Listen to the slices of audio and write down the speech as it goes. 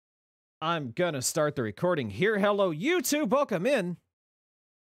I'm gonna start the recording here. Hello, YouTube. Welcome in.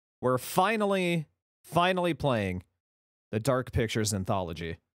 We're finally playing the Dark Pictures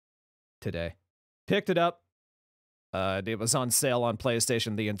Anthology today. Picked it up. It was on sale on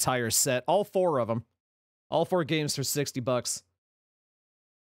PlayStation, the entire set, all four of them. All four games for $60.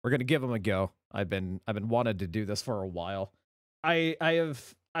 We're gonna give them a go. I've been wanted to do this for a while. I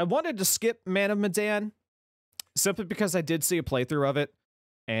wanted to skip Man of Medan simply because I did see a playthrough of it,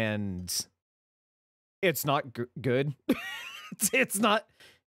 and it's not good. it's not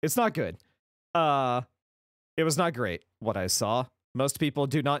good. It was not great what I saw. Most people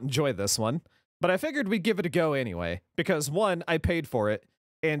do not enjoy this one, but I figured we'd give it a go anyway because one, I paid for it,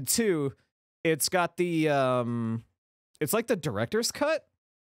 and two, it's got the it's like the director's cut.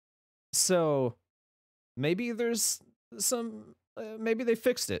 So maybe there's some maybe they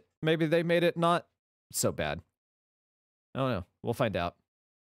fixed it. Maybe they made it not so bad. I don't know. We'll find out.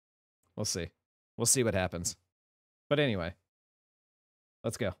 We'll see. We'll see what happens. But anyway,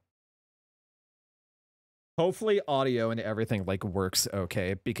 let's go. Hopefully audio and everything like works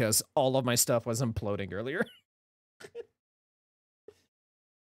okay because all of my stuff was imploding earlier.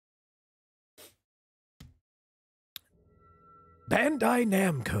 Bandai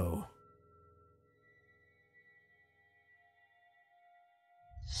Namco.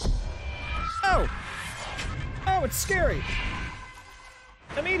 Oh! Oh, it's scary!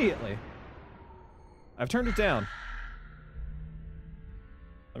 Immediately. I've turned it down.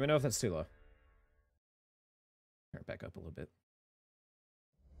 Let me know if that's too low. Turn it back up a little bit.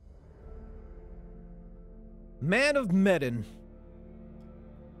 Man of Medan.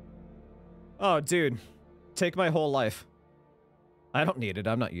 Oh, dude. Take my whole life. I don't need it.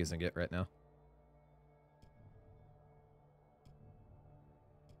 I'm not using it right now.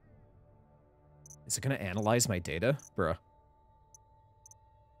 Is it gonna analyze my data? Bruh.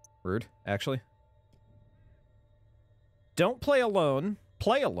 Rude, actually. Don't play alone.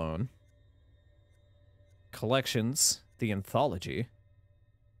 Play alone. Collections. The Anthology.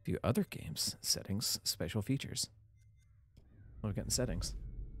 View other games. Settings. Special features. We're getting settings.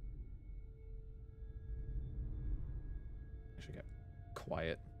 Actually got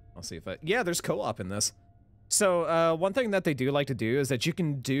quiet. I'll see if I... Yeah, there's co-op in this. So, one thing that they do like to do is that you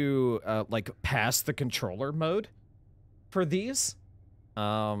can do, like, pass the controller mode for these.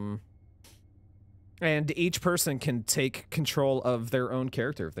 And each person can take control of their own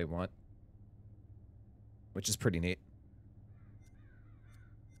character if they want. Which is pretty neat.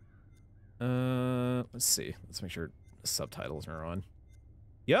 Let's see. Let's make sure the subtitles are on.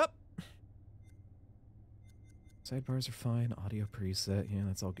 Yep! Sidebars are fine. Audio preset. Yeah,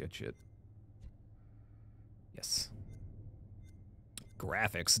 that's all good shit. Yes.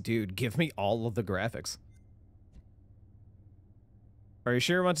 Graphics. Dude, give me all of the graphics. Are you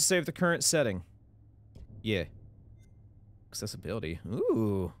sure you want to save the current setting? Yeah. Accessibility.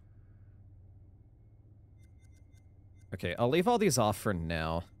 Ooh. Okay, I'll leave all these off for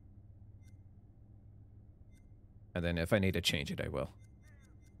now. And then if I need to change it, I will.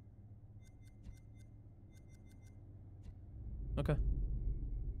 Okay.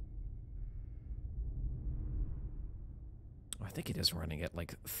 I think it is running at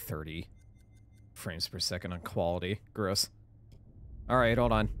like 30 frames per second on quality. Gross. Alright,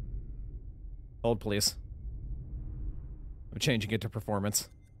 hold on. Hold, please. I'm changing it to performance.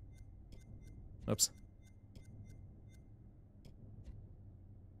 Oops.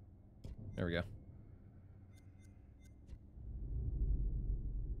 There we go.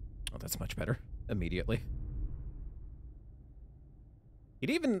 Oh, that's much better. Immediately. It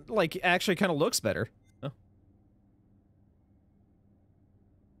even, like, actually kind of looks better. Oh.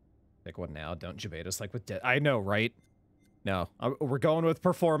 Pick one now. Don't debate us like with Dead. I know, right? No. We're going with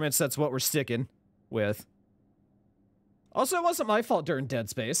performance. That's what we're sticking with. Also, it wasn't my fault during Dead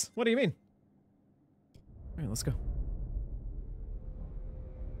Space. What do you mean? Alright, let's go.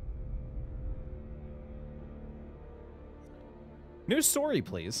 New story,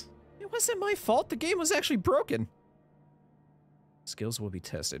 please. It wasn't my fault. The game was actually broken. Skills will be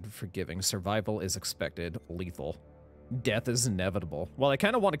tested. Forgiving. Survival is expected. Lethal. Death is inevitable. Well, I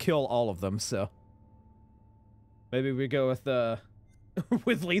kind of want to kill all of them, so... Maybe we go with,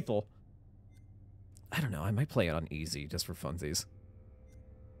 with lethal. I don't know. I might play it on easy, just for funsies.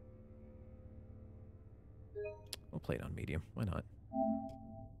 We'll play it on medium. Why not?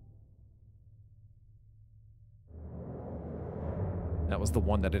 That was the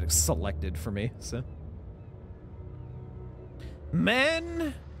one that it selected for me, so...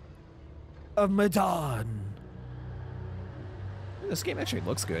 Man of Medan. This game actually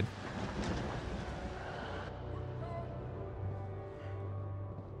looks good.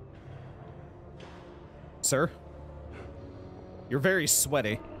 sir. You're very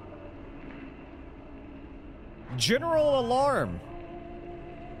sweaty. General alarm.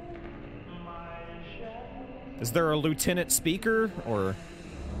 Is there a lieutenant speaker or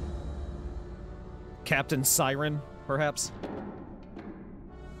Captain Siren, perhaps?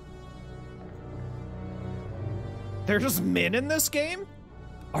 There's men in this game?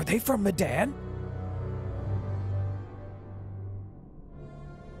 Are they from Medan?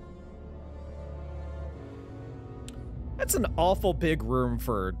 That's an awful big room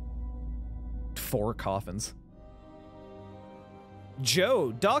for 4 coffins.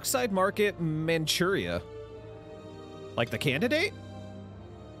 Joe, Dockside Market, Manchuria. Like the candidate?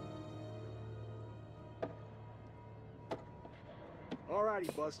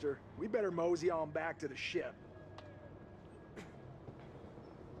 Alrighty, Buster. We better mosey on back to the ship.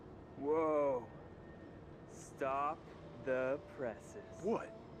 Whoa. Stop the presses.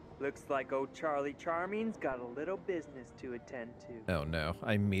 What? Looks like old Charlie Charming's got a little business to attend to. Oh no,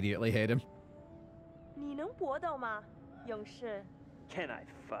 I immediately hate him. 你能搏斗吗，勇士？ Can I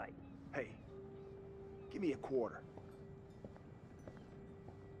fight? Hey, give me a quarter.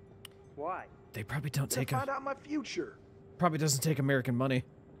 Why? They probably don't take Find out my future. probably doesn't take American money.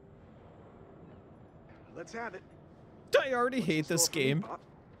 Let's have it. I already hate this game.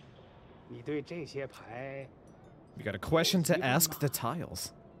 你对这些牌 We got a question to ask the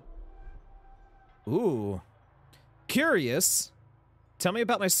tiles. Ooh. Curious. Tell me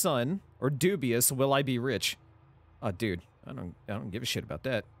about my son. Or dubious, will I be rich? Oh, dude. I don't give a shit about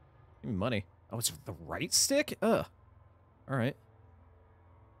that. Give me money. Oh, it's the right stick? Ugh. Alright.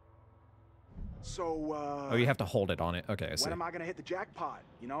 So, Oh, you have to hold it on it. Okay, I see. when am I gonna hit the jackpot?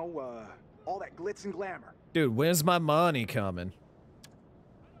 You know, all that glitz and glamour. Dude, when's my money coming?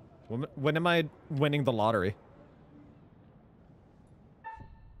 When am I winning the lottery?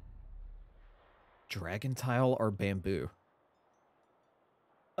 Dragon tile or bamboo?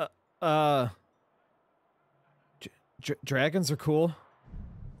 Dragons are cool.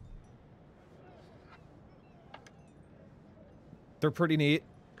 They're pretty neat.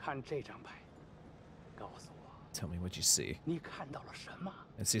 看这张牌，告诉我 Tell me what you see. 你看到了什么？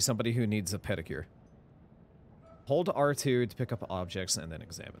 And see somebody who needs a pedicure. Hold R2 to pick up objects and then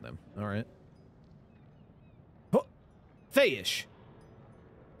examine them. Alright. Oh! Fish!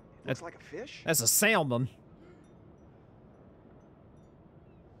 Looks like a fish. That's a salmon.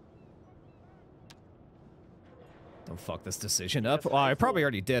 Don't fuck this decision up. Well, I probably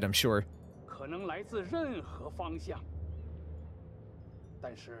already did, I'm sure. 可能来自任何方向，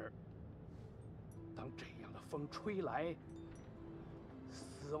但是当这样的风吹来，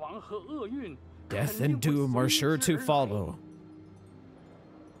死亡和厄运 Death 肯定 and 会 doom are 随 sure 之 to 而来 follow.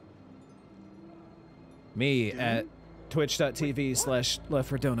 Me at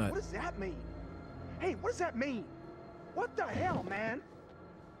twitch.tv/leftfordonut. What does that mean? Hey, what does that mean? What the hell, man?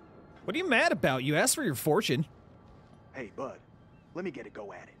 What are you mad about? You asked for your fortune. Hey, bud, let me get a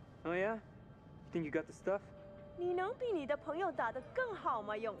go at it. Oh yeah? Think you got the stuff? 你能比你的朋友打得更好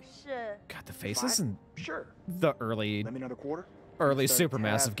吗，勇士？ God, the faces in Sure. the early Let me another quarter.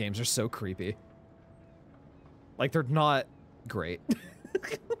 supermassive games are so creepy. Like, they're not great.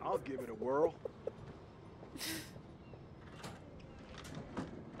 I'll give it a whirl.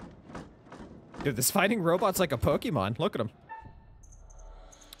 Dude, this fighting robot's like a Pokemon. Look at him.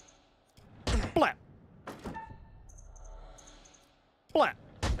 Blah. Blah.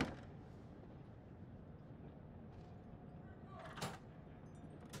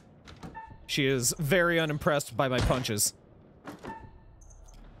 She is very unimpressed by my punches.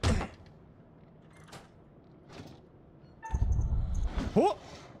 Whoa!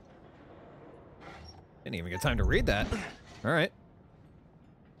 Didn't even get time to read that. All right.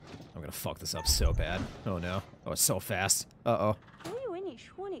 I'm gonna fuck this up so bad. Oh no. Oh, it's so fast. Uh-oh. 我以为你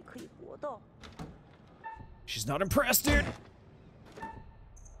说你可以搏斗。 She's not impressed, dude!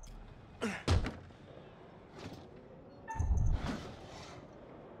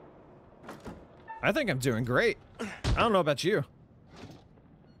 I think I'm doing great. I don't know about you.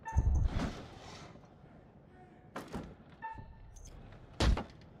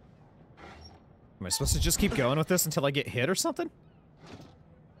 Am I supposed to just keep going with this until I get hit or something?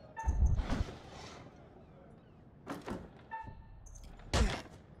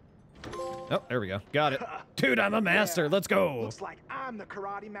 Oh, there we go. Got it. Dude, I'm a master. Let's go. Looks like I'm the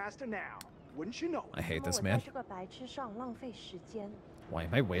karate master now. Wouldn't you know? I hate 怎么 this 我在 man. 这个白痴上浪费时间。 Why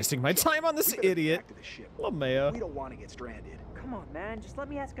am I wasting my time on this We better get idiot? back to the ship. Lamea. We don't want to get stranded. Come on, man. Just let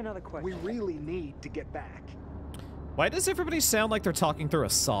me ask another question. We really need to get back. Why does everybody sound like they're talking through a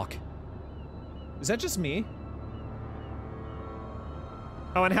sock? Is that just me?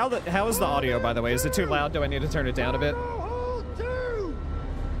 Oh, and how is the audio, by the way? Is it too loud? Do I need to turn it down a bit? I'll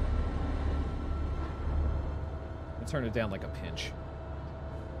turn it down like a pinch.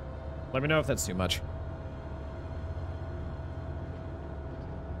 Let me know if that's too much.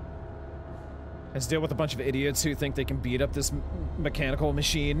 Let's deal with a bunch of idiots who think they can beat up this mechanical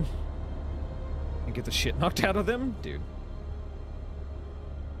machine and get the shit knocked out of them? Dude.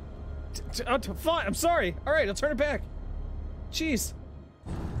 Fine, I'm sorry. All right, I'll turn it back. Jeez.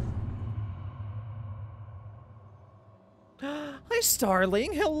 Hi,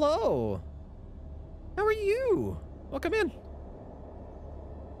 Starling. Hello. How are you? Welcome in.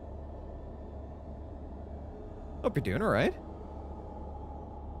 Hope you're doing all right.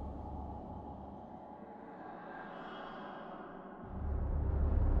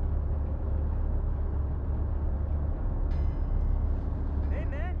 Hey,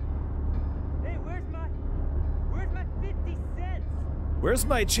 man. Hey, where's my 50 cents? Where's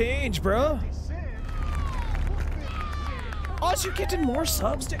my change, bro? Oh, you're getting more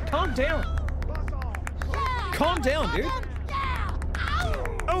subs, dude. Calm down. Calm down, dude.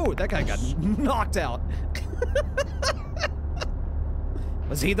 Oh, that guy got knocked out.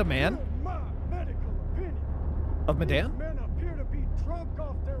 Was he the man? Of Medan?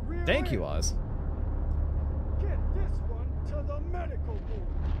 Thank you, Oz. Get this one to the medical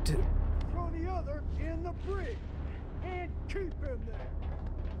board. Dude. Throw the other in the brig. And keep him there.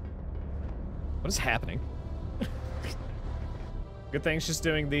 What is happening? Good thing she's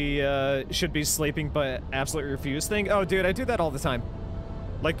doing the should be sleeping but absolutely refuse thing. Oh, dude, I do that all the time.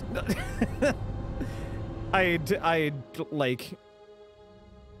 Like, I like,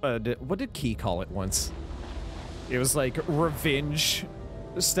 what did Key call it once? It was like revenge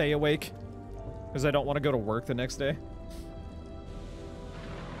stay awake because I don't want to go to work the next day.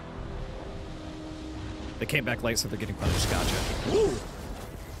 They came back late, so they're getting punished. Gotcha. Woo!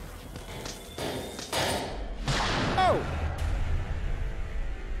 Oh!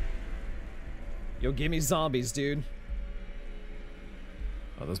 Yo, give me zombies, dude.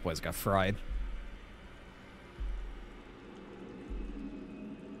 Oh, those boys got fried.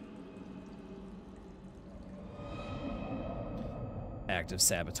 Active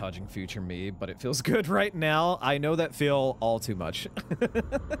sabotaging future me, but it feels good right now. I know that feel all too much.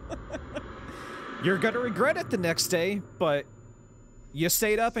 You're gonna regret it the next day, but you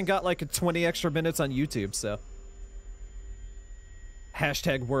stayed up and got like 20 extra minutes on YouTube, so.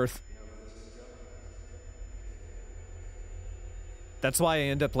 Hashtag worth. That's why I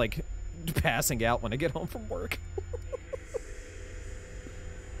end up, like, passing out when I get home from work.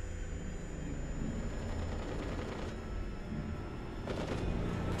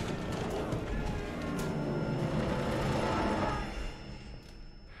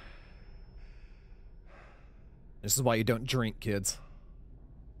 This is why you don't drink, kids.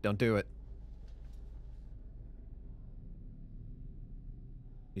 Don't do it.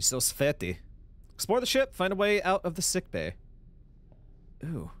 You're so sweaty. Explore the ship, find a way out of the sickbay.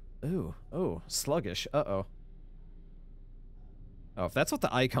 Ooh, ooh, oh, sluggish. Uh-oh. Oh, if that's what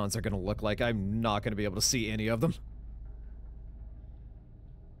the icons are gonna look like, I'm not gonna be able to see any of them.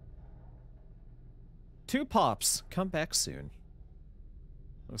 2 pops. Come back soon.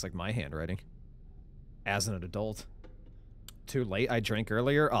 Looks like my handwriting. As an adult. Too late, I drank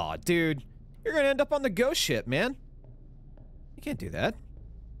earlier? Aw, dude. You're gonna end up on the ghost ship, man. You can't do that.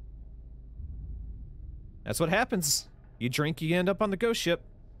 That's what happens. You drink, you end up on the ghost ship.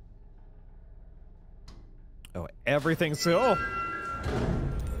 Oh, everything's so. Oh.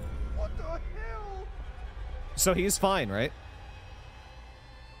 What the hell? So he's fine, right?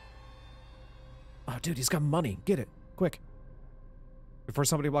 Oh, dude, he's got money. Get it. Quick. Before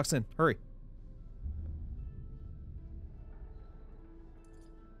somebody walks in. Hurry.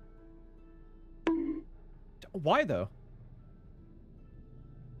 Why, though?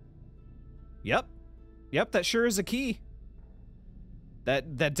 Yep. Yep, that sure is a key.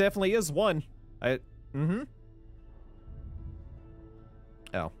 That definitely is one. Mm-hmm.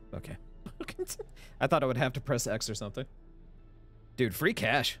 Oh, okay. I thought I would have to press X or something. Dude, free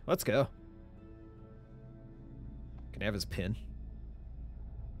cash. Let's go. Can I have his pin?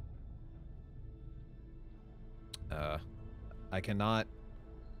 I cannot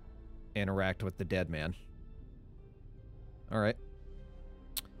interact with the dead man. Alright.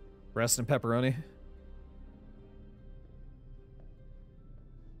 Rest in pepperoni.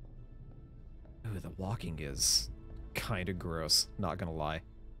 Ooh, the walking is kind of gross. Not gonna lie.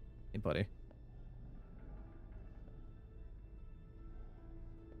 Hey, buddy.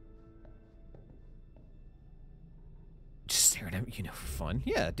 Just staring at me, you know, for fun.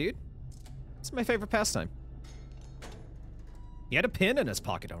 Yeah, dude. It's my favorite pastime. He had a pin in his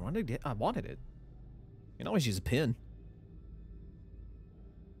pocket. I wanted it. You can always use a pin.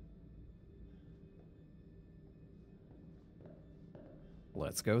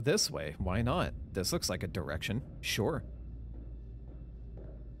 Let's go this way. Why not? This looks like a direction. Sure.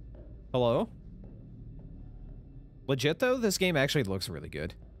 Hello? Legit, though, this game actually looks really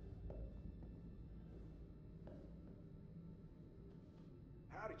good.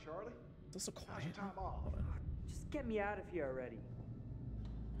 Howdy, Charlie. Is this a How's quiet? your time off? Just get me out of here already.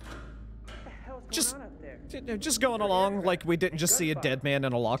 What the hell's going Just- on up there? Just going along like we didn't just see a dead man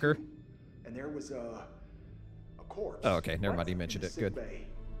in a locker. And there was a corpse. Oh, okay. Never What? mind. He in mentioned the it. sick Good. bay.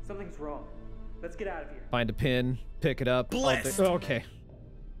 Something's wrong. Let's get out of here. Find a pin. Pick it up. Blessed. Oh, okay.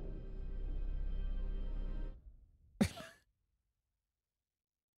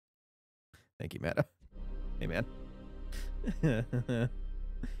 Thank you, Meta. Hey, man.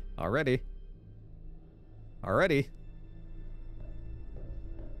 Already. Already.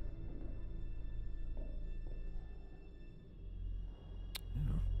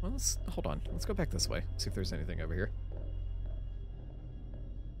 Well, let's hold on. Let's go back this way. See if there's anything over here.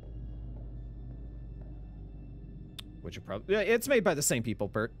 Which are probably, yeah, it's made by the same people,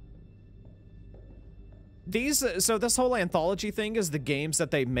 Bert. These, so this whole anthology thing is the games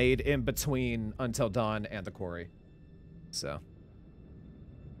that they made in between Until Dawn and The Quarry. So.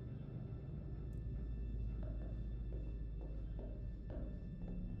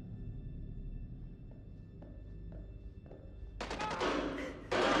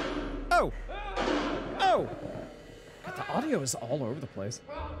 Oh! Oh! God, the audio is all over the place.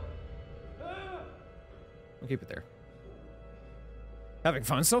 We'll keep it there. Having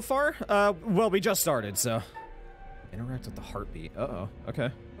fun so far? Well, we just started, so. Interact with the heartbeat. Uh-oh. Okay.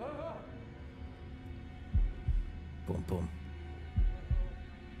 Boom, boom.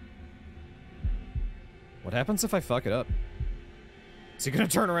 What happens if I fuck it up? Is he gonna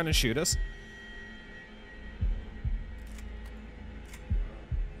turn around and shoot us?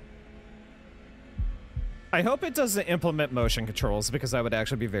 I hope it doesn't implement motion controls, because I would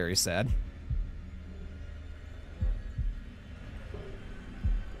actually be very sad.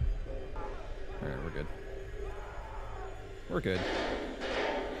 Alright, we're good. We're good.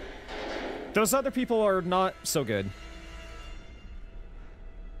 Those other people are not so good.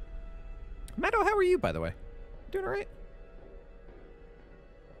 Meadow, how are you, by the way? Doing alright?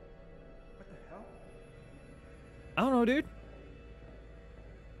 What the hell? I don't know, dude.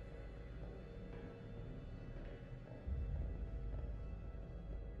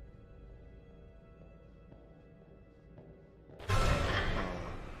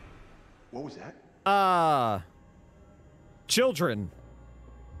 What was that? Children.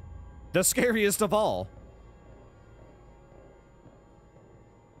 The scariest of all.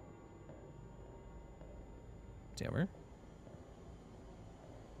 Damn her.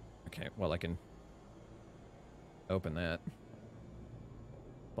 Okay, well, I can open that.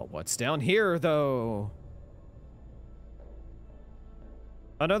 But what's down here, though?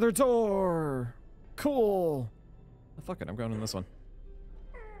 Another door! Cool! Oh, fuck it, I'm going in this one.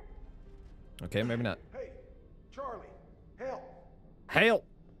 Okay, maybe not. Hey, Charlie, help. Help!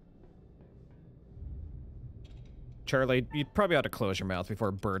 Charlie, you probably ought to close your mouth before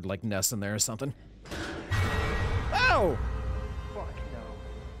a bird, like, nests in there or something. Ow! Fuck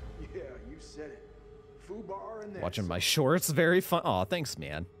no. Yeah, you said it. Foobar and this. Watching my shorts, very fun. Aw, thanks,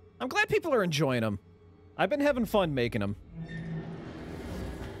 man. I'm glad people are enjoying them. I've been having fun making them.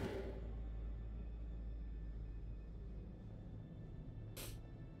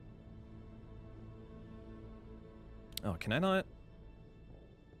 Oh, can I not?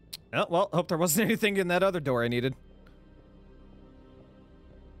 Oh, well, hope there wasn't anything in that other door I needed.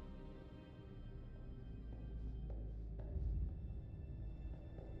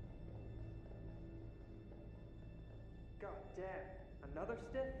 God damn. Another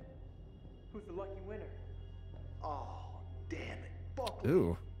stiff? Who's the lucky winner? Oh, damn it. Buckley.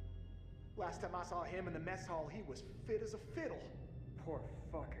 Ooh. Last time I saw him in the mess hall, he was fit as a fiddle. Poor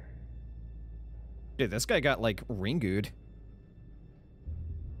fucker. Dude, this guy got, like, ringooed.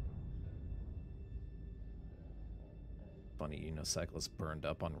 Funny unicyclist burned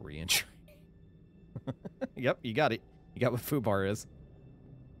up on re-entry. Yep, you got it. You got what Foobar is.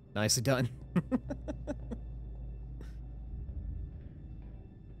 Nicely done.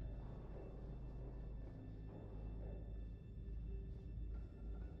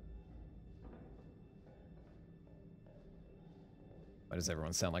 Why does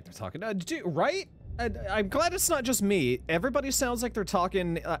everyone sound like they're talking? Dude, right? I'm glad it's not just me. Everybody sounds like they're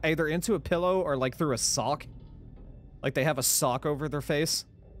talking either into a pillow or like through a sock. Like they have a sock over their face.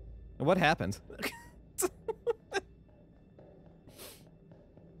 What happened?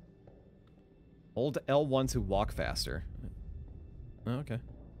 Hold L1 to walk faster. Oh, okay.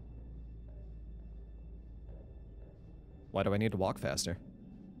 Why do I need to walk faster?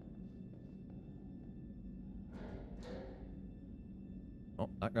 Oh,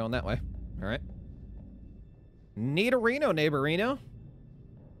 not going that way. All right. Neaterino, neighborino.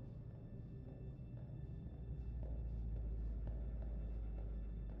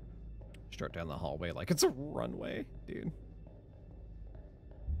 Straight down the hallway like it's a runway, dude.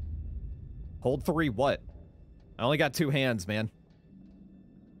 Hold 3 what? I only got 2 hands, man.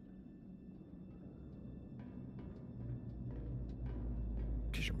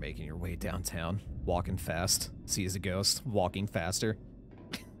 Because you're making your way downtown, walking fast. Sees a ghost, walking faster.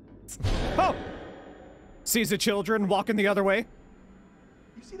 Oh! Sees the children, walking the other way.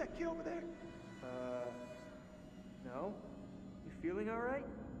 You see that kid over there? No? You feeling alright?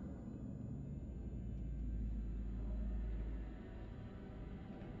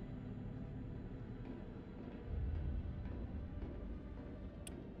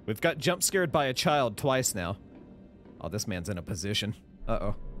 We've got jump scared by a child twice now. Oh, this man's in a position.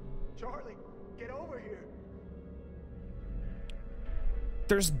 Uh-oh. Charlie, get over here.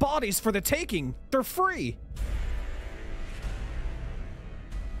 There's bodies for the taking. They're free.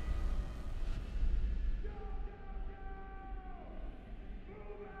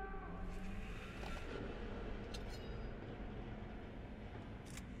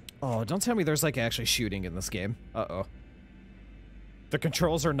 Oh, don't tell me there's like actually shooting in this game. Uh-oh. The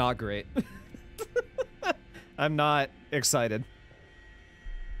controls are not great. I'm not excited.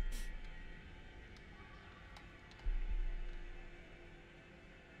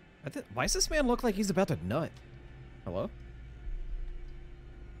 Why does this man look like he's about to nut? Hello?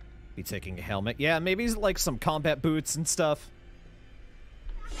 Be taking a helmet. Yeah, maybe he's like some combat boots and stuff.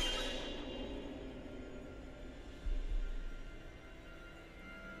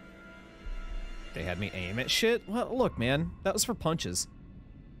 They had me aim at shit? Well, look, man. That was for punches.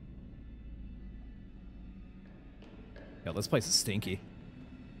 Yo, this place is stinky.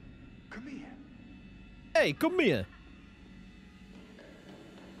 Come here. Hey, come here.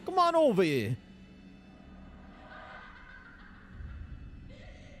 Come on over here.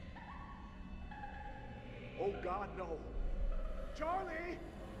 Oh, God, no. Charlie!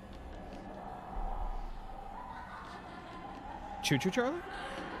 Choo-choo, Charlie?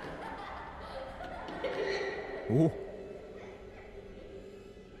 Ooh.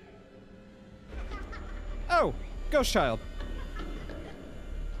 Oh, ghost child.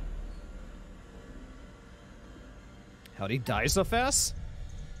 How'd he die so fast?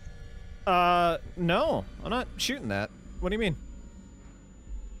 No. I'm not shooting that. What do you mean?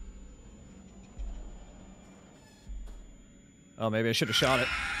 Oh, maybe I should have shot it.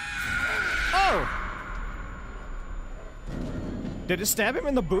 Oh! Did it stab him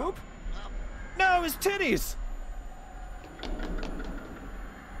in the boob? No, his titties!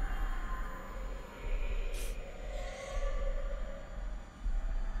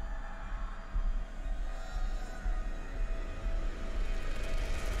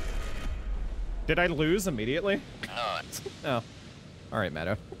 Did I lose immediately? Oh. Alright,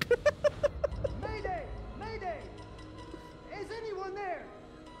 Meadow. Mayday! Mayday! Is anyone there?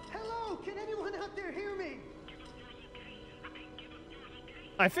 Hello? Can anyone out there hear me?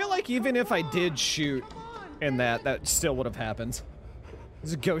 I feel like even if I did shoot in that, that still would have happened.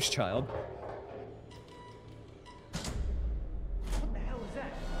 It's a ghost child. What the hell is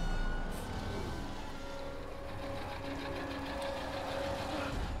that?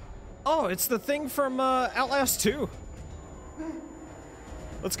 Oh, it's the thing from Outlast 2.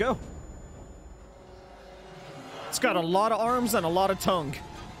 Let's go. It's got a lot of arms and a lot of tongue.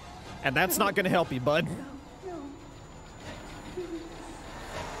 And that's not gonna help you, bud.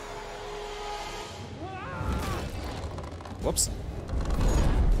 Whoops.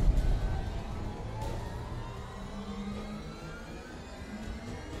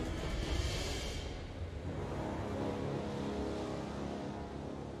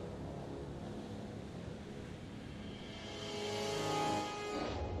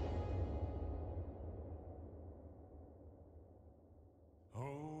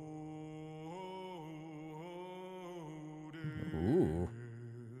 Ooh.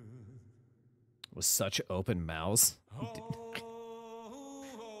 With such open mouths.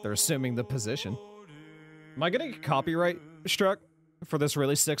 They're assuming the position. Am I gonna get copyright struck for this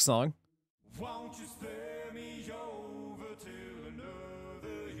really sick song? Won't you spare me over till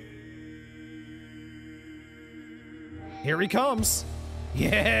another year? Here he comes.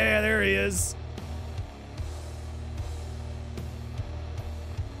 Yeah, there he is.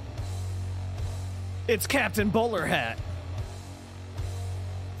 It's Captain Bowler Hat.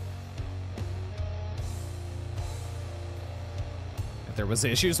 there was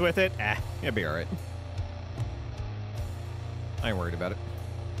issues with it, it'd be alright. I ain't worried about it.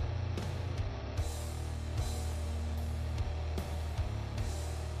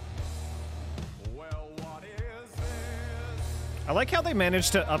 I like how they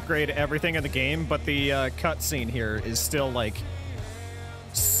managed to upgrade everything in the game, but the cutscene here is still like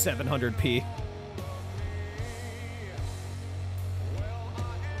 700p.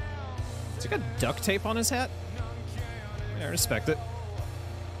 Has he got duct tape on his hat? I respect it.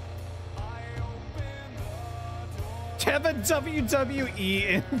 Have a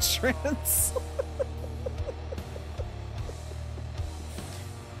WWE entrance.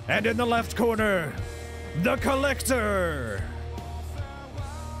 And in the left corner, the Collector.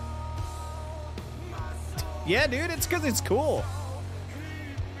 Yeah, dude, it's because it's cool.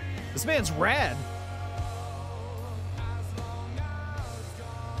 This man's rad.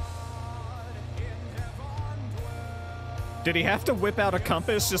 Did he have to whip out a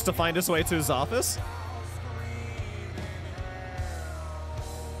compass just to find his way to his office?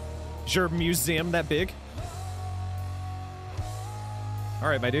 Is your museum that big? All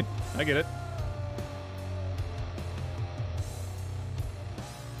right, my dude. I get it.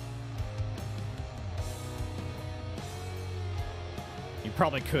 You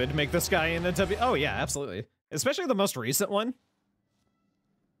probably could make this guy in a W. Oh, yeah, absolutely. Especially the most recent one.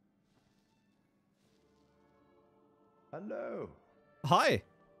 Hello. Hi.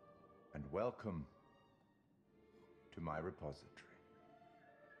 And welcome to my repository.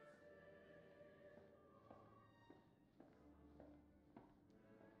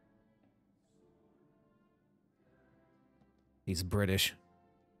 He's British.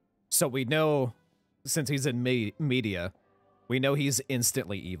 So we know, since he's in media, we know he's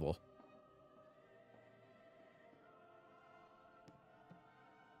instantly evil.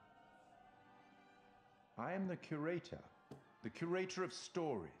 I am the curator of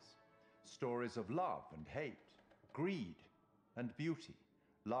stories. Stories of love and hate, greed and beauty,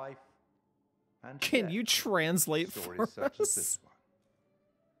 life and Can death. you translate Stories for such as us? this one.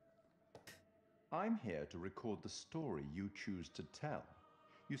 I'm here to record the story you choose to tell.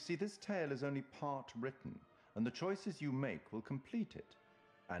 You see, this tale is only part written, and the choices you make will complete it,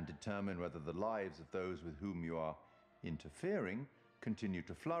 and determine whether the lives of those with whom you are interfering continue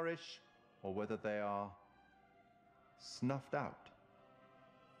to flourish, or whether they are snuffed out.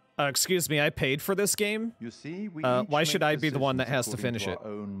 Excuse me, I paid for this game? You see, we why each should make I be the one that decisions has to according finish it? Our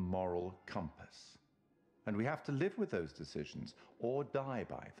own moral compass, and we have to live with those decisions or die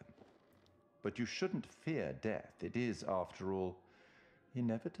by them. But you shouldn't fear death. It is, after all,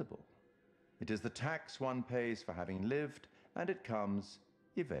 inevitable. It is the tax one pays for having lived, and it comes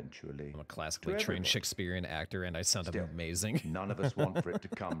eventually. I'm a classically to trained everyone. Shakespearean actor, and I sound Still, amazing. None of us want for it to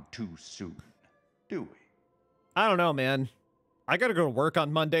come too soon, do we? I don't know, man. I gotta go to work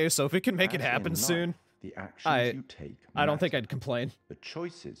on Monday, so if we can make it As in happen life, soon, the actions you take I don't think matter. I'd complain. The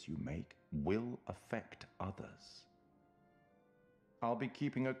choices you make will affect others. I'll be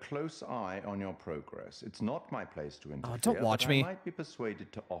keeping a close eye on your progress. It's not my place to interfere. don't watch but me. I might be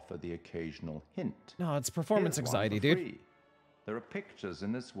persuaded to offer the occasional hint. No, it's performance Here's one anxiety, for dude. free. There are pictures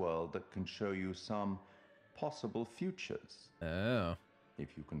in this world that can show you some possible futures. Oh. If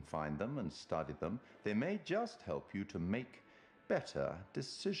you can find them and study them, they may just help you to make better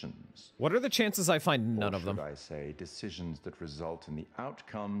decisions. What are the chances I find none Or of them? should I say, decisions that result in the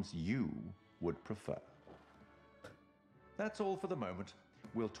outcomes you would prefer. That's all for the moment.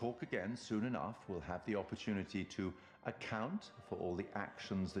 We'll talk again soon enough. We'll have the opportunity to account for all the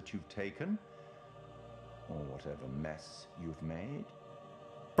actions that you've taken, or whatever mess you've made.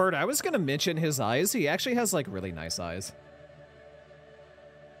 Bert, I was gonna mention his eyes. He actually has, like, really nice eyes.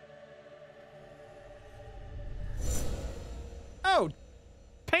 Oh!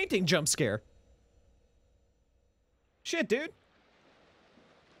 Painting jump scare. Shit, dude.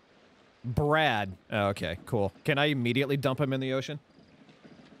 Brad. Oh, okay, cool. Can I immediately dump him in the ocean?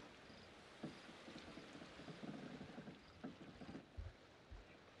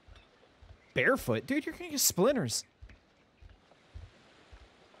 Barefoot? Dude, you're gonna get splinters.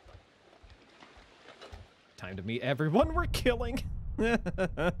 Time to meet everyone we're killing.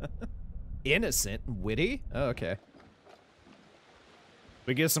 Innocent? Witty? Oh, okay.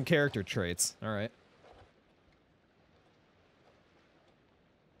 We get some character traits. All right.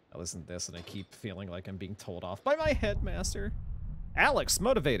 I listen to this and I keep feeling like I'm being told off by my headmaster. Alex,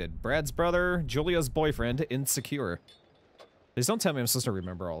 motivated. Brad's brother, Julia's boyfriend, insecure. Please don't tell me I'm supposed to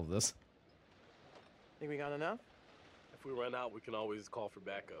remember all of this. Think we got enough? If we run out, we can always call for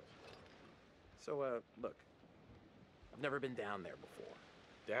backup. So, look. I've never been down there before.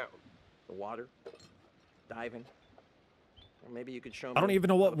 Down. The water, diving. Or maybe you could show me. I don't even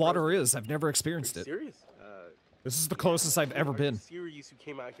know what how the water pros- is. I've never experienced it. Serious? This is the closest I've ever Are you been. serious? You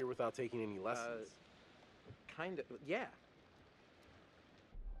came out here without taking any lessons? Kind of. Yeah.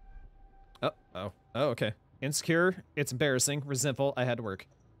 Oh, okay. Insecure, it's embarrassing, resentful, I had to work.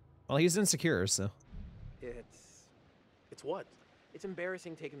 Well, he's insecure, so. It's what? It's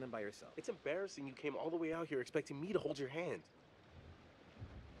embarrassing taking them by yourself. It's embarrassing you came all the way out here expecting me to hold your hand.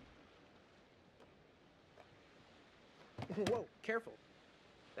 Whoa, careful.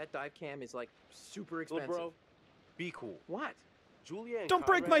 That dive cam is like super expensive. Little bro, be cool. What? Julia and Don't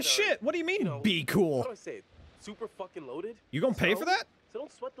break my Conrad are, shit! What do you mean, you know, be How cool? do I say it? Super fucking loaded. You gonna pay for that? So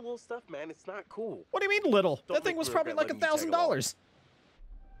don't sweat the little stuff, man. It's not cool. What do you mean little? Don't That thing make was me probably regret like letting you tag along. $1,000.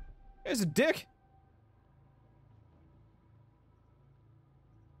 Here's a dick.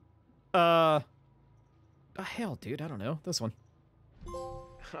 Oh, hell, dude, I don't know. This one.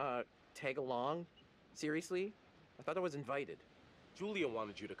 Tag along? Seriously? I thought I was invited. Julia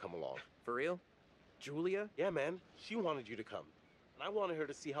wanted you to come along. For real? Julia? Yeah, man. She wanted you to come. And I wanted her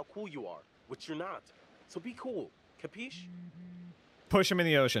to see how cool you are, which you're not. So be cool. Capiche? Push him in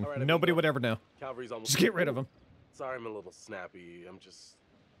the ocean. All right, Nobody amigo. would ever know. Calvary's almost Just get rid of him. Sorry I'm a little snappy. I'm just...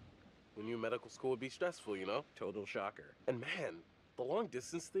 When you in medical school would be stressful, you know? Total shocker. And man, the long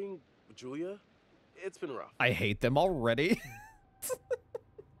distance thing with Julia, it's been rough. I hate them already.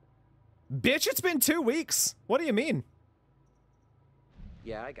 Bitch, it's been 2 weeks. What do you mean?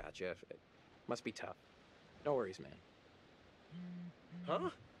 Yeah, I got you. It must be tough. No worries, man. Huh?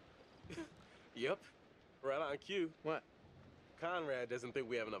 Yep. Right on cue. What? Conrad doesn't think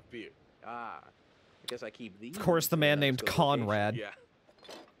we have enough beer. Ah, I guess I keep these. Of course, the man named Let's go vacation. Conrad Yeah.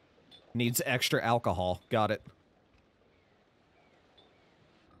 needs extra alcohol. Got it.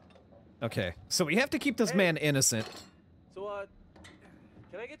 Okay, so we have to keep this man innocent. So,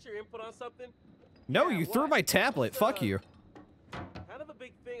 can I get your input on something? No, Yeah, you threw what? my tablet. Fuck you. Kind of a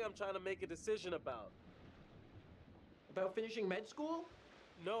big thing I'm trying to make a decision about. About finishing med school?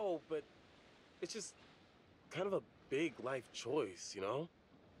 No, but it's just kind of a big life choice, you know?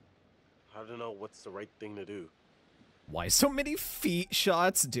 I don't know what's the right thing to do. Why so many feet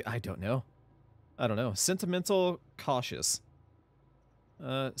shots? I don't know. I don't know. Sentimental, cautious.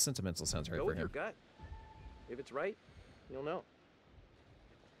 Sentimental sounds right Go for with your him. gut. If it's right, you'll know.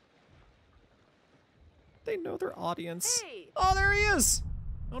 They know their audience. Hey! Oh, there he is!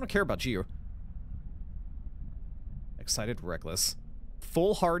 I don't care about you. Excited, reckless.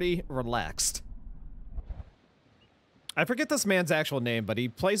 Foolhardy, relaxed. I forget this man's actual name, but he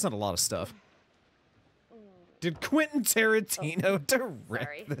plays on a lot of stuff. Did Quentin Tarantino direct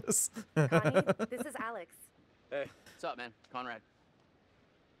sorry. this? Connie, this is Alex. Hey, what's up, man? Conrad.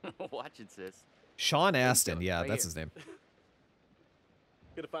 Watch it, sis. Sean Astin, yeah, Right that's here. his name.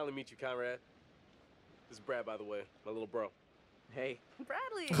 Good to finally meet you, Conrad. This is Brad, by the way, my little bro. Hey.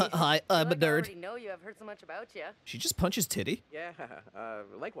 Bradley. Hi, I'm a Look, I nerd. already know you. I've heard so much about you. She just punches titty? Yeah,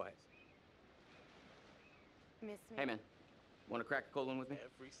 likewise. Miss me? Hey, man. Want to crack a cold one with me?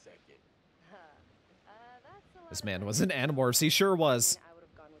 Every second. That's a lot This of man was an Animorphs, he sure was. I would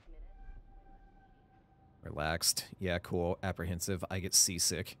have gone with minute. Relaxed. Yeah, cool. Apprehensive. I get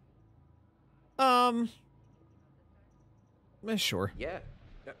seasick. Sure. Yeah.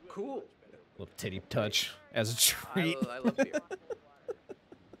 Cool. Little titty touch as a treat. I love beer.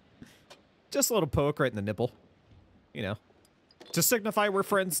 Just a little poke right in the nipple. You know. To signify we're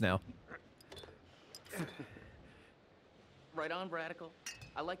friends now. Right on, Bradical.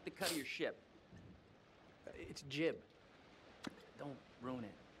 I like the cut of your ship. It's jib. Don't ruin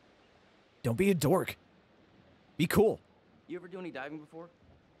it. Don't be a dork. Be cool. You ever do any diving before?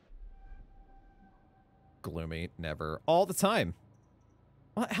 Gloomy. Never. All the time.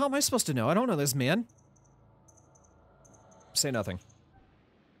 What? How am I supposed to know? I don't know this man. Say nothing.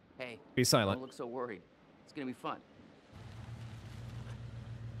 Hey. Be silent. Don't look so worried. It's gonna be fun.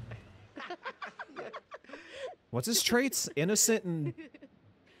 What's his traits? Innocent and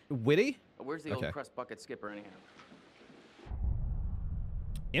witty? Where's the Okay. old crust bucket skipper anyhow?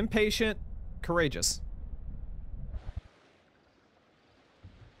 Impatient, courageous.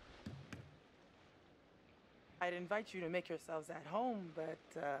 I'd invite you to make yourselves at home, but,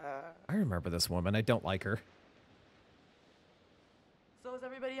 I remember this woman. I don't like her. So is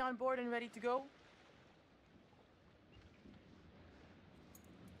everybody on board and ready to go?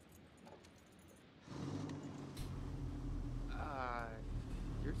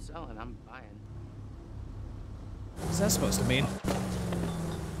 You're selling, I'm buying. What's that supposed to mean?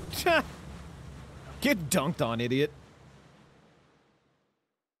 Get dunked on, idiot.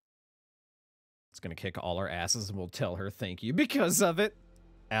 It's gonna kick all our asses and we'll tell her thank you because of it.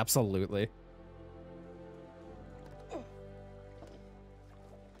 Absolutely.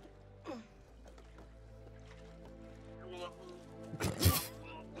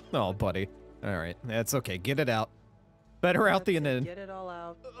 Oh, buddy. All right, that's okay. Get it out. Better out than in. Get it all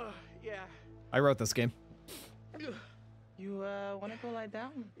out. Yeah. I wrote this game. You want to go lie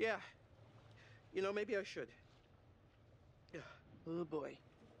down? Yeah. You know, maybe I should. Oh boy.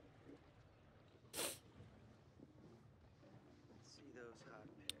 See those hot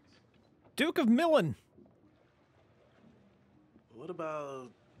pics. Duke of Millen. What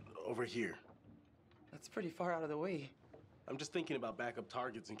about over here? That's pretty far out of the way. I'm just thinking about backup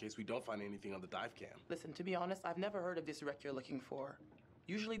targets in case we don't find anything on the dive cam. Listen, to be honest, I've never heard of this wreck you're looking for.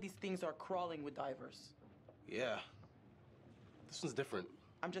 Usually these things are crawling with divers. Yeah. This one's different.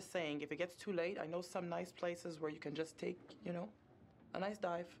 I'm just saying, if it gets too late, I know some nice places where you can just take, you know, a nice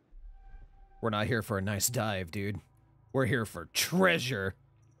dive. We're not here for a nice dive, dude. We're here for treasure.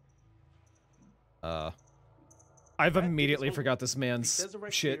 I've immediately forgot this man's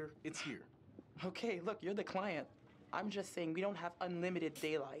shit. Here, it's here. Okay, look, you're the client. I'm just saying we don't have unlimited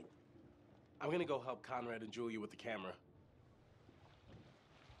daylight. I'm gonna go help Conrad and Julia with the camera.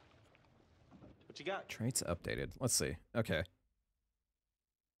 What you got? Traits updated. Let's see. Okay.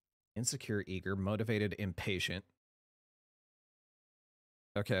 Insecure, eager, motivated, impatient.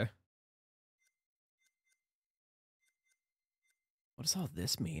 Okay. What does all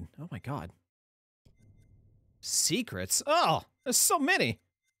this mean? Oh my god. Secrets? Oh, there's so many.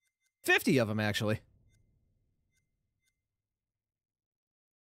 50 of them, actually.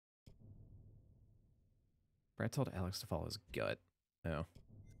 Brad told Alex to follow his gut. Oh.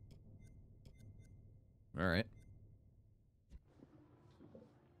 Alright.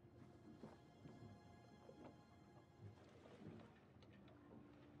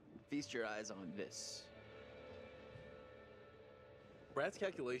 Feast your eyes on this. Brad's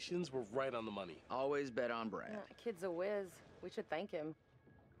calculations were right on the money. Always bet on Brad. Kid's a whiz. We should thank him.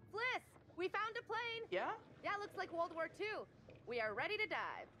 Bliss, we found a plane. Yeah? Yeah, looks like World War II. We are ready to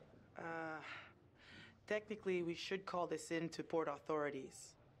dive. Technically, we should call this in to port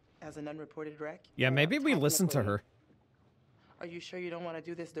authorities as an unreported wreck. Yeah, maybe we listen to her. Are you sure you don't want to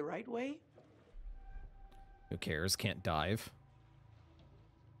do this the right way? Who cares? Can't dive.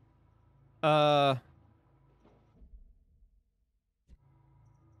 That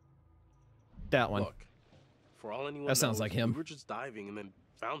one. Look, for all anyone That sounds knows, like him. We were just diving and then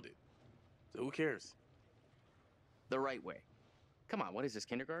found it. So who cares? The right way. Come on, what is this,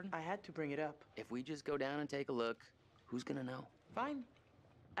 kindergarten? I had to bring it up. If we just go down and take a look, who's gonna know? Fine.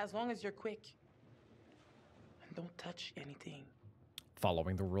 As long as you're quick. And don't touch anything.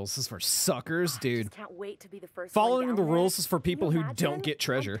 Following the rules is for suckers, dude. Just can't wait to be the first Following one the down rules there. is for people Can you who don't imagine? get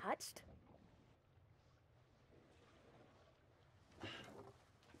treasure. Untouched?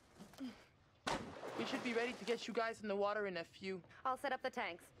 We should be ready to get you guys in the water in a few. I'll set up the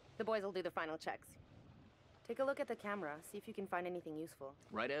tanks. The boys will do the final checks. Take a look at the camera. See if you can find anything useful.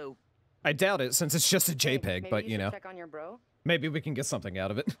 Righto. I doubt it, since it's just a Hey, JPEG, maybe but you should know. check on your bro. Maybe we can get something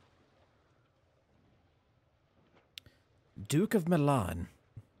out of it. Duke of Milan.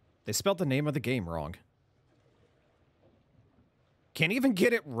 They spelled the name of the game wrong. Can't even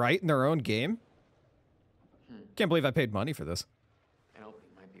get it right in their own game? Can't believe I paid money for this. An opening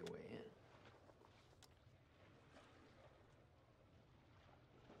might be a way in.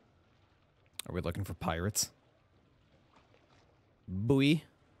 Are we looking for pirates? Buoy.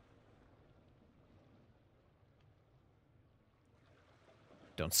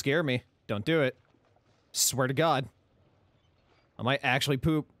 Don't scare me. Don't do it. Swear to God. I might actually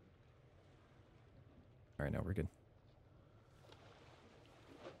poop. Alright, now we're good.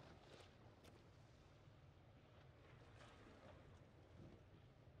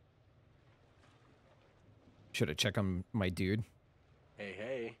 Should I check on my dude? Hey,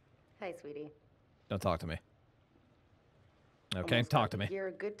 hey. Hey, sweetie. Don't talk to me. Okay, Almost talk got to me.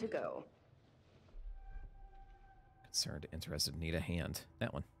 You're good to go. Concerned, interested, need a hand.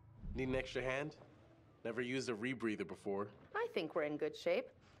 That one. Need an extra hand? Never used a rebreather before. I think we're in good shape.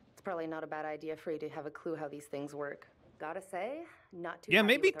 It's probably not a bad idea for you to have a clue how these things work. Gotta say, not too Yeah, happy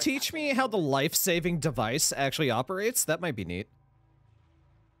maybe with our teach captain. me how the life-saving device actually operates. That might be neat.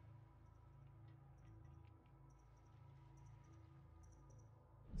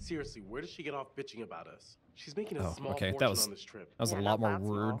 Seriously, where does she get off bitching about us? She's making a Oh, small okay. fortune That was on this trip. a lot more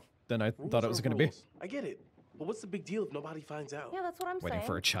rude than I thought it was going to be. Rules. I get it. But what's the big deal if nobody finds out? Yeah, that's what I'm Waiting saying.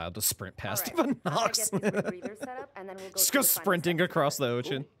 for a child to sprint past All right, Van I'm gonna Knox. get these rebreathers set up, and then we'll go Just through go the final sprinting steps across the together.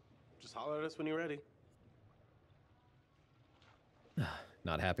 ocean. Just holler at us when you're ready.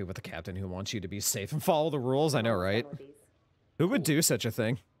 Not happy with the captain who wants you to be safe and follow the rules. I know, Almost done right? with these. Who would do such a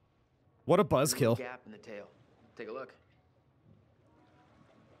thing? What a buzzkill. Gap in the tail. Take a look.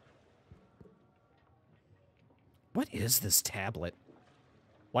 What is this tablet?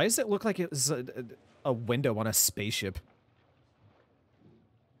 Why does it look like it was a window on a spaceship?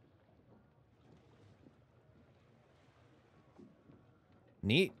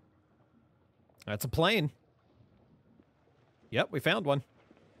 Neat. That's a plane. Yep, we found one.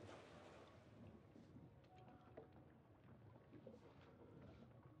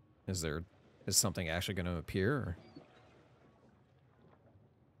 Is something actually going to appear? Or?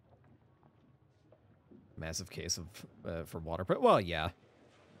 Massive case of for waterproof. Well, yeah.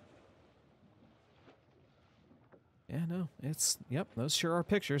 Yeah, no, it's yep. Those sure are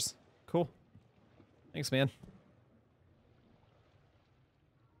pictures. Cool. Thanks, man.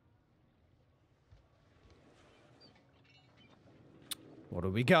 What do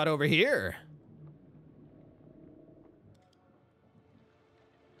we got over here?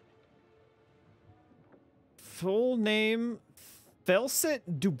 Full name, Felset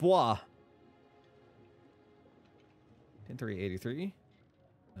Dubois. 10383.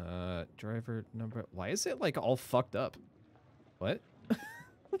 Driver number. Why is it like all fucked up? What?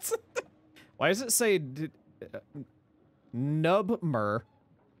 Why does it say Nubmer?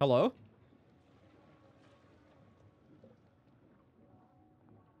 Hello?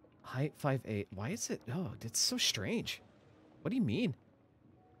 Height 5'8". Why is it? Oh, it's so strange. What do you mean?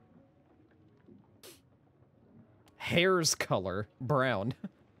 Hair's color, brown.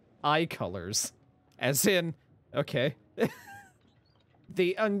 Eye colors. As in, okay.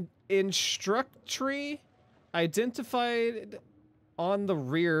 The instructree identified on the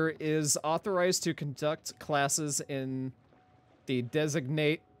rear is authorized to conduct classes in the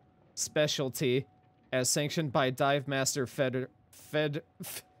designate specialty as sanctioned by Dive Master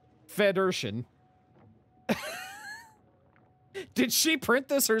Federation. Did she print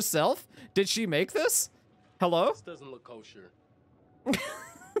this herself? Did she make this? Hello? This doesn't look kosher.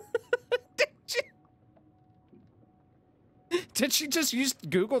 Did she just use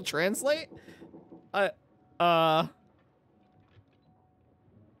Google Translate? Wow.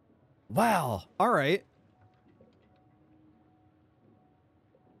 All right.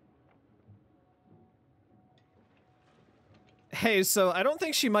 Hey, so I don't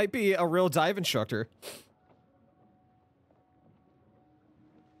think she might be a real dive instructor.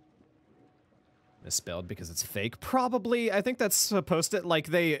 Misspelled because it's fake. Probably. I think that's supposed to, like,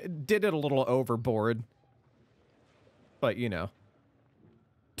 they did it a little overboard. But, you know.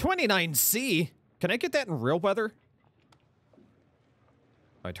 29C? Can I get that in real weather?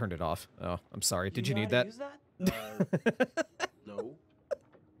 Oh, I turned it off. Oh, I'm sorry. Did you need that? Use that? No.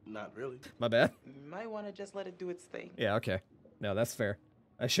 Not really. My bad. You might want to just let it do its thing. Yeah, okay. No, that's fair.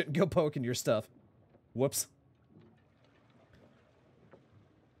 I shouldn't go poking your stuff. Whoops.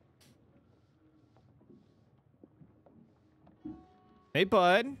 Hey,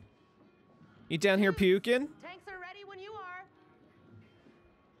 bud. You down here puking? Tanks are ready when you are.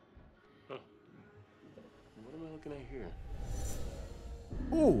 Huh. What am I looking at here?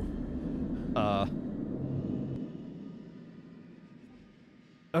 Ooh.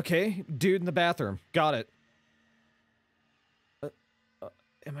 Okay, dude in the bathroom. Got it.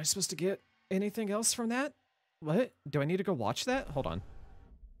 Am I supposed to get anything else from that? What? Do I need to go watch that? Hold on.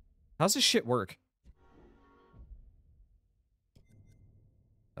 How's this shit work?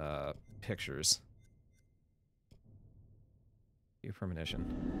 Pictures. View premonition.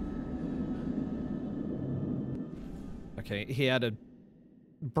 Okay, he had a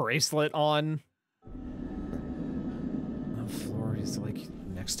bracelet on. On the floor, he's like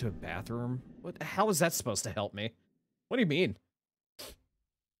next to a bathroom. What? How is that supposed to help me? What do you mean?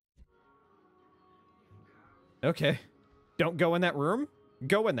 Okay. Don't go in that room?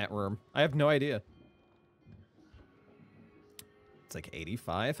 Go in that room. I have no idea. It's like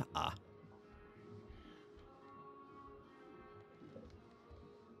 85? Ah.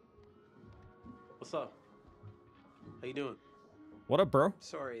 What's up? How you doing? What up, bro?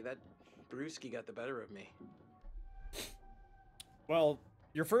 Sorry, that brewski got the better of me. Well,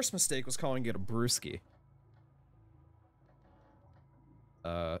 your first mistake was calling it a brewski.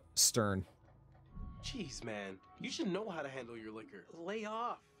 Stern. Jeez, man. You should know how to handle your liquor. Lay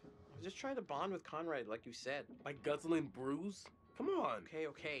off. I was just trying to bond with Conrad, like you said. Like guzzling brews? Come on. Okay,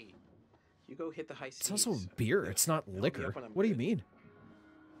 okay. You go hit the high seas. It's also beer. It's not I'll be liquor. up when I'm What do you good. mean?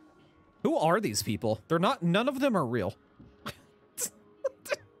 Who are these people? They're not. None of them are real. There's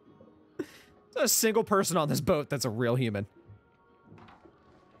not a single person on this boat that's a real human.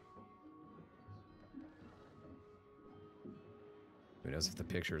 Who knows if the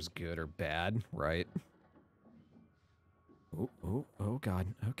picture is good or bad, right? Oh, God.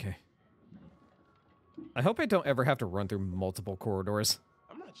 Okay. I hope I don't ever have to run through multiple corridors.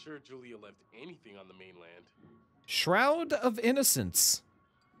 I'm not sure Julia left anything on the mainland. Shroud of Innocence.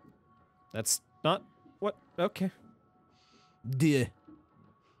 That's not what. Okay. De.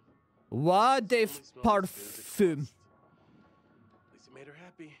 Wa de parfum. At least it made her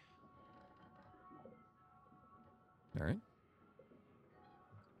happy. All right.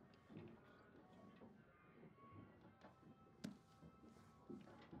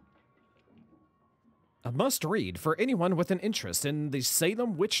 A must read for anyone with an interest in the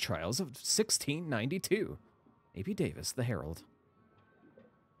Salem witch trials of 1692. A.B. Davis, The Herald.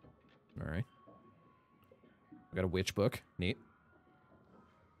 All right. We got a witch book. Neat.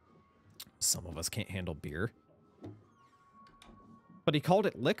 Some of us can't handle beer. But he called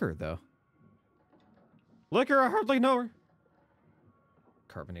it liquor, though. Liquor, I hardly know her.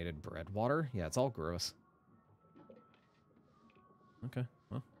 Carbonated bread water? Yeah, it's all gross. Okay,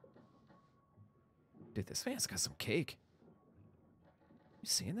 well. Dude, this man's got some cake. You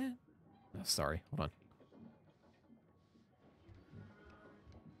seeing that? Oh, sorry, hold on.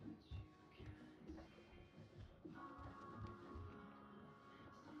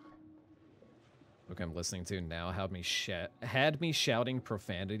 Book I'm listening to now had me shouting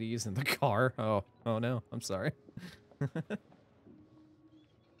profanities in the car. Oh no, I'm sorry. Let's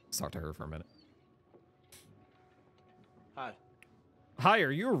talk to her for a minute. Hi. Hi,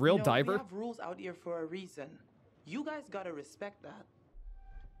 are you a real diver? We have rules out here for a reason. You guys gotta respect that.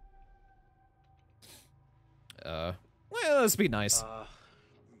 Well, let's be nice.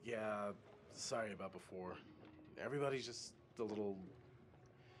 Yeah, sorry about before. Everybody's just a little...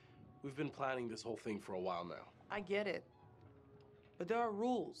 We've been planning this whole thing for a while now. I get it. But there are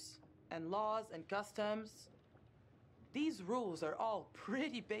rules, and laws, and customs. These rules are all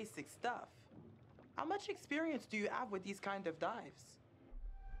pretty basic stuff. How much experience do you have with these kind of dives?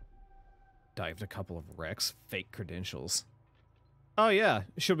 Dived a couple of wrecks, fake credentials. Oh yeah,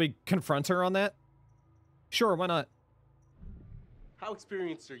 should we confront her on that? Sure, why not? How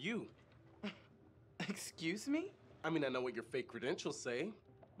experienced are you? Excuse me? I mean, I know what your fake credentials say,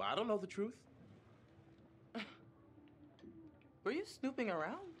 but I don't know the truth. Were you snooping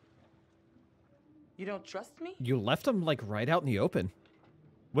around? You don't trust me? You left them, like, right out in the open.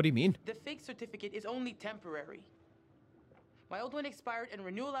 What do you mean? The fake certificate is only temporary. My old one expired, and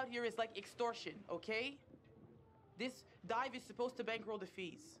renewal out here is like extortion, okay? This dive is supposed to bankroll the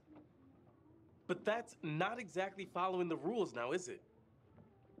fees. But that's not exactly following the rules now, is it?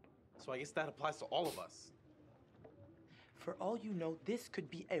 So I guess that applies to all of us. For all you know, this could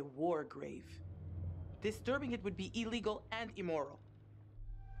be a war grave. Disturbing it would be illegal and immoral.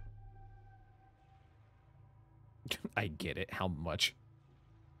 I get it. How much?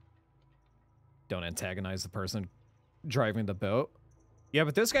 Don't antagonize the person driving the boat. Yeah,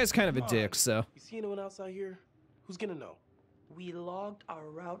 but this guy's kind of a dick, so... You see anyone else out here? Who's gonna know? We logged our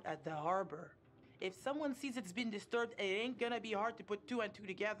route at the harbor. If someone sees it's been disturbed, it ain't gonna be hard to put 2 and 2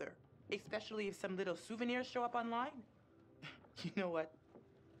 together. Especially if some little souvenirs show up online. You know what?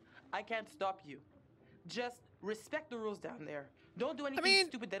 I can't stop you. Just respect the rules down there. Don't do anything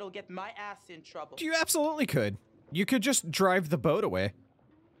stupid that'll get my ass in trouble. You absolutely could. You could just drive the boat away.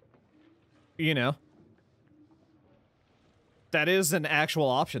 You know? That is an actual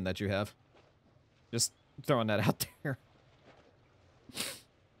option that you have. Just throwing that out there.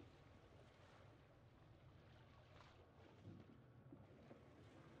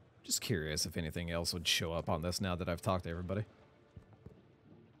 Just curious if anything else would show up on this now that I've talked to everybody.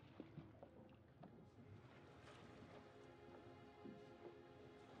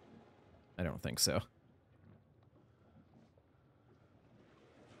 I don't think so.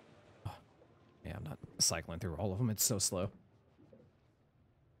 Oh, yeah, I'm not cycling through all of them. It's so slow.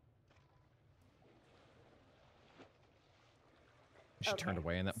 She turned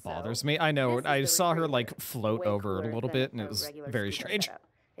away and that bothers me. I know. I saw her like float over a little bit and it was very strange.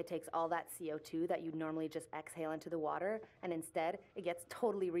 It takes all that CO2 that you normally just exhale into the water, and instead it gets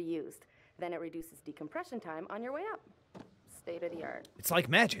totally reused. Then it reduces decompression time on your way up. State of the art. It's like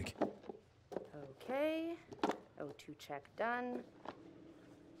magic. Okay. O2 check done.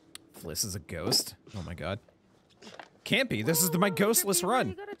 Fliss is a ghost. Oh my god. Can't be. This is my ghostless run.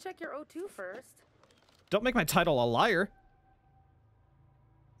 You gotta check your O2 first. Don't make my title a liar.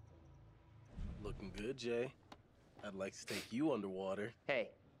 Looking good, Jay. I'd like to take you underwater. Hey,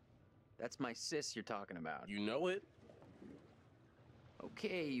 that's my sis you're talking about. You know it.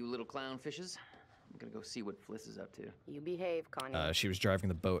 Okay, you little clownfishes. I'm gonna go see what Fliss is up to. You behave, Kanye. She was driving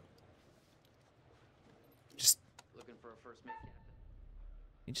the boat. Just looking for a first mate, Captain.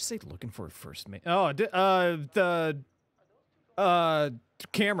 You just say looking for a first mate. Oh,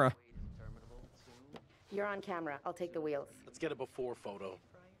 camera. You're on camera. I'll take the wheels. Let's get a before photo.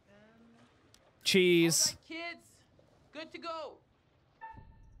 Cheese. All right, kids. Good to go.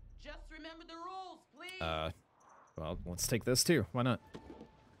 Just remember the rules, please. Well, let's take this too. Why not?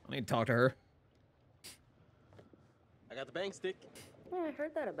 I need to talk to her. I got the bang stick. Yeah, I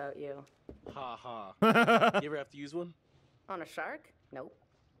heard that about you. Ha ha. You ever have to use one? On a shark? Nope.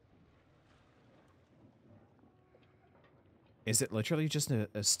 Is it literally just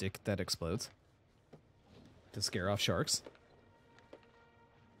a stick that explodes? To scare off sharks?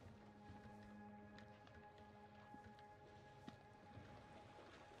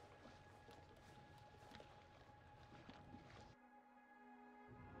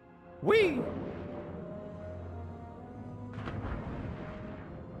 Whee!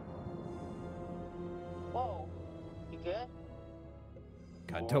 Whoa. You good?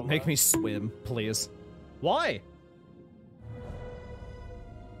 God, don't make me swim, please. Why?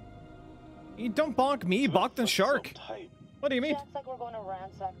 You don't bonk me, bonk the shark. What do you mean? Yeah, it's like we're going to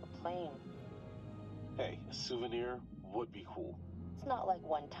ransack the plane. Hey, a souvenir would be cool. It's not like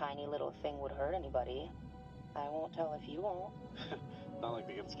one tiny little thing would hurt anybody. I won't tell if you won't. Not like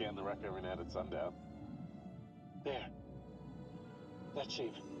they can scan the wreck every night at sundown. There. That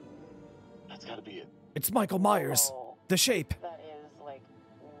shape. That's gotta be it. It's Michael Myers. Oh, The shape. that is, like,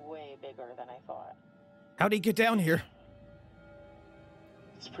 way bigger than I thought. How'd he get down here?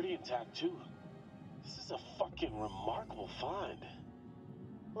 It's pretty intact, too. This is a fucking remarkable find.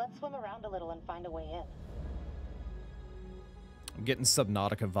 Let's swim around a little and find a way in. I'm getting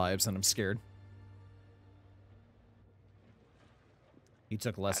Subnautica vibes and I'm scared. He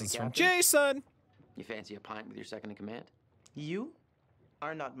took lessons from Captain. Jason! You fancy a pint with your second in command? You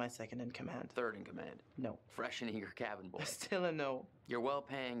are not my second in command. Third in command. No. Fresh and eager cabin boy. Still a no. Your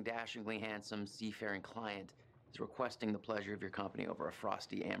well-paying, dashingly handsome, seafaring client is requesting the pleasure of your company over a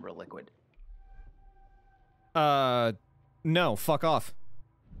frosty amber liquid. No, fuck off.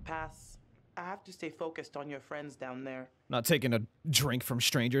 Pass. I have to stay focused on your friends down there. Not taking a drink from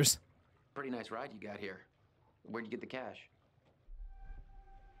strangers. Pretty nice ride you got here. Where'd you get the cash?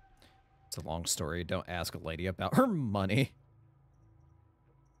 It's a long story. Don't ask a lady about her money.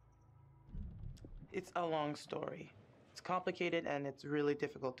 It's a long story. It's complicated and it's really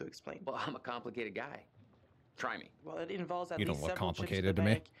difficult to explain. Well, I'm a complicated guy. Try me. Well, it involves at You don't least look several trips complicated the to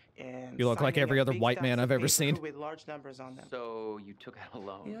me. bank and You look like signing every a other big white man stacks of I've ever paper seen. with large numbers on them. So you took out a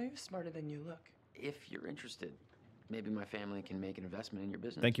loan. You know, you're smarter than you look. If you're interested, maybe my family can make an investment in your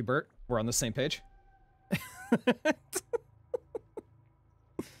business. Thank you, Bert. We're on the same page.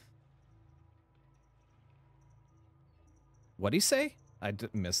 What'd he say? I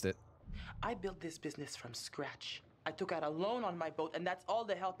missed it. I built this business from scratch. I took out a loan on my boat, and that's all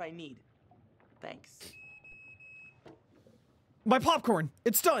the help I need. Thanks. My popcorn!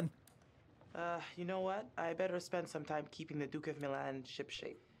 It's done! You know what? I better spend some time keeping the Duke of Milan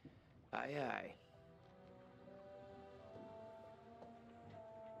shipshape. Aye, aye.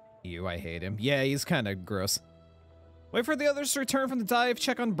 Ew, I hate him. Yeah, he's kind of gross. Wait for the others to return from the dive.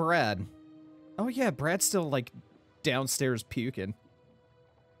 Check on Brad. Oh yeah, Brad's still, like, downstairs puking.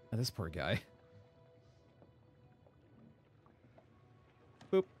 Oh, this poor guy.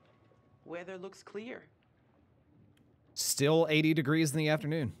 Boop. Weather looks clear. Still 80 degrees in the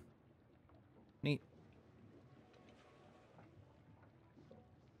afternoon. Neat.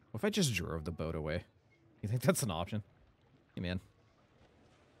 What if I just drove the boat away? You think that's an option? Hey, man.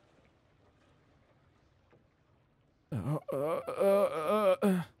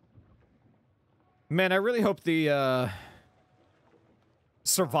 Man, I really hope the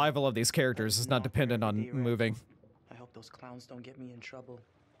survival of these characters is not dependent on moving. I hope those clowns don't get me in trouble.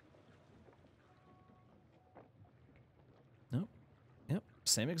 Nope. Yep.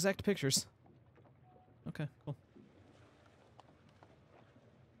 Same exact pictures. Okay, cool.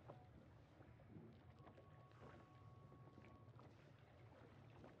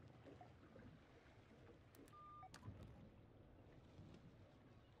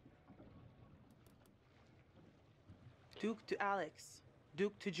 Duke to Alex.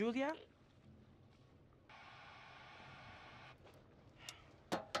 Duke to Julia?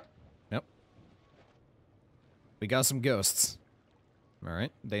 Yep. We got some ghosts.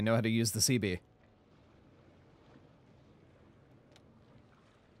 Alright, they know how to use the CB.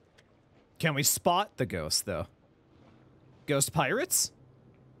 Can we spot the ghost, though? Ghost pirates?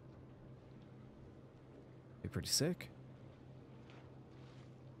 Be pretty sick.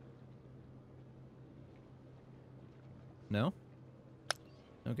 No?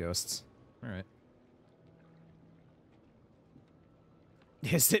 No ghosts. Alright.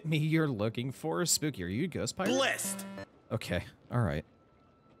 Is it me you're looking for? Spooky, are you a ghost pirate? Blessed! Okay, alright.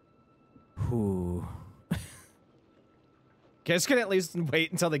 Whew. Guys can at least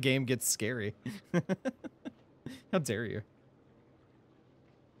wait until the game gets scary. How dare you?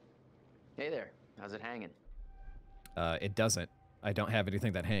 Hey there. How's it hanging? It doesn't. I don't have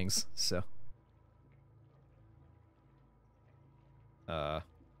anything that hangs, so.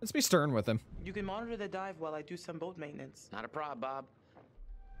 Let's be stern with him. You can monitor the dive while I do some boat maintenance. Not a prob, Bob.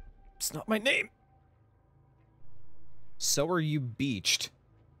 It's not my name. So are you beached?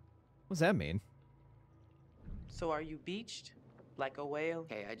 What does that mean? So are you beached? Like a whale?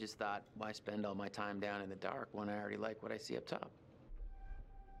 Hey, I just thought, why spend all my time down in the dark when I already like what I see up top?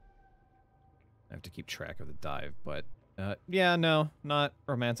 I have to keep track of the dive, but, yeah, no, not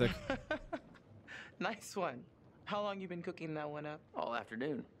romantic. Nice one. How long you been cooking that one up? All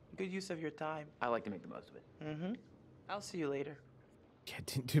afternoon. Good use of your time. I like to make the most of it. Mm-hmm. I'll see you later.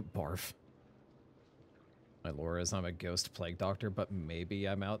 Get into barf. My lore is I'm a ghost plague doctor, but maybe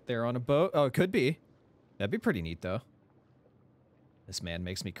I'm out there on a boat. Oh, it could be. That'd be pretty neat, though. This man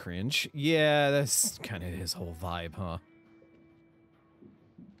makes me cringe. Yeah, that's kind of his whole vibe, huh?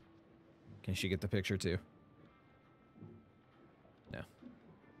 Can she get the picture, too? No.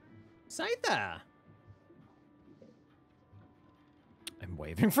 Saita! I'm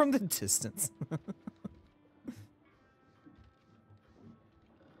waving from the distance.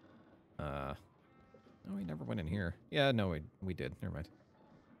 No, we never went in here. Yeah, no, we did. Never mind.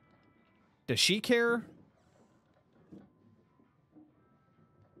 Does she care?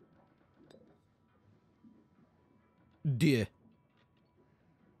 Duh.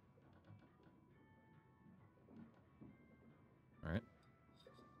 Alright.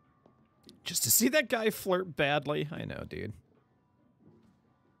 Just to see that guy flirt badly? I know, dude.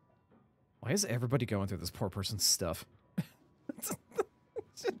 Why is everybody going through this poor person's stuff?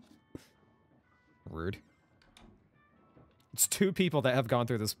 Rude. It's two people that have gone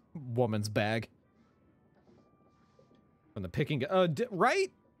through this woman's bag. From the picking... right?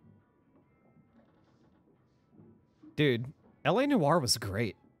 Dude, L.A. Noire was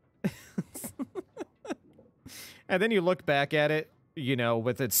great. And then you look back at it, you know,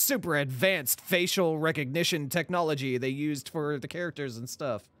 with its super advanced facial recognition technology they used for the characters and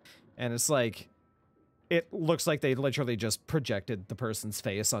stuff. And it's like, it looks like they literally just projected the person's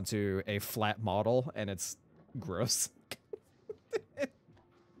face onto a flat model, and it's gross.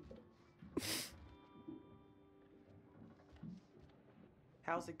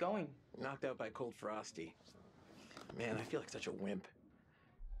 How's it going? Knocked out by cold frosty. Man, I feel like such a wimp.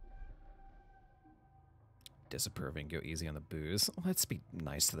 Disapproving, go easy on the booze. Let's be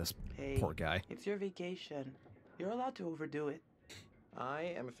nice to this poor guy. It's your vacation. You're allowed to overdo it.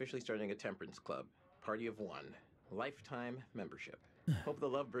 I am officially starting a temperance club. Party of one. Lifetime membership. Hope the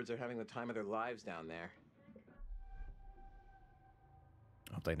lovebirds are having the time of their lives down there.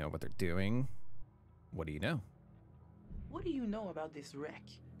 Hope they know what they're doing. What do you know? What do you know about this wreck?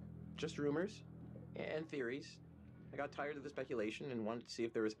 Just rumors and theories. I got tired of the speculation and wanted to see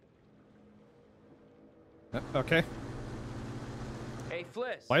if there was... Okay. Hey,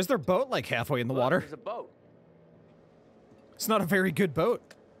 Fliss. Why is their boat like halfway in the water? There's a boat. It's not a very good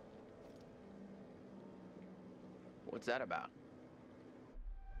boat. What's that about?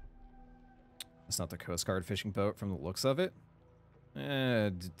 It's not the Coast Guard fishing boat from the looks of it.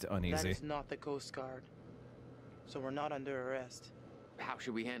 Uneasy. That is not the Coast Guard. So we're not under arrest. How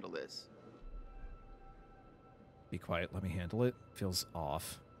should we handle this? Be quiet, let me handle it. Feels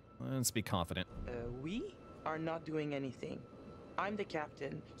off. Let's be confident. We are not doing anything. I'm the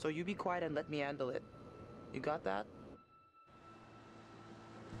captain, so you be quiet and let me handle it. You got that?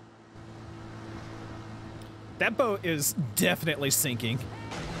 That boat is definitely sinking.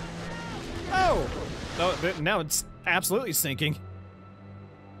 Oh! Oh, now it's absolutely sinking.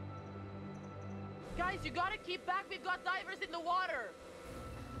 Guys, you gotta keep back. We've got divers in the water.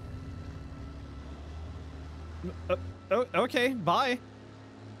 Oh, okay, bye.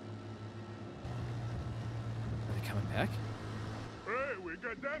 Are they coming back? Hey, we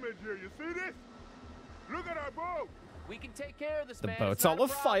got damage here. You see this? Look at our boat. We can take care of this, The man. boat's all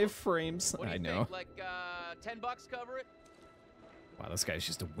of 5 frames. What do you I know. think? Like, $10 cover it? Wow, this guy's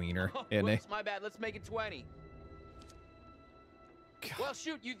just a wiener, Oh, isn't he? whoops, my bad. Let's make it 20. God. Well,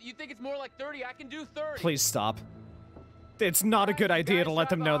 shoot, you think it's more like 30? I can do 30. Please stop. It's not a good idea to let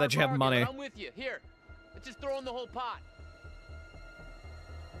them know that you have money. I'm with you. Here, let's just throw in the whole pot.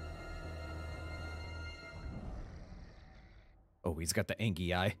 Oh, he's got the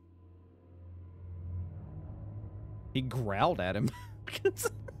angy eye. He growled at him.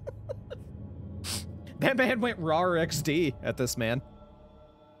 That man went raw XD at this man.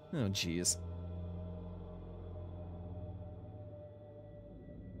 Oh, jeez.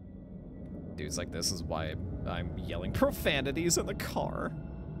 Dude's like, this is why I'm yelling profanities in the car.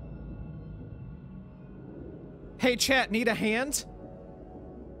 Hey, chat, need a hand?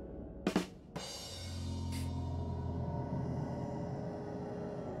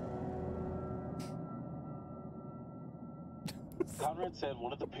 Conrad said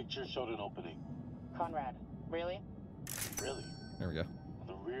one of the pictures showed an opening. Conrad, really? Really? There we go. On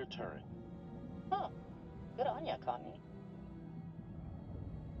the rear turret. Huh. Good on ya, Connie.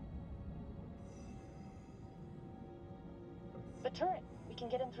 The turret. We can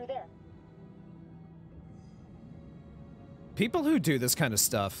get in through there. People who do this kind of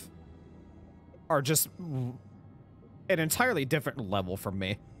stuff are just an entirely different level from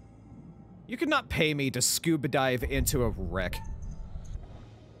me. You could not pay me to scuba dive into a wreck.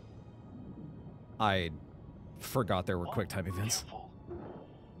 I forgot there were QuickTime events. Careful.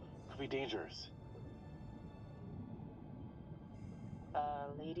 Could be dangerous.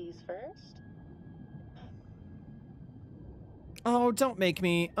 Ladies first? Oh, don't make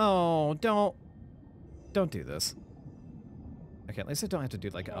me. Oh, don't do this. Okay, at least I don't have to do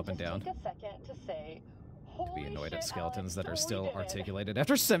like up and down. Take a second to say, To be annoyed at shit, skeletons that are Alex, still totally did it. articulated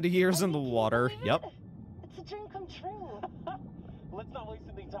after 70 years in the water. Yep. It's a dream come true. Let's not waste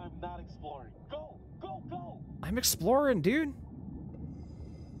any time not exploring. Go! Go! Go! I'm exploring, dude.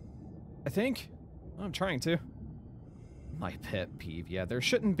 I think. I'm trying to. My pet peeve. Yeah, there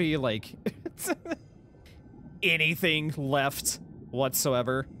shouldn't be, like, anything left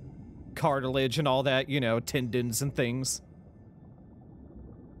whatsoever. Cartilage and all that, you know, tendons and things.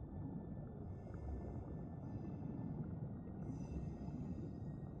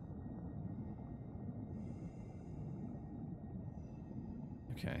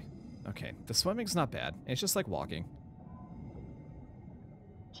 Okay. Okay. The swimming's not bad. It's just like walking.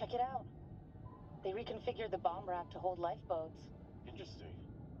 Check it out. They reconfigured the bomb rack to hold lifeboats. Interesting.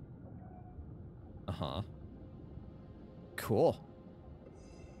 Uh-huh. Cool.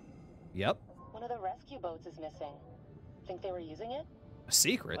 Yep. One of the rescue boats is missing. Think they were using it? A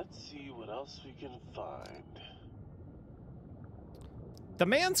secret? Let's see what else we can find. The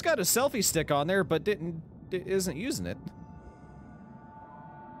man's got a selfie stick on there, but isn't using it.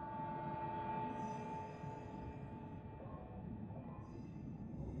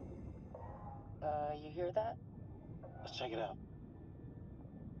 You hear that? Let's check it out.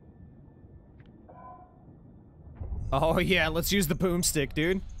 Oh yeah, let's use the boomstick,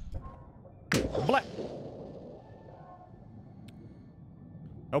 dude. Blah.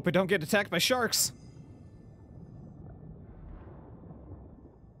 Hope we don't get attacked by sharks.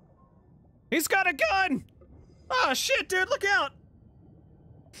 He's got a gun! Oh shit, dude, look out!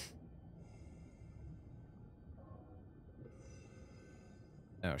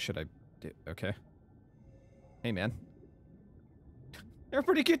 Oh, should I do? Okay. Hey, man.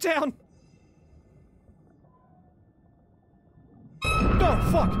 Everybody get down! Oh,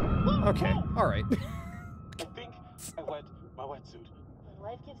 fuck! Okay, alright. I think I wet my wetsuit.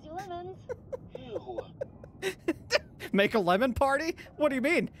 Life gives you lemons. Ew. Make a lemon party? What do you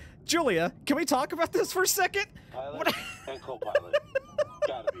mean? Julia, can we talk about this for a second? Pilot and co-pilot.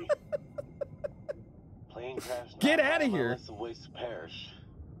 Gotta be. Plane crash. Get out of here. It's a waste to perish.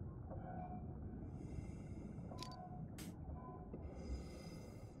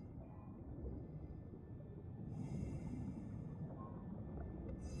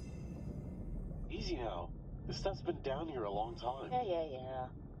 Easy now. This stuff's been down here a long time. Yeah.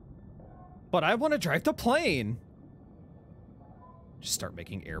 But I want to drive the plane. Just start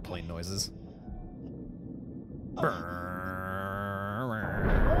making airplane noises.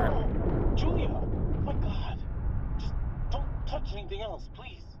 Julia! Oh my god! Just don't touch anything else,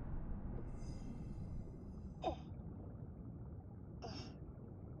 please.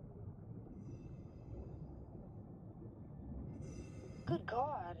 Good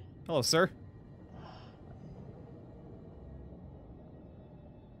God. Hello, sir.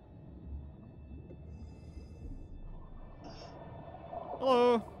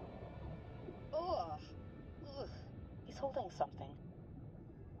 Hello. Ugh. He's holding something.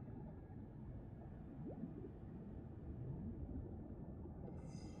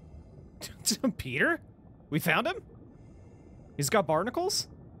 Peter? We found him? He's got barnacles?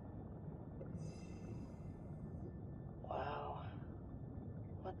 Wow.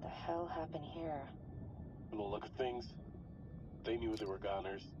 What the hell happened here? From the look of things, they knew they were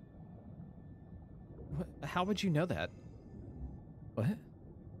goners. What? How would you know that? What?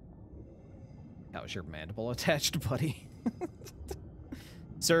 How is your mandible attached, buddy?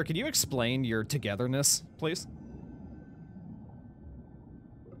 Sir, can you explain your togetherness, please?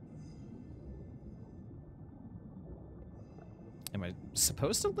 Am I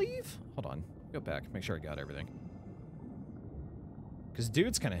supposed to leave? Hold on. Go back. Make sure I got everything. Because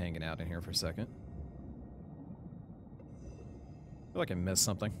dude's kind of hanging out in here for a second. I feel like I missed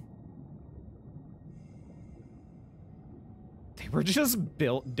something. They were just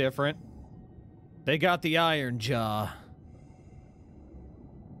built different. They got the iron jaw.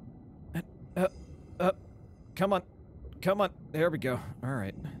 Come on. Come on. There we go. All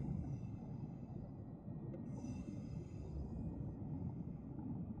right.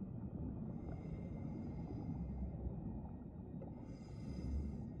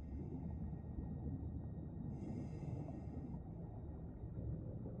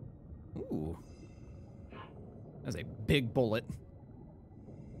 Ooh. That's a big bullet.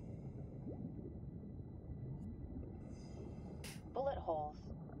 Bullet holes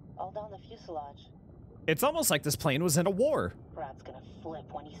all down the fuselage. It's almost like this plane was in a war. Brad's gonna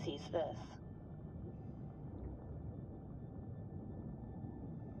flip when he sees this.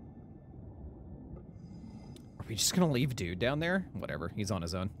 Are we just gonna leave dude down there? Whatever, he's on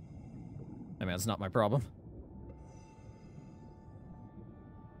his own. I mean, it's not my problem.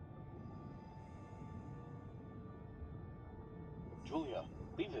 Julia,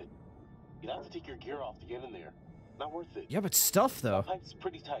 leave it. You'd have to take your gear off to get in there. Not worth it. Yeah, but stuff, though. The pipe's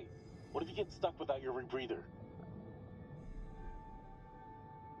pretty tight. What if you get stuck without your rebreather?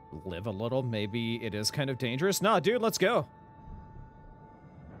 Live a little. Maybe it is kind of dangerous. Nah, dude, let's go.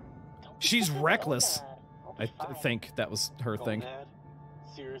 She's reckless. I think that was her thing. Mad?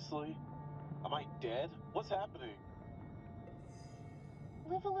 Seriously? Am I dead? What's happening?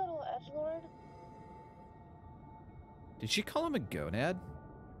 Live a little, edgelord. Did she call him a gonad?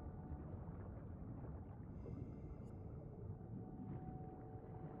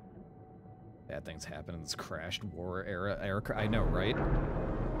 Bad things happen in this crashed war era aircraft. I know, right?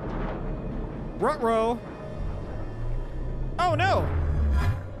 Ruh-roh! Oh no!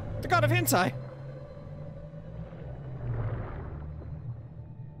 The god of hentai!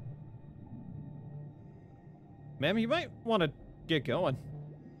 Ma'am, you might want to get going.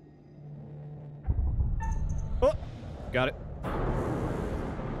 Oh! Got it.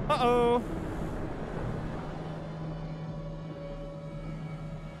 Uh-oh!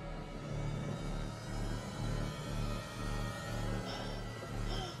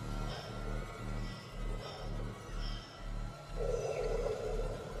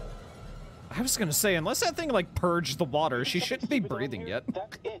 I was gonna say, unless that thing, like, purged the water, she shouldn't be breathing yet.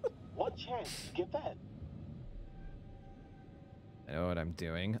 That's it. One chance. Get that. I know what I'm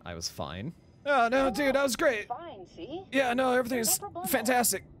doing. I was fine. Oh, no, dude, that was great. Fine, see? Yeah, no, everything's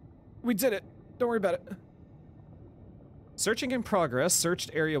fantastic. We did it. Don't worry about it. Searching in progress.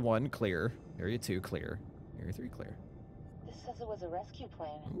 Searched Area 1, clear. Area 2, clear. Area 3, clear. This says it was a rescue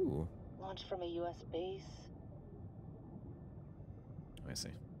plane. Ooh. Launched from a U.S. base. I see.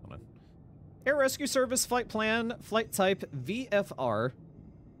 Hold on. Air Rescue Service flight plan, flight type VFR,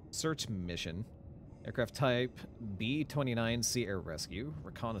 search mission, aircraft type B-29C Air Rescue,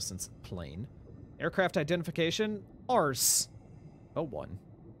 reconnaissance plane, aircraft identification ARS 01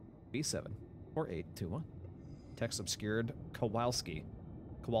 B7 4821, text obscured Kowalski,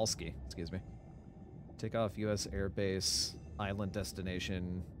 excuse me, takeoff U.S. airbase, island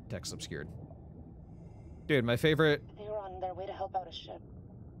destination, text obscured. Dude, my favorite. They were on their way to help out a ship.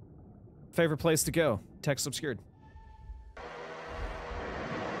 Favorite place to go. Text obscured.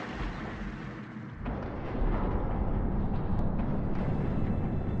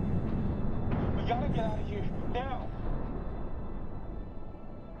 We gotta get out of here now.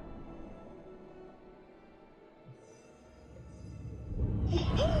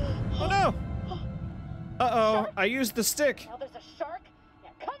 Oh no! Uh-oh, I used the stick. Now there's a shark? Yeah,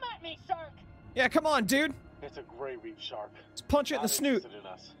 come at me, shark! Yeah, come on, dude. It's a gray reef shark. Let's punch it in the snoot. In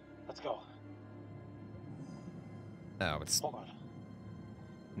us. Let's go. No, it's Hold on.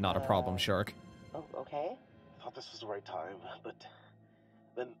 not a problem, shark. Oh, okay. I thought this was the right time, but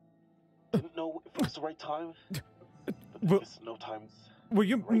then didn't know if it was the right time. But I guess no time's Will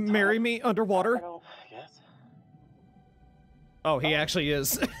you marry me underwater? I don't guess. Oh, he actually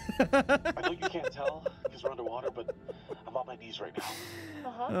is. I know you can't tell because we're underwater, but I'm on my knees right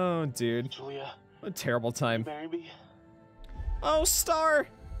now. Oh, dude. Julia. What a terrible time. Marry me? Oh, Star!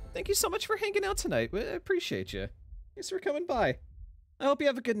 Thank you so much for hanging out tonight. I appreciate you. Thanks for coming by. I hope you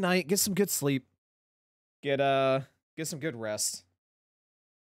have a good night. Get some good sleep. Get some good rest.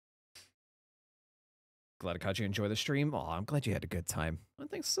 Glad I caught you enjoy the stream. Aw, I'm glad you had a good time. Well,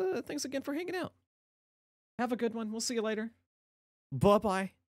 thanks again for hanging out. Have a good one. We'll see you later.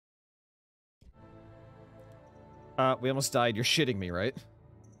 Bye-bye. We almost died. You're shitting me, right?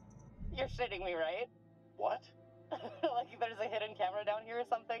 You're shitting me, right? What? Like there's a hidden camera down here or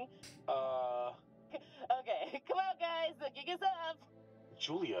something? Okay, come out, guys. The gig is up.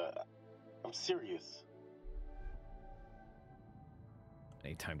 Julia, I'm serious. I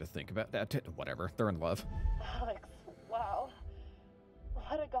need time to think about that. Whatever. They're in love. Alex, wow.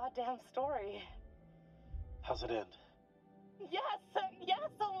 What a goddamn story. How's it end? Yes, yes,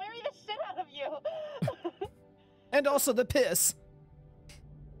 I'll marry the shit out of you. And also the piss.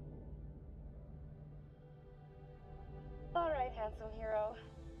 All right, handsome hero.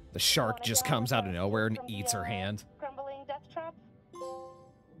 The shark just comes out of nowhere and eats her hand. Crumbling death trap?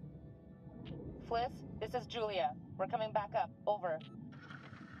 Fliss, this is Julia. We're coming back up. Over.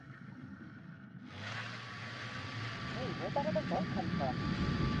 Hey, where'd that other boat come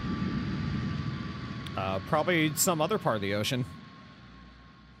from? Probably some other part of the ocean.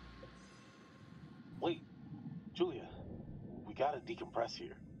 Wait, Julia, we gotta decompress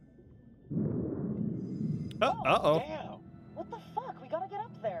here. Uh-oh. Damn! What the fuck? We gotta get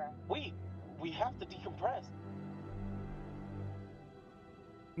up there. Wait, we have to decompress.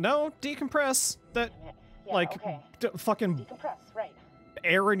 No, decompress. That, Yeah, like, okay. fucking Decompress, right.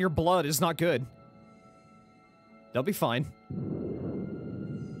 air in your blood is not good. They'll be fine.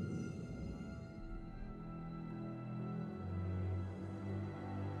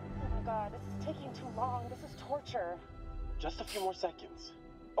 Oh my god, this is taking too long. This is torture. Just a few more seconds.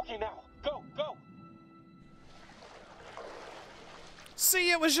 Okay, now, go, go!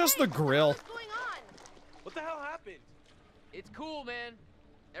 See, it was just the grill. What's going on? What the hell happened? It's cool, man.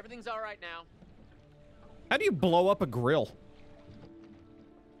 Everything's all right now. How do you blow up a grill?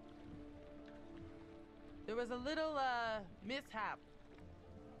 There was a little, mishap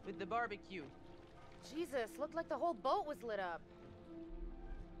with the barbecue. Jesus, looked like the whole boat was lit up.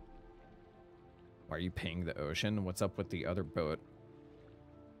 Why are you paying the ocean? What's up with the other boat?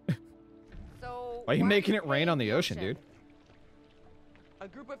 So Why are you making it rain on the ocean, dude? A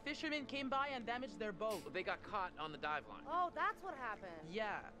group of fishermen came by and damaged their boat. But they got caught on the dive line. Oh, that's what happened.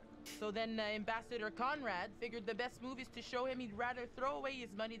 Yeah. So then Ambassador Conrad figured the best move is to show him he'd rather throw away his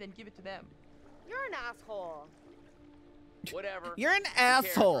money than give it to them. You're an asshole. Whatever. You're an Who cares,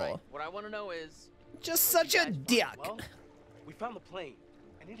 asshole. right? What I want to know is... Just such a dick. Well, we found the plane,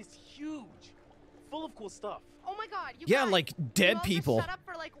 and it is huge. Full of cool stuff. Oh my god, you Yeah, guys, like you dead all people. Just shut up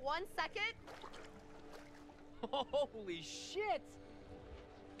for like 1 second. Holy shit!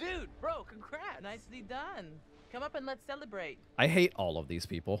 Dude, bro, congrats! Nicely done. Come up and let's celebrate. I hate all of these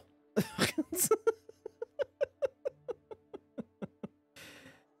people.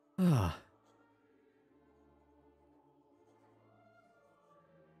 Ah.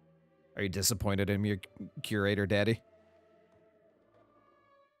 Are you disappointed in your curator, Daddy?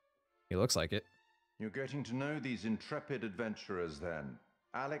 He looks like it. You're getting to know these intrepid adventurers then.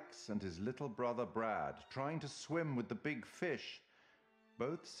 Alex and his little brother Brad, trying to swim with the big fish.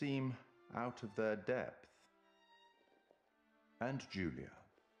 Both seem out of their depth. And Julia,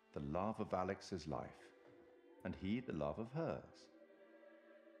 the love of Alex's life, and he the love of hers.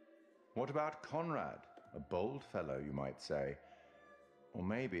 What about Conrad? A bold fellow, you might say. Or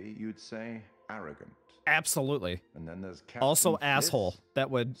maybe you'd say arrogant. Absolutely. And then there's Captain Also Fliss, asshole. That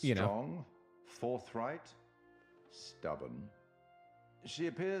would, you know. strong, forthright, stubborn. She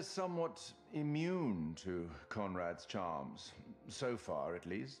appears somewhat immune to Conrad's charms, so far at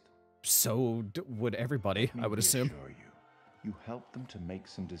least. So would everybody, I would assume. Reassure you, you help them to make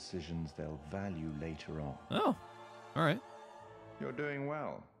some decisions they'll value later on. Oh, all right. You're doing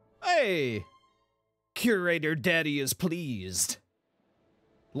well. Hey! Curator Daddy is pleased.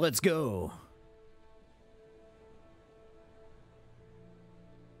 Let's go.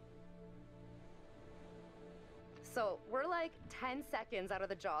 So we're like 10 seconds out of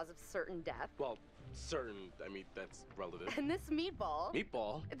the jaws of certain death. Well, certain, I mean, that's relative. And this meatball.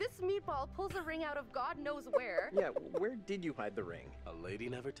 Meatball? This meatball pulls a ring out of God knows where. Yeah, where did you hide the ring? A lady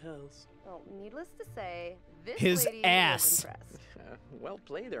never tells. Well, needless to say, this His lady ass. was impressed. Well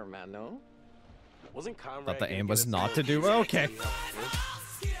played there, man, no? Wasn't Conrad Thought the gonna aim get was us not a- to do. Okay.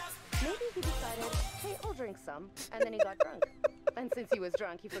 Maybe he decided, hey, I'll drink some, and then he got drunk. And since he was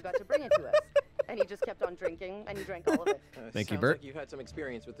drunk, he forgot to bring it to us. And he just kept on drinking, and he drank all of it. Thank you, Sounds Bert. like you've had some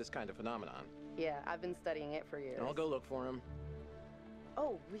experience with this kind of phenomenon. Yeah, I've been studying it for years. I'll go look for him.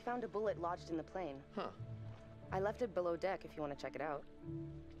 Oh, we found a bullet lodged in the plane. Huh. I left it below deck if you want to check it out.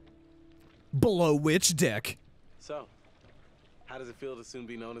 Below which deck? So, how does it feel to soon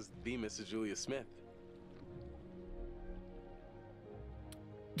be known as the Mrs. Julia Smith?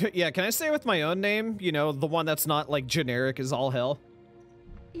 Yeah, can I say with my own name? You know, the one that's not like generic as all hell.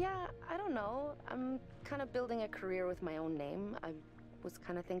 Yeah, I don't know. I'm kind of building a career with my own name. I was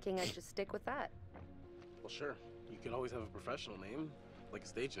kind of thinking I'd just stick with that. Well, sure. You can always have a professional name, like a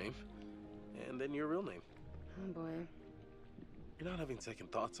stage name, and then your real name. Oh boy. You're not having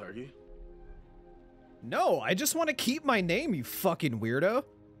second thoughts, are you? No, I just want to keep my name, you fucking weirdo.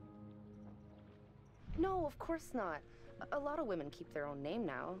 No, of course not. A lot of women keep their own name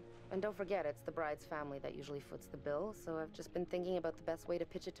now. And don't forget, it's the bride's family that usually foots the bill, so I've just been thinking about the best way to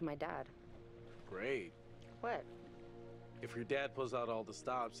pitch it to my dad. Great. What? If your dad pulls out all the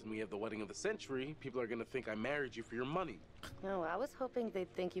stops and we have the wedding of the century, people are gonna think I married you for your money. No, I was hoping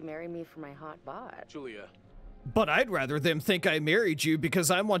they'd think you married me for my hot bod. Julia. But I'd rather them think I married you because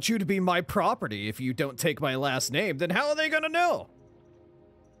I want you to be my property. If you don't take my last name, then how are they gonna know?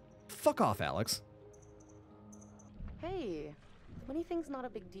 Fuck off, Alex. Hey, anything's not a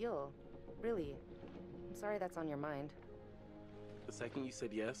big deal. Really. I'm sorry that's on your mind. The second you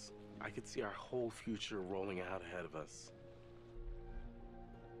said yes, I could see our whole future rolling out ahead of us.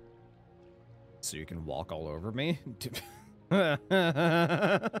 So you can walk all over me? Get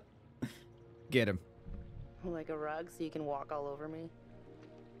him. Like a rug so you can walk all over me?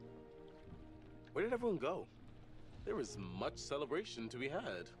 Where did everyone go? There was much celebration to be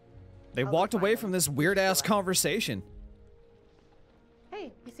had. They walked away from this weird-ass conversation.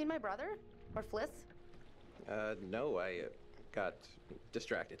 Hey, you seen my brother? Or Fliss? No, I got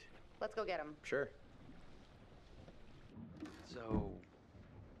distracted. Let's go get him. Sure. So,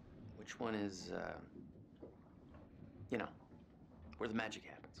 which one is, you know, where the magic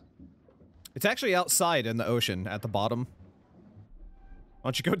happens? It's actually outside in the ocean at the bottom. Why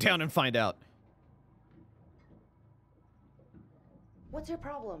don't you go down and find out? What's your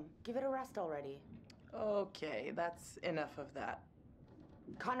problem? Give it a rest already. Okay, that's enough of that.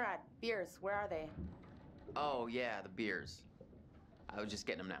 Conrad, beers, where are they? Oh, yeah, the beers. I was just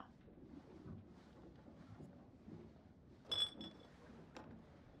getting them now.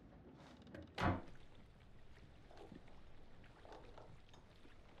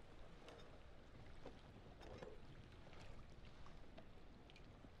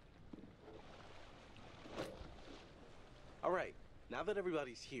 All right, now that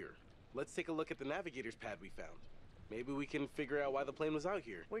everybody's here, let's take a look at the navigator's pad we found. Maybe we can figure out why the plane was out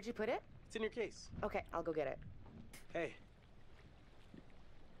here. Where'd you put it? It's in your case. Okay, I'll go get it. Hey.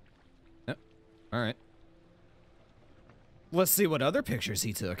 Yep. All right. Let's see what other pictures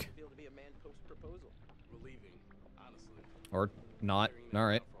he took. We're leaving, honestly. Or not. All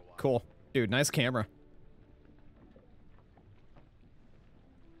right. Cool. Dude, nice camera.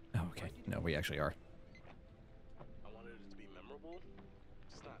 Oh, okay. No, we actually are. I wanted it to be memorable,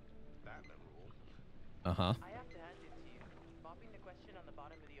 just not that memorable. Uh-huh. I have to hand it to you. Popping the question on the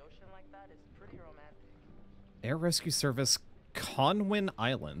bottom of the ocean like that is pretty romantic. Air Rescue Service, Conwin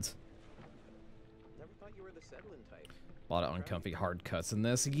Island. Never thought you were the settling type. A lot of uncomfy hard cuts in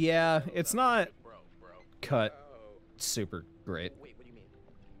this. Yeah, it's not cut super great. Wait, what do you mean?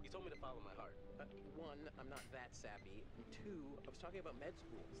 You told me to follow my heart. One, I'm not that sappy. And two, I was talking about med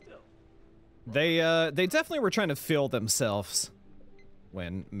school. Still. They definitely were trying to fill themselves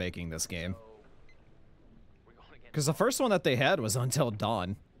when making this game. Because the first one that they had was Until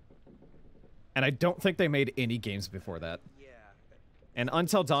Dawn. And I don't think they made any games before that. And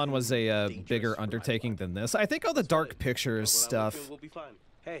Until Dawn was a bigger undertaking than this. I think all the Dark Pictures stuff We'll be fine.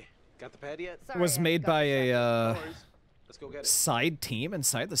 Hey, got the pad yet? was made by a Let's go get it. side team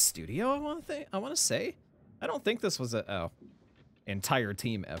inside the studio. I want to say. I don't think this was a entire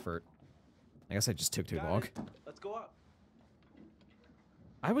team effort. I guess I just took too long. Let's go up.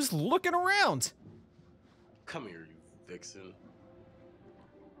 I was looking around. Come here, you vixen.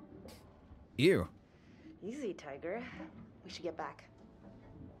 Ew. Easy, Tiger. We should get back.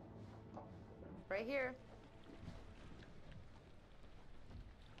 Right here.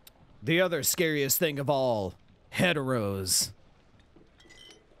 The other scariest thing of all, heteros.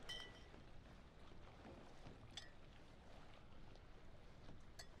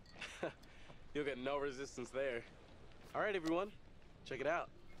 You'll get no resistance there. All right, everyone, check it out.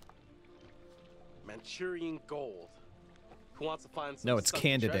 Manchurian gold. Who wants to find some No, it's sunken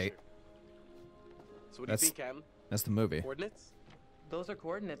Candidate. treasure? So what do you think, Captain? That's the movie. Coordinates? Those are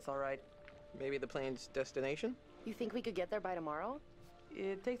coordinates, all right. Maybe the plane's destination? You think we could get there by tomorrow?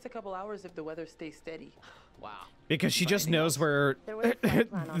 It takes a couple hours if the weather stays steady. Wow. Because she just knows where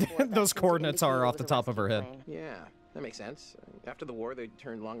those coordinates are off the top of her head. Yeah, that makes sense. After the war, they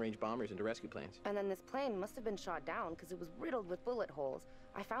turned long-range bombers into rescue planes. And then this plane must have been shot down because it was riddled with bullet holes.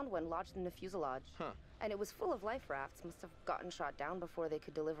 I found one lodged in the fuselage. Huh. And it was full of life rafts. Must have gotten shot down before they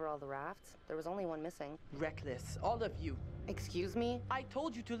could deliver all the rafts. There was only one missing. Reckless, all of you. Excuse me? I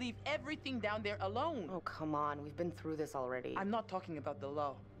told you to leave everything down there alone. Oh, come on. We've been through this already. I'm not talking about the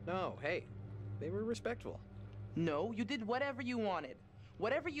law. No, hey, they were respectful. No, you did whatever you wanted.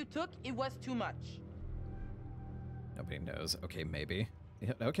 Whatever you took, it was too much. Nobody knows. Okay, maybe.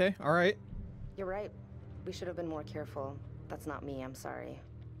 Yeah, okay, all right. You're right. We should have been more careful. That's not me. I'm sorry.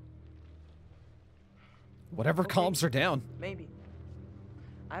 Whatever calms her down. Maybe.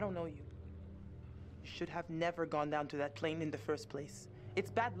 I don't know you. You should have never gone down to that plane in the first place.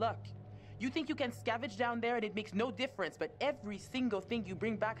 It's bad luck. You think you can scavenge down there and it makes no difference, but every single thing you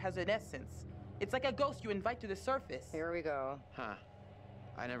bring back has an essence. It's like a ghost you invite to the surface. Here we go. Huh.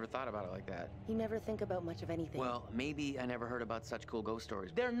 I never thought about it like that. You never think about much of anything. Well, maybe I never heard about such cool ghost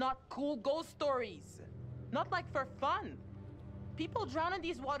stories. They're not cool ghost stories. Not like for fun. People drown in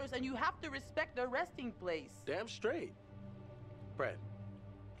these waters and you have to respect their resting place. Damn straight. Brad,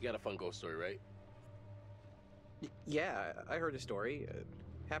 you got a fun ghost story, right? Yeah, I heard a story.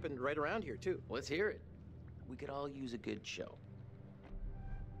 Happened right around here, too. Let's hear it. We could all use a good show.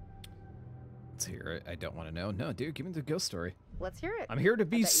 Let's hear it. I don't want to know. No, dude, give me the ghost story. Let's hear it. I'm here to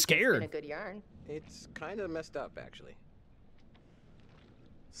be scared. A good yarn. It's kind of messed up, actually.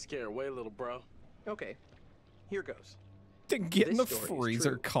 Scare away, little bro. Okay, here goes. Then get in the This story is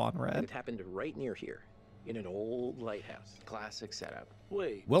freezer, true, Conrad. and it happened right near here, in an old lighthouse. Classic setup.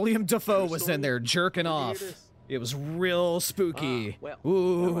 Wait. William Dafoe was story? in there jerking Let me hear off. this. It was real spooky. Well,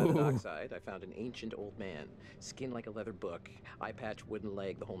 down by the Ooh. dockside, I found an ancient old man, skin like a leather book, eye patch, wooden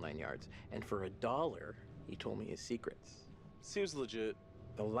leg, the whole 9 yards. And for $1, he told me his secrets. Seems legit.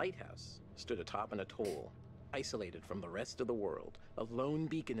 The lighthouse stood atop an atoll, isolated from the rest of the world, a lone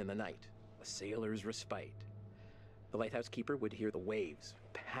beacon in the night, a sailor's respite. The lighthouse keeper would hear the waves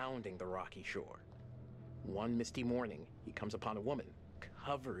pounding the rocky shore. One misty morning, he comes upon a woman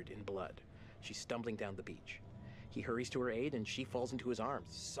covered in blood. She's stumbling down the beach. He hurries to her aid and she falls into his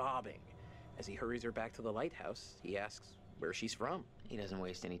arms, sobbing. As he hurries her back to the lighthouse, he asks where she's from. He doesn't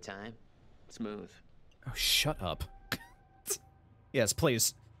waste any time. Smooth. Oh, shut up. Yes,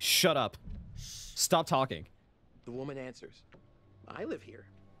 please. Shut up. Stop talking. The woman answers, I live here,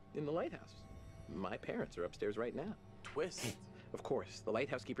 in the lighthouse. My parents are upstairs right now. Twist. Of course, the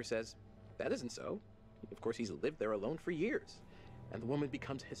lighthouse keeper says, that isn't so. Of course, he's lived there alone for years. And the woman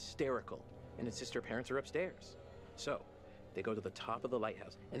becomes hysterical and insists her parents are upstairs. So, they go to the top of the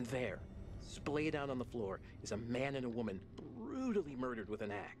lighthouse, and there, splayed out on the floor, is a man and a woman brutally murdered with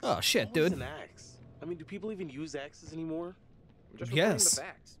an axe. Oh, shit, What was dude. an axe? I mean, do people even use axes anymore? I'm just reporting Yes. the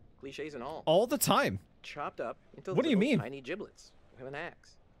facts, cliches and all. All the time. Chopped up into What do you little mean? tiny giblets with an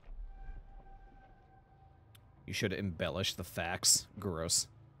axe. You should embellish the facts. Gross.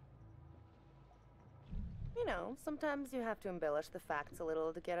 You know, sometimes you have to embellish the facts a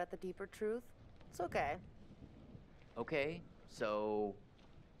little to get at the deeper truth. It's okay. Okay, so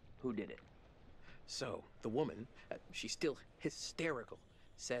who did it? So, the woman, she's still hysterical,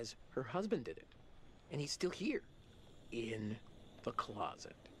 says her husband did it. And he's still here, in the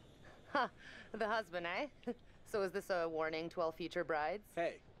closet. Ha! The husband, eh? So is this a warning to all future brides?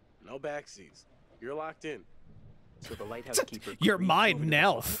 Hey, no backseats. You're locked in. So the lighthouse keeper You're creeps mine over to the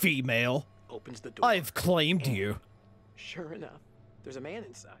now, closet, female. opens the door. I've claimed you. Sure enough, there's a man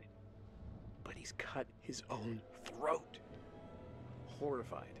inside. But he's cut his own throat.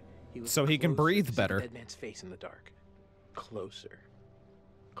 Horrified, he was So he can closer breathe to see better. The dead man's face in the dark. Closer.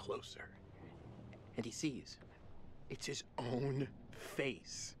 Closer. And he sees. It's his own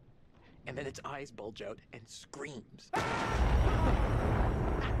face. And then its eyes bulge out and screams.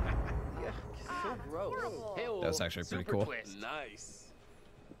 So gross. That was actually pretty Super cool. Twist. Nice.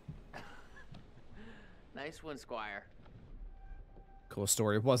 Nice one, Squire. Cool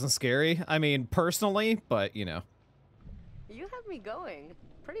story. Wasn't scary. I mean, personally, but you know. You have me going.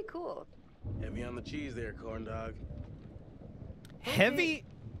 Pretty cool. Heavy on the cheese there, corn dog. Heavy.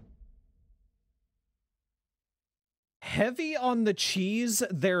 Heavy on the cheese,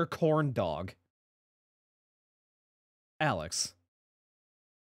 their corn dog. Alex.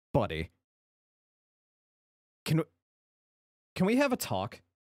 Buddy. Can we have a talk?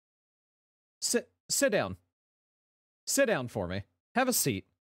 Sit down. Sit down for me. Have a seat.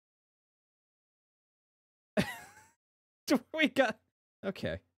 We got...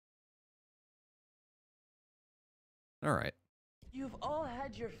 Okay. All right. You've all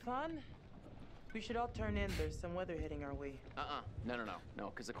had your fun? We should all turn in. There's some weather hitting our way. No,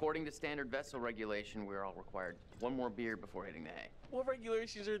 because according to standard vessel regulation, we're all required one more beer before hitting the hay. What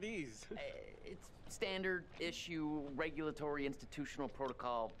regulations are these? It's standard issue regulatory institutional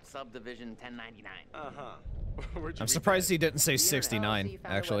protocol subdivision 1099. Where'd you I'm read surprised that? he didn't say Oh, so 69, you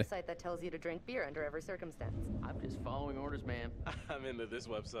found actually. a website that tells you to drink beer under every circumstance. I'm just following orders, man. I'm into this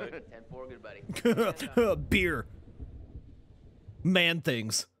website. 10-4, good buddy. Beer. Man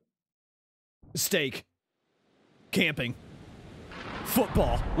things. Steak. Camping.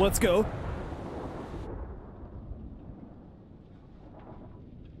 Football. Let's go.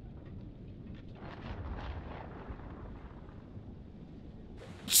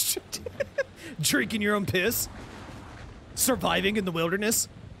 Drinking your own piss. Surviving in the wilderness.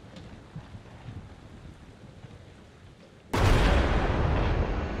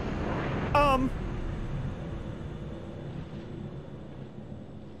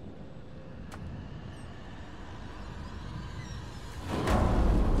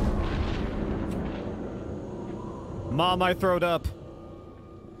 Mom, I throwed up.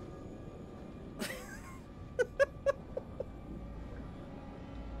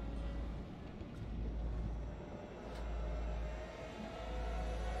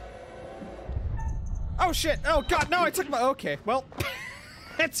 Oh shit! Oh god, no, I took my— okay, well,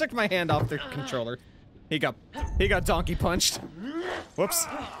 I took my hand off the controller. He got donkey punched. Whoops.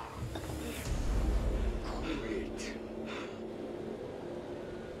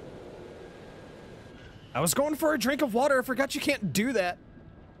 I was going for a drink of water. I forgot you can't do that.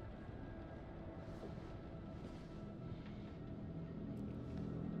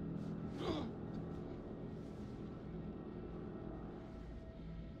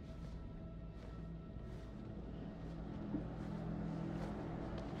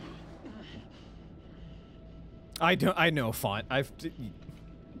 I know, Font. I've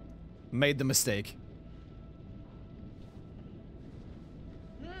made the mistake.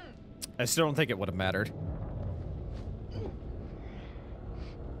 I still don't think it would have mattered.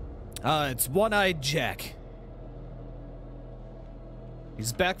 It's One-Eyed Jack.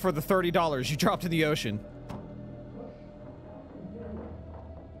 He's back for the $30 you dropped in the ocean.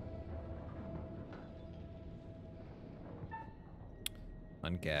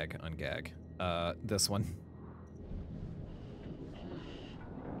 Ungag, ungag. This one.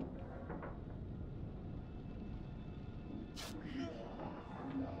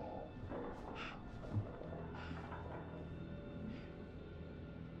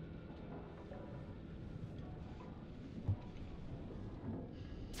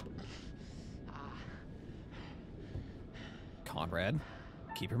 Conrad,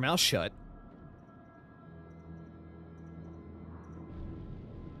 keep your mouth shut.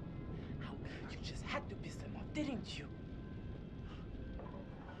 You just had to piss them off, didn't you?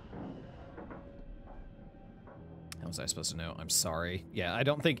 How was I supposed to know? I'm sorry. Yeah, I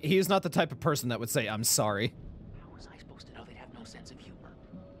don't think— he's not the type of person that would say, I'm sorry. How was I supposed to know they'd have no sense of humor?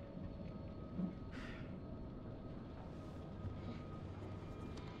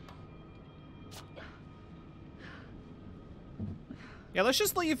 Yeah, let's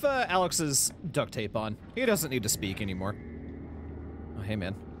just leave Alex's duct tape on. He doesn't need to speak anymore. Oh, hey,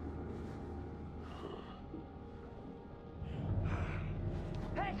 man.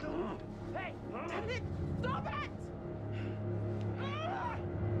 Hey! Hey! Damn it! Stop it!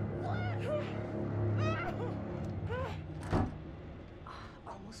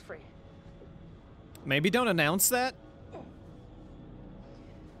 Almost free. Maybe don't announce that.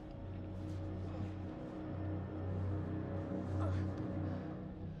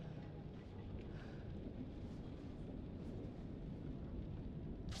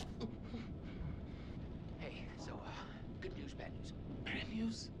 Good news, bad news. Bad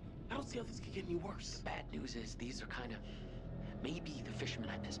news? I don't see how this could get any worse. The bad news is these are kind of maybe the fishermen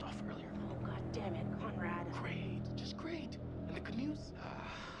I pissed off earlier. Oh, god damn it, Conrad. Great, just great. And the good news?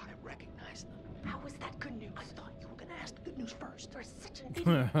 I recognize them. How was that good news? I thought you were gonna ask the good news first. You're such an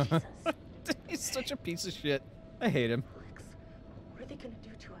idiot, Jesus. He's such a piece of shit. I hate him. Alex, what are they gonna do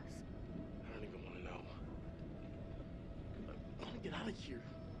to us? I don't even want to know. I want to get out of here.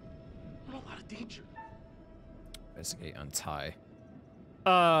 I'm in a lot of danger. Investigate, untie.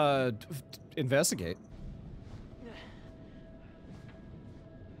 Investigate.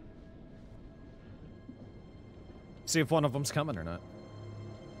 See if one of them's coming or not.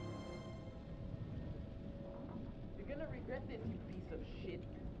 You're gonna regret this, you piece of shit.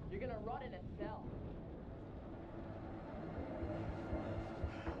 You're gonna rot in a cell.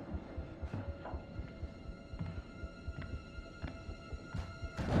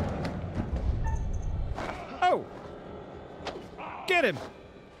 Oh! Get him!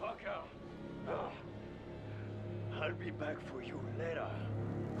 Fuck out. I'll be back for you later.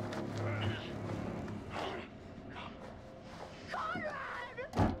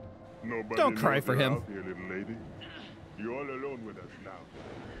 Nobody Don't cry knows for you're him. out here, little lady. You're all alone with us now.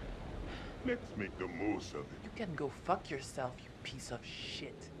 Let's make the most of it. You can go fuck yourself, you piece of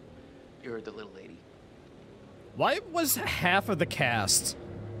shit. You're the little lady. Why was half of the cast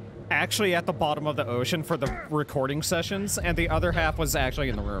actually at the bottom of the ocean for the recording sessions, and the other half was actually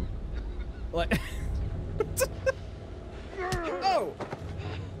in the room? Like, oh!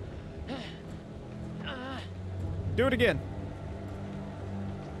 Do it again.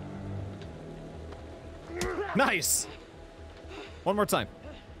 Nice. One more time.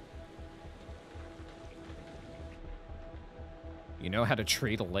 You know how to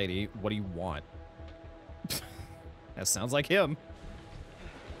treat a lady. What do you want? That sounds like him.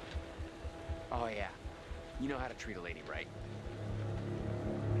 Oh yeah. You know how to treat a lady, right?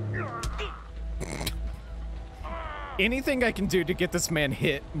 Anything I can do to get this man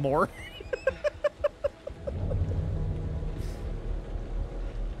hit more.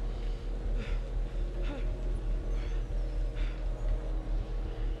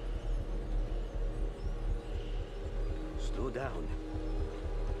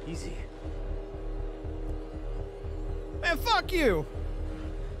 Easy. Man, fuck you!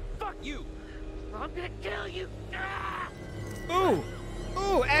 Fuck you! I'm gonna kill you! Ah! Ooh!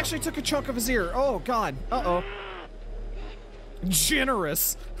 Ooh, actually took a chunk of his ear. Oh, God. Uh-oh.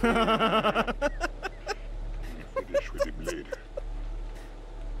 Generous. Finish with him later.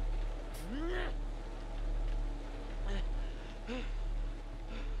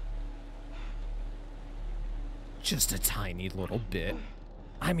 Just a tiny little bit.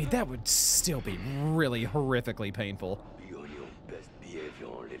 I mean, that would still be really horrifically painful. Be on your best behavior,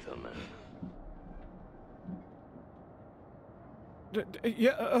 little man.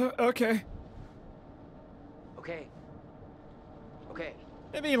 Yeah, okay. Okay. Okay.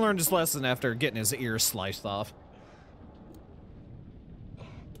 Maybe he learned his lesson after getting his ear sliced off.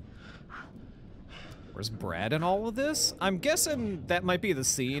 Where's Brad in all of this? I'm guessing that might be the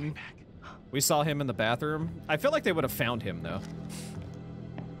scene. We saw him in the bathroom. I feel like they would have found him, though.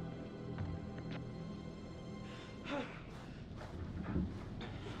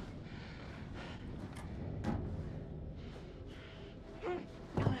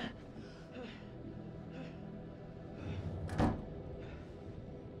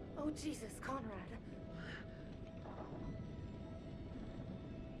 Oh, Jesus, Conrad.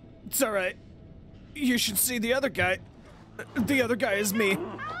 It's alright. You should see the other guy. The other guy is me.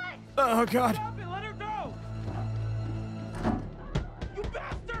 Oh, God. Stop it! Let her go! You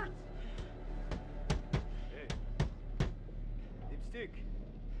bastards! Hey. Dipstick.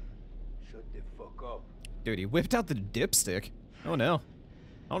 Shut the fuck up. Dude, he whipped out the dipstick. Oh, no.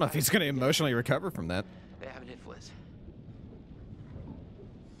 I don't know if he's gonna emotionally recover from that. They haven't hit Fliss.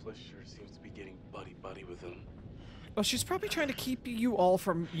 Fliss sure seems to be getting buddy-buddy with him. Well, she's probably trying to keep you all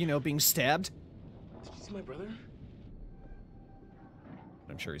from, you know, being stabbed. Did you see my brother?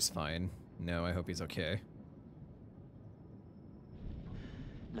 I'm sure he's fine. No, I hope he's okay.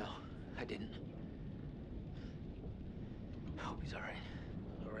 No, I didn't. I hope he's alright.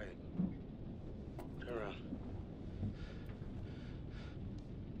 Alright. Turn around.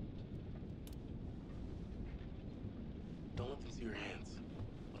 Don't let them see your hands.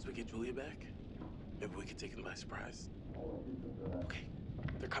 Once we get Julia back, maybe we can take them by surprise. Okay,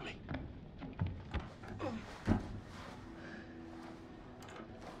 they're coming.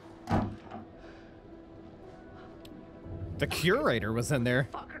 The curator was in there.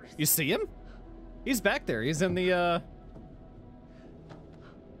 You see him? He's back there. He's in the,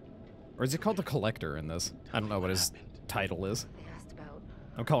 Or is he called the collector in this? I don't know what his title is. They asked about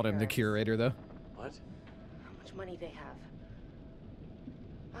I'm calling him the curator, though. What? how much money they have.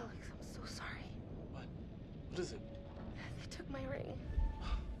 Alex, I'm so sorry. What is it? They took my ring.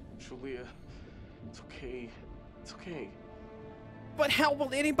 Julia, it's okay. It's okay. But how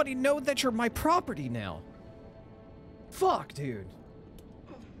will anybody know that you're my property now? Fuck, dude.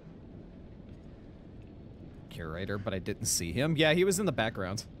 Curator, but I didn't see him. Yeah, he was in the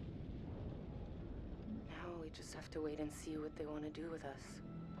background. Now we just have to wait and see what they want to do with us.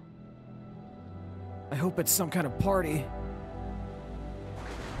 I hope it's some kind of party.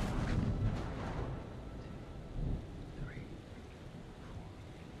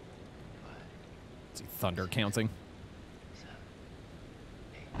 Is he thunder counting?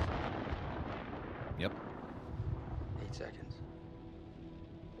 Yep. 8 seconds.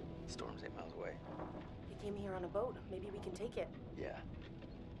 Storm's 8 miles away. They came here on a boat. Maybe we can take it. Yeah.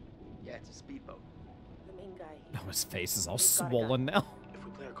 Yeah, it's a speedboat. The main guy. Oh, his face is all He's got a swollen now. If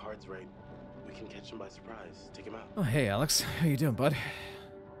we play our cards right, we can catch him by surprise. Take him out. Oh, hey, Alex. How you doing, bud?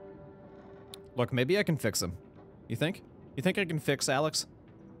 Look, maybe I can fix him. You think? You think I can fix Alex?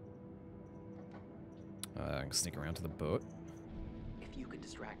 I can sneak around to the boat. If you can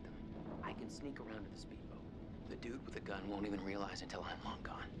distract them, I can sneak around to the speedboat. The dude with the gun won't even realize until I'm long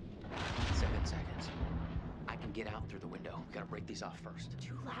gone. 7 seconds. I can get out through the window. We gotta break these off first.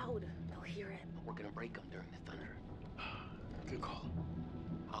 Too loud. They'll hear it. We're gonna break them during the thunder. Good call.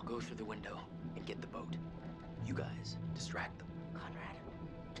 I'll go through the window and get the boat. You guys distract them. Conrad,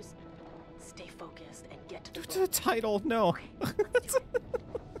 just stay focused and get to the The boat. title, no. Okay, let's do it.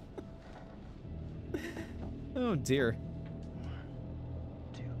 Oh, dear.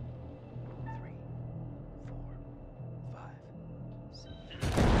 2, 3, 4, 5, 6.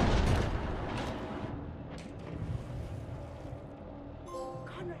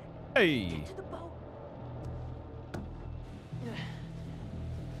 Conrad, Hey. get to the boat.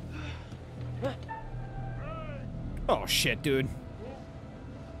 Oh, shit, dude.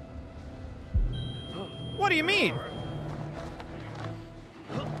 What do you mean?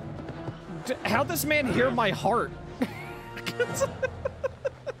 How'd this man hear my heart?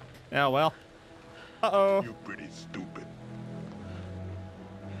 Oh, well. Uh-oh. You're pretty stupid.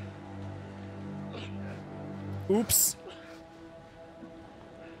 Oops.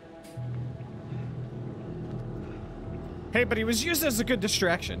 Hey, but he was used as a good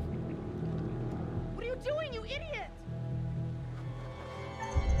distraction. What are you doing, you idiot?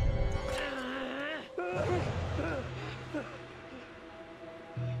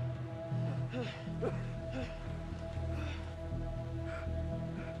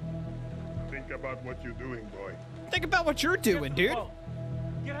 Think about what you're doing, boy. Think about what you're doing, dude.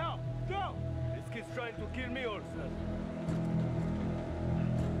 Get out! Go! This kid's trying to kill me also.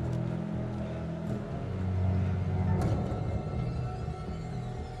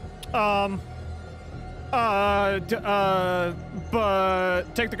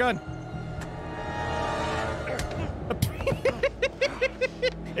 But take the gun.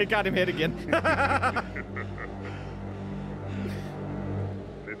 It got him hit again. Let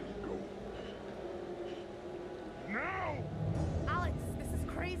it go. Now! Alex, this is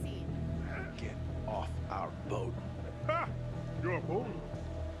crazy. Get off our boat. Ha! Your boat?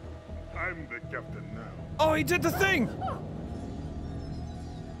 I'm the captain now. Oh, he did the thing!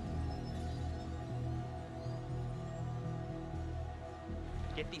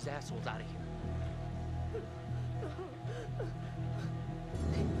 Get these assholes out of here.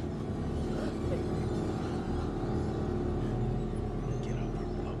 Get off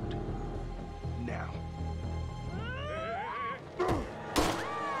our boat. Now.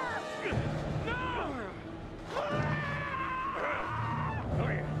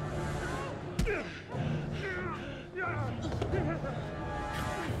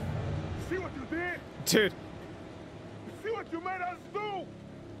 See what you did? Dude. See what you made us do?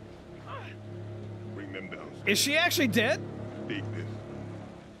 Bring them down. Is she actually dead? Take this.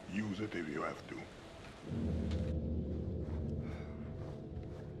 Use it if you have to.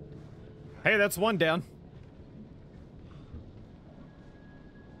 Hey, that's one down.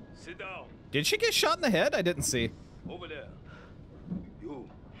 Sit down. Did she get shot in the head? I didn't see. Over there. You,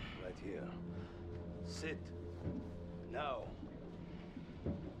 right here. Sit. Now.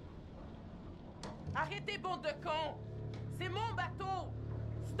 Arrêtez, bande de cons! C'est mon bateau!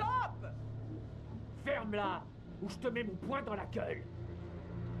 Stop! Ferme-la, ou je te mets mon poing dans la gueule.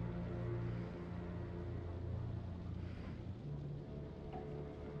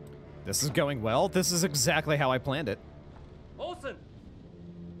 This is going well. This is exactly how I planned it. Olsen!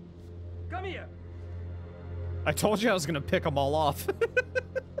 Come here! I told you I was gonna pick them all off.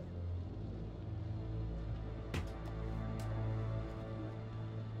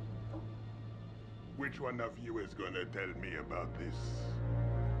 Which one of you is gonna tell me about this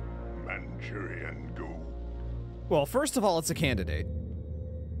Manchurian goo? Well, first of all, it's a candidate.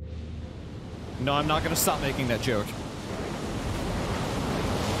 No, I'm not gonna stop making that joke.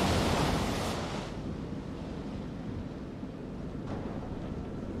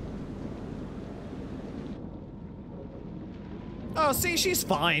 Oh, see, she's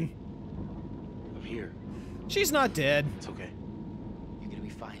fine. I'm here. She's not dead. It's okay. You're gonna be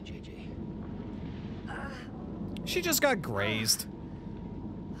fine, JJ. She just got grazed.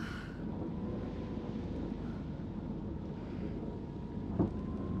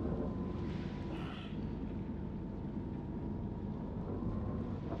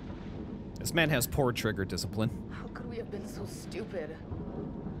 This man has poor trigger discipline. How could we have been so stupid?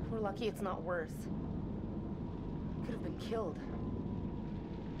 We're lucky it's not worse. Could have been killed.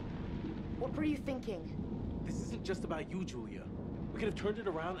 What were you thinking? This isn't just about you, Julia. We could have turned it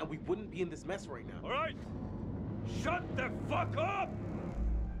around and we wouldn't be in this mess right now. All right. Shut the fuck up!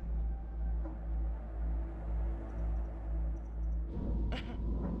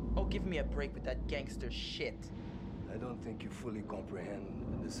 Oh, give me a break with that gangster shit. I don't think you fully comprehend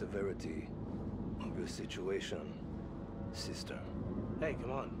the severity of your situation, sister. Hey,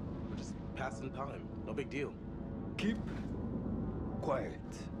 come on. We're just passing time. No big deal. Keep quiet.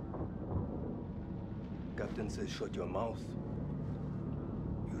 Captain says shut your mouth.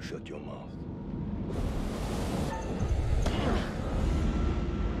 You shut your mouth.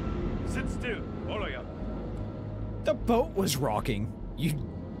 Sit still, all of you. The boat was rocking, you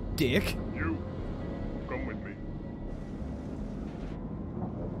dick. You, come with me.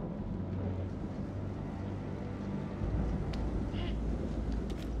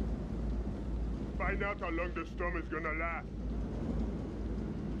 Find out how long the storm is gonna last.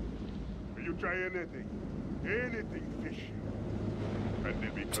 You try anything fishy, and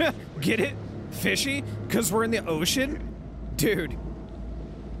they'll be Get it? Fishy? Because we're in the ocean? Dude.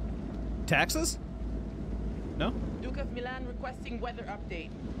 Taxes? No? Duke of Milan requesting weather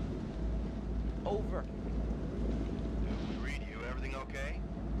update. Over. Read you. Everything okay?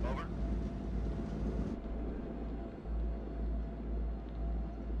 Over.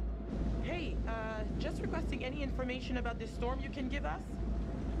 Hey, just just requesting any information about this storm you can give us.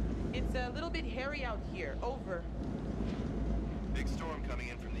 It's a little bit hairy out here. Over. Big storm coming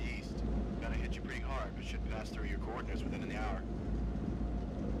in from the east. Gonna hit you pretty hard, but should pass through your coordinates within an hour.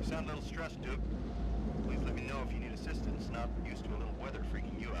 You sound a little stressed, Duke. Please let me know if you need assistance. Not used to a little weather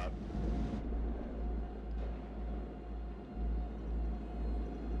freaking you out.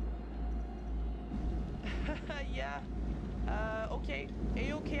 Yeah. Okay.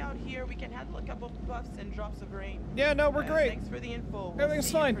 A-okay out here. We can handle a couple of puffs and drops of rain. Yeah, no, we're great. Thanks for the info. Everything's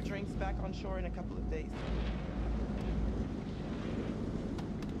see you fine. for drinks back on shore in a couple of days.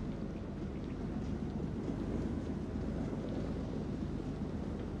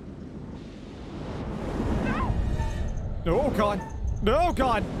 Oh, God. Oh,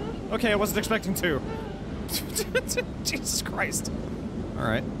 God. Okay, I wasn't expecting to. Jesus Christ. All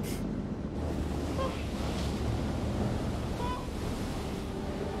right.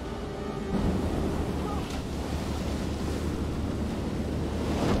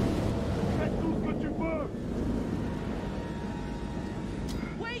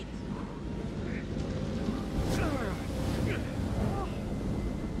 Wait!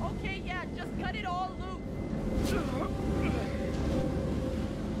 Okay, yeah, just cut it all loose.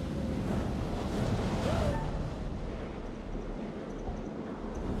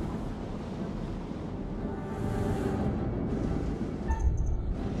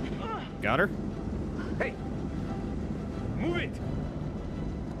 Got her? Hey! Move it!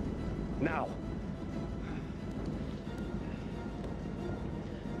 Now!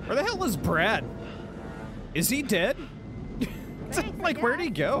 Where the hell is Brad? Is he dead? Like, where'd he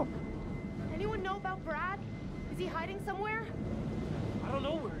go? Anyone know about Brad? Is he hiding somewhere? I don't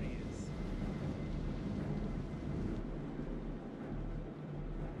know where he is.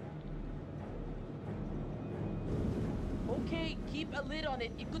 Okay, keep a lid on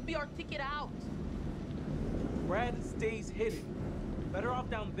it. It could be our ticket out. Brad stays hidden. Better off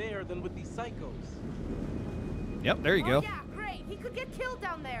down there than with these psychos. Yep, there you go. Oh, yeah, great. He could get killed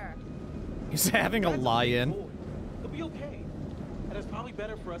down there. He's having a lie-in. He'll be okay. And it's probably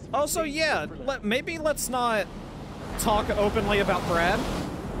better for us. Also, yeah, maybe let's not talk openly about Brad.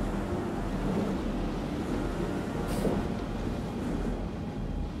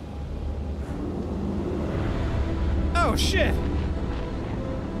 Oh, shit.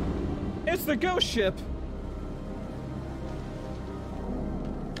 It's the ghost ship.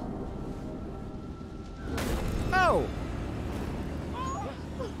 Oh.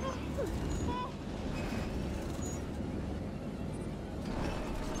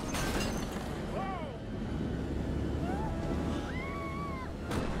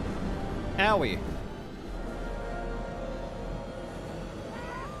 Owie.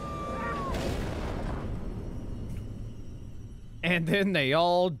 And then they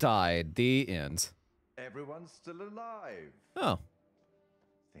all died. The end. Everyone's still alive. Oh.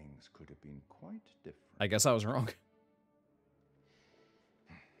 Things could have been quite different. I guess I was wrong.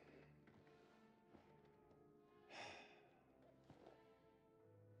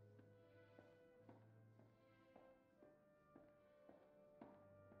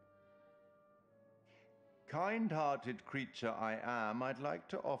 Kind-hearted creature I am, I'd like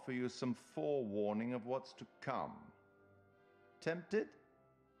to offer you some forewarning of what's to come. Tempted?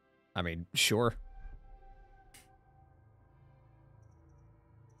 I mean, sure.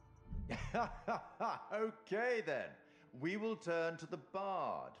 Okay then. We will turn to the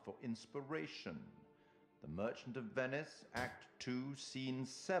Bard for inspiration. The Merchant of Venice, Act 2, Scene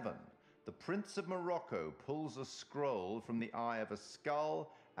 7. The Prince of Morocco pulls a scroll from the eye of a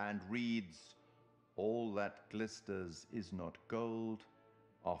skull and reads, "All that glisters is not gold.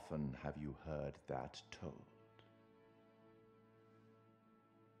 Often have you heard that told."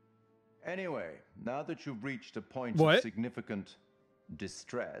 Anyway, now that you've reached a point of significant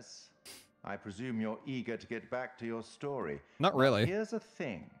distress, I presume you're eager to get back to your story. Not really. Now, here's the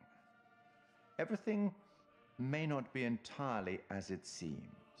thing. Everything may not be entirely as it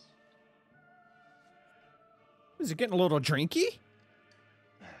seems. Is it getting a little drinky?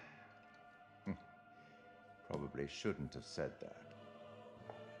 Probably shouldn't have said that.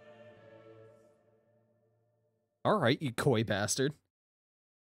 All right, you coy bastard.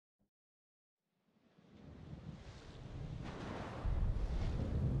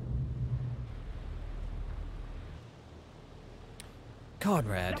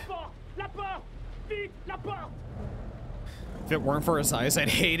 Conrad. La porte! Vite, la porte! If it weren't for his eyes, I'd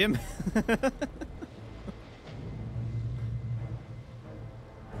hate him.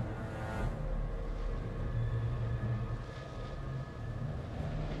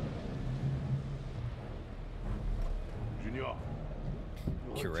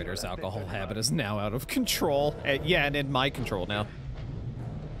 curator's alcohol habit is now out of control. Yeah, and in my control now.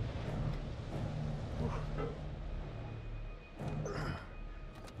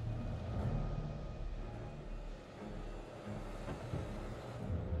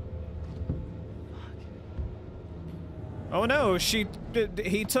 Oh no, he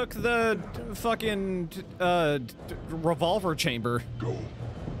took the fucking revolver chamber. Go.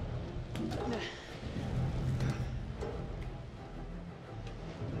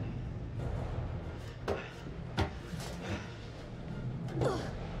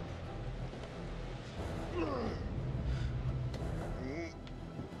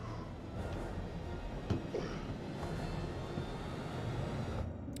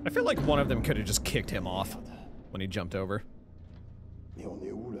 I feel like one of them could have just kicked him off when he jumped over.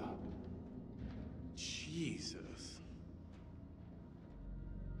 Jesus.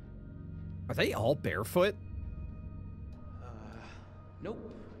 Are they all barefoot? Nope.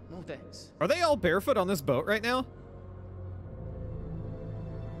 No thanks. Are they all barefoot on this boat right now?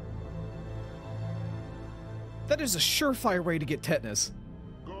 That is a surefire way to get tetanus.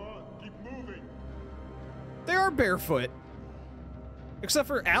 Go on, keep moving. They are barefoot. Except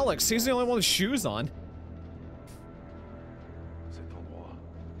for Alex, he's the only one with shoes on. Cet endroit,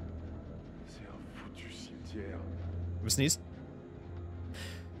 c'est un foutu cimetière. I'm gonna sneeze.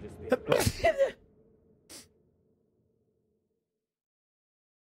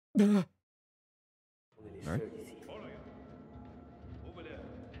 All right.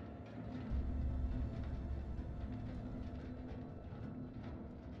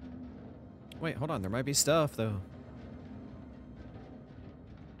 Wait, hold on. There might be stuff, though.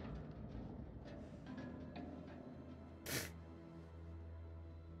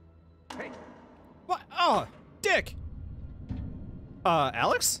 Hey. What? Oh, dick.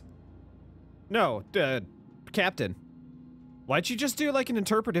 Alex? No, Captain. Why'd you just do like an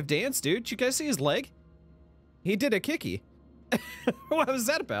interpretive dance, dude? Did you guys see his leg? He did a kicky. What was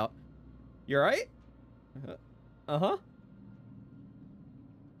that about? You alright? Uh-huh.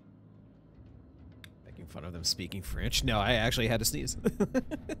 Making fun of them speaking French? No, I actually had to sneeze. This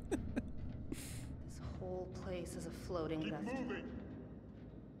whole place is a floating vessel.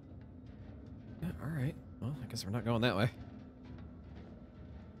 Yeah, alright. Well, I guess we're not going that way.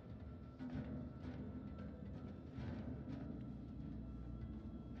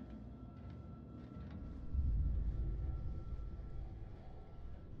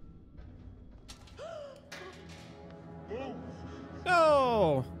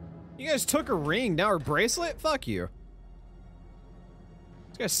 No! You guys took her ring, now her bracelet? Fuck you.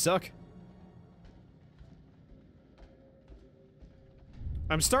 These guys suck.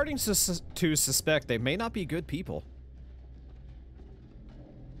 I'm starting to suspect they may not be good people.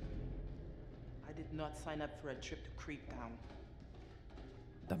 I did not sign up for a trip to Creep Town.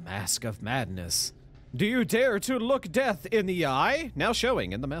 The Mask of Madness. Do you dare to look death in the eye? Now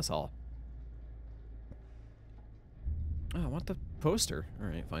showing in the mess hall. Oh, I want the poster.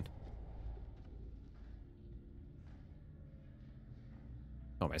 Alright, fine.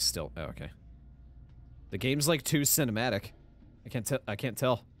 Oh, am I still? Oh, okay. The game's like too cinematic. I can't tell. Got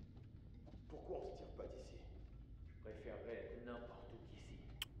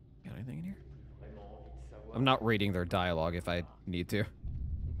anything in here? I'm not reading their dialogue if I need to.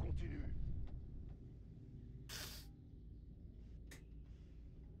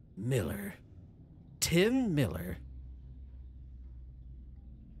 Miller. Tim Miller.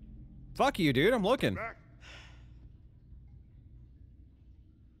 Fuck you, dude. I'm looking.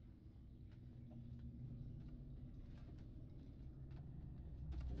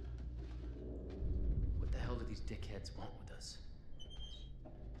 What the hell do these dickheads want with us?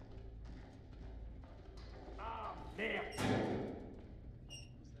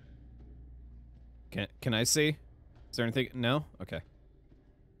 Can I see? Is there anything? No? Okay.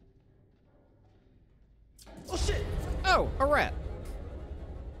 Oh shit! Oh, a rat.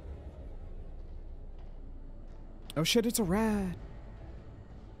 Oh shit, it's a rat.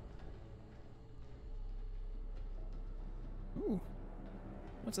 Ooh.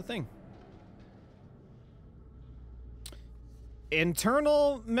 What's the thing?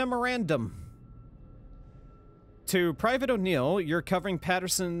 Internal memorandum. To Private O'Neill, you're covering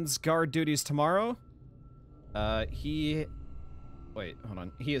Patterson's guard duties tomorrow. Wait, hold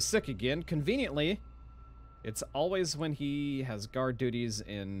on. He is sick again. Conveniently, it's always when he has guard duties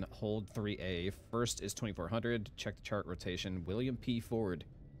in hold 3A. First is 2400. Check the chart rotation. William P. Ford.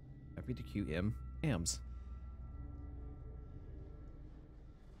 WQM AMS.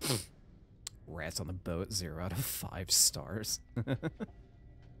 Rats on the boat. 0 out of 5 stars. Oh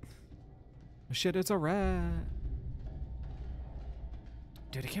shit, it's a rat.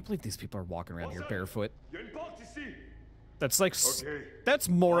 Dude, I can't believe these people are walking around here barefoot. Il y a une porte ici. That's like, that's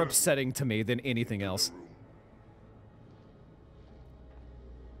more upsetting to me than anything else.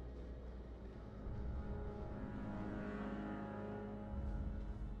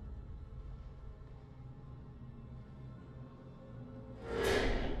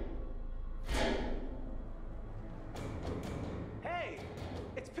 Hey,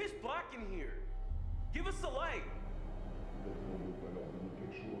 it's pitch black in here. Give us a light.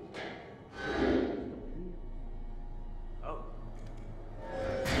 Oh.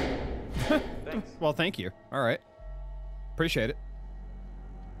 Thanks. Well, thank you. All right. Appreciate it.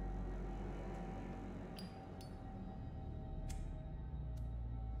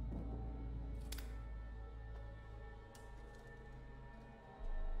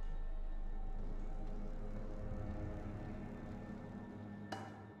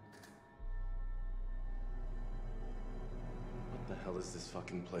 What the hell is this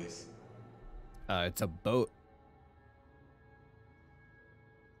fucking place? It's a boat.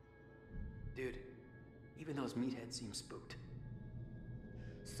 Dude, even those meatheads seem spooked.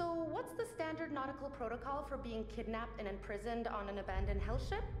 So, what's the standard nautical protocol for being kidnapped and imprisoned on an abandoned hell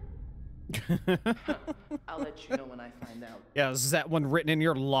ship? I'll let you know when I find out. Yeah, is that one written in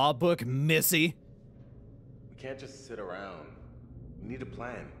your law book, Missy? We can't just sit around. We need a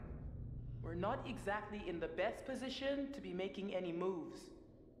plan. We're not exactly in the best position to be making any moves.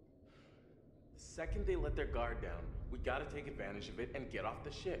 The second they let their guard down, we gotta take advantage of it and get off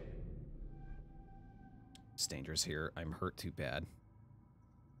the ship. It's dangerous here. I'm hurt too bad.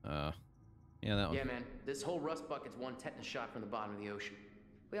 Yeah, that one. Yeah, man. This whole rust bucket's one tetanus shot from the bottom of the ocean.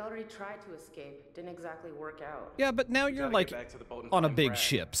 We already tried to escape. Didn't exactly work out. Yeah, but now you're like on a big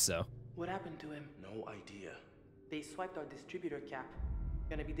ship, so. What happened to him? No idea. They swiped our distributor cap.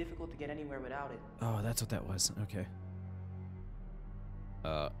 Gonna be difficult to get anywhere without it. Oh, that's what that was. Okay.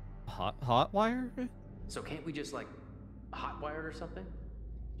 Hot wire? So can't we just, like, hotwire it or something?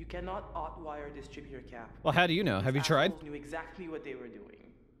 You cannot hotwire distributor cap. Well, how do you know? Have you tried? Assholes knew exactly what they were doing.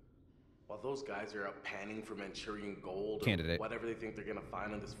 While those guys are out panning for Manchurian gold Candidate. or whatever they think they're gonna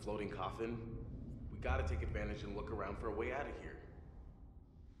find on this floating coffin, we gotta take advantage and look around for a way out of here.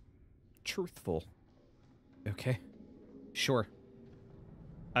 Truthful. Okay. Sure.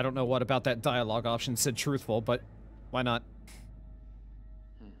 I don't know what about that dialogue option said truthful, but why not?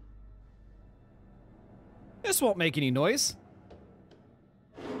 This won't make any noise.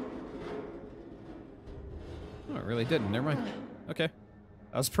 Oh, it really didn't. Never mind. Okay.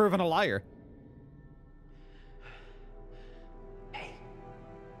 I was proven a liar. Hey,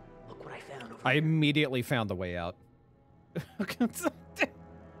 look what I found over I immediately found the way out.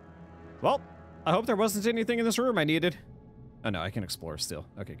 Well, I hope there wasn't anything in this room I needed. Oh no, I can explore still.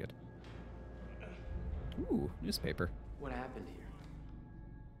 Okay, good. Ooh, newspaper. What happened here?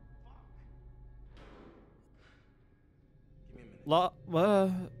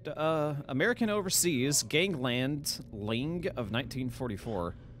 American Overseas Gangland Ling of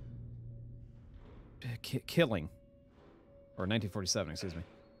 1944. Killing. Or 1947, excuse me.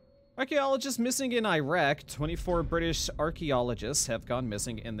 Archaeologists missing in Iraq. 24 British archaeologists have gone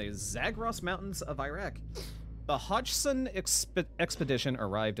missing in the Zagros Mountains of Iraq. The Hodgson expedition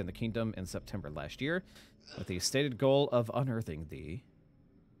arrived in the kingdom in September last year with the stated goal of unearthing the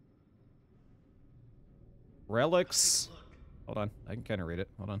relics. Hold on, I can kind of read it.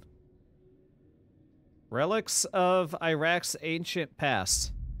 Hold on. Relics of Iraq's ancient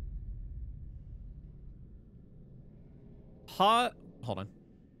past. Hold on.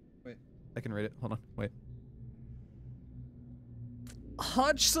 Wait, I can read it. Hold on, wait.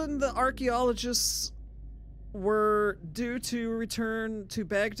 Hodgson, the archaeologists were due to return to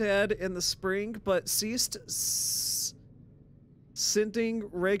Baghdad in the spring, but ceased sending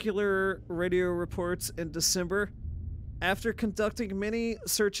regular radio reports in December. After conducting many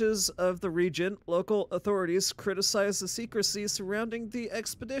searches of the region, local authorities criticized the secrecy surrounding the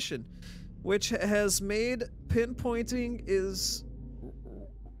expedition, which has made pinpointing its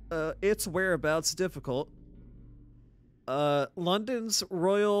whereabouts difficult. London's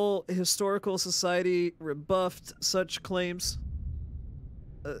Royal Historical Society rebuffed such claims,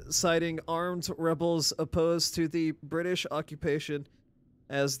 citing armed rebels opposed to the British occupation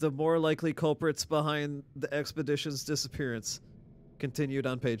as the more likely culprits behind the expedition's disappearance. Continued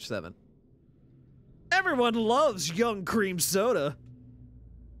on page 7. Everyone loves young cream soda.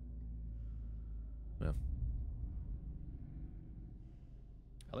 Yeah.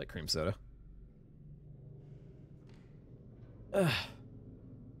 I like cream soda. That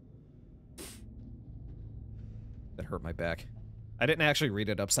hurt my back. I didn't actually read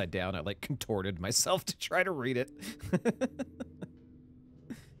it upside down. I like contorted myself to try to read it.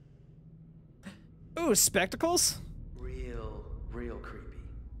 Ooh, spectacles? Real creepy.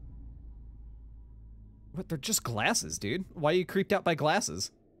 What, they're just glasses, dude. Why are you creeped out by glasses?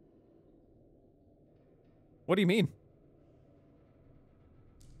 What do you mean?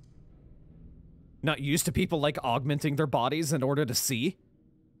 Not used to people, like, augmenting their bodies in order to see?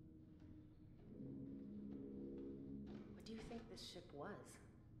 What do you think this ship was?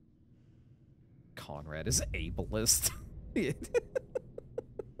 Conrad is ableist.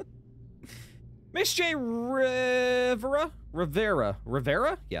 Miss J. Rivera?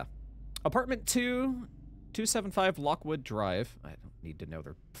 Yeah. Apartment 275 Lockwood Drive. I don't need to know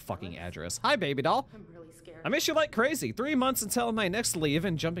their fucking address. Hi, baby doll. I'm really scared. I miss you like crazy. 3 months until my next leave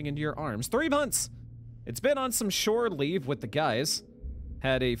and jumping into your arms. 3 months! It's been on some shore leave with the guys.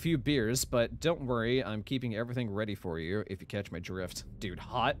 Had a few beers, but don't worry, I'm keeping everything ready for you if you catch my drift. Dude,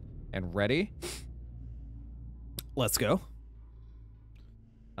 hot and ready? Let's go.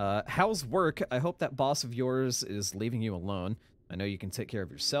 How's work? I hope that boss of yours is leaving you alone. I know you can take care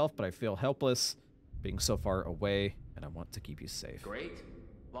of yourself, but I feel helpless being so far away, and I want to keep you safe. Great.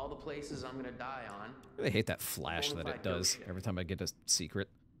 Of all the places I'm gonna die on. I really hate that flash that it does every time I get a secret.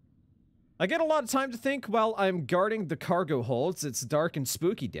 I get a lot of time to think while I'm guarding the cargo holds. It's dark and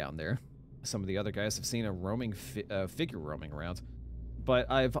spooky down there. Some of the other guys have seen a roaming figure roaming around.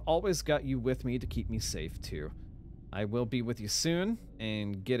 But I've always got you with me to keep me safe, too. I will be with you soon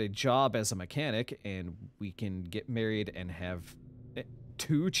and get a job as a mechanic, and we can get married and have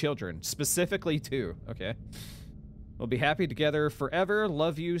 2 children. Specifically 2, okay? We'll be happy together forever.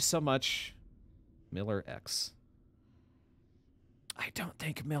 Love you so much. Miller X. I don't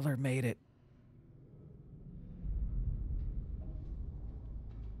think Miller made it.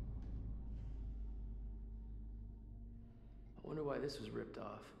 I wonder why this was ripped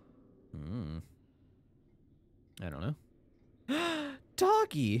off. I don't know.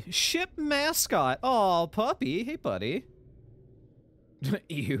 Doggy, ship mascot. Aw, puppy. Hey, buddy.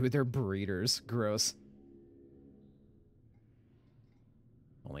 Ew, they're breeders. Gross.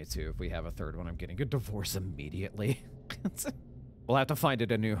 Only 2. If we have a 3rd one, I'm getting a divorce immediately. We'll have to find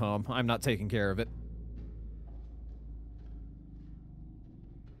it a new home. I'm not taking care of it.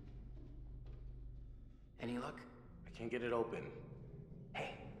 Any luck? I can't get it open.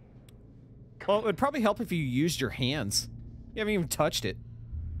 Well, it would probably help if you used your hands. You haven't even touched it.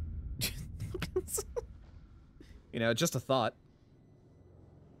 You know, just a thought.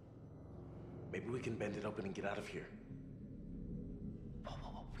 Maybe we can bend it open and get out of here.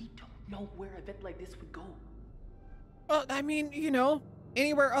 Whoa. We don't know where a event like this would go. Well, I mean, you know,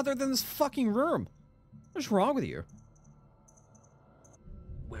 anywhere other than this fucking room. What's wrong with you?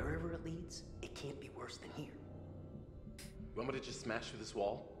 Wherever it leads, it can't be worse than here. You want me to just smash through this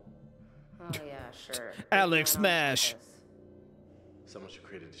wall? Oh, yeah, sure. Alex smash! Someone should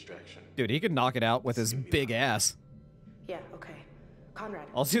create a distraction. Dude, he could knock it out with his big ass. Yeah, okay. Conrad.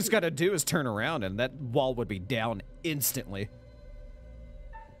 All he's got to do is turn around and that wall would be down instantly.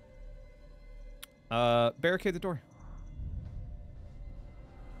 Barricade the door.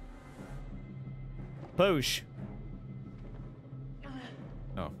 Push.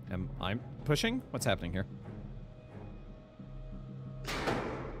 Oh, am I pushing? What's happening here?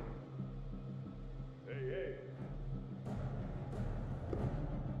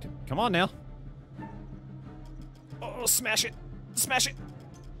 Come on now. Oh, smash it. Smash it.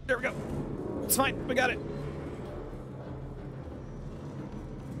 There we go. It's fine. We got it.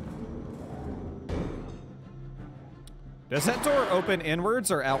 Does that door open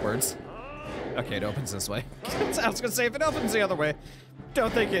inwards or outwards? Okay, it opens this way. I was going to say, if it opens the other way,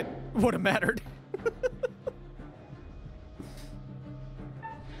 don't think it would have mattered.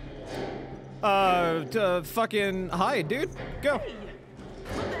 Fucking hide, dude. Go.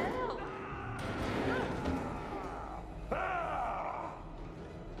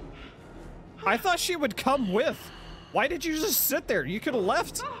 I thought she would come with. Why did you just sit there? You could have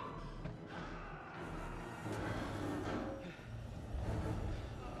left.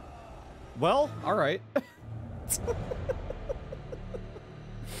 Well, all right. Are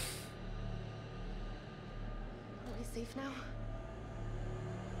we safe now?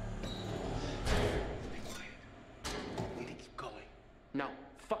 We need to keep going. No,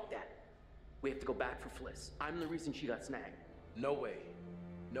 fuck that. We have to go back for Fliss. I'm the reason she got snagged. No way.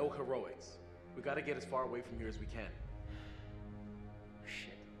 No heroics. We gotta get as far away from here as we can.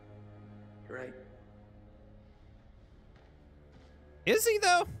 Shit. You're right. Is he,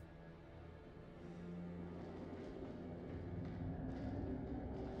 though?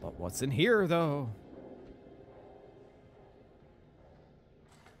 But what's in here, though?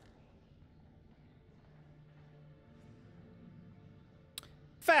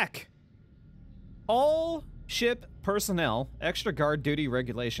 Fack. all ship personnel, extra guard duty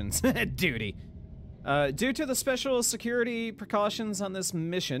regulations. Duty. Due to the special security precautions on this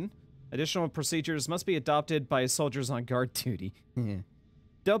mission, additional procedures must be adopted by soldiers on guard duty.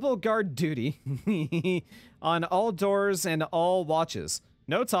 Double guard duty on all doors and all watches.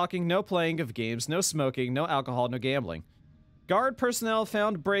 No talking, no playing of games, no smoking, no alcohol, no gambling. Guard personnel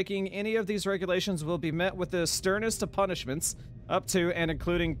found breaking any of these regulations will be met with the sternest of punishments, up to and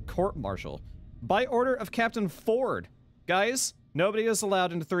including court-martial. By order of Captain Ford. Guys, nobody is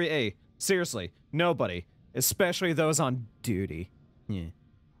allowed into 3A. Seriously, nobody. Especially those on duty. Yeah.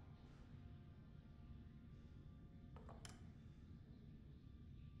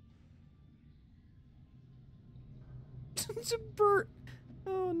 It's a bird.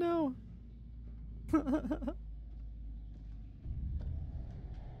 Oh no.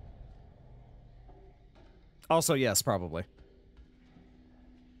 Also, yes, probably.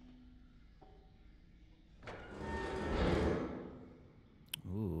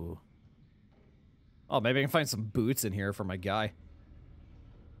 Ooh. Oh, maybe I can find some boots in here for my guy.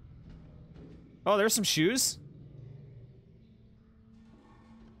 Oh, there's some shoes.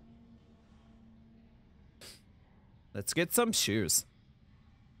 Let's get some shoes.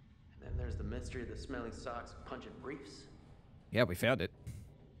 And then there's the mystery of the smelly socks and pungent briefs. Yeah, we found it.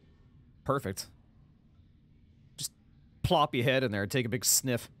 Perfect. Just plop your head in there and take a big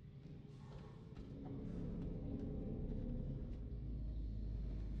sniff.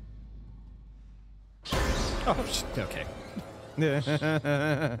 Oh, okay.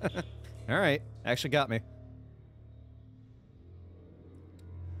 All right. Actually got me.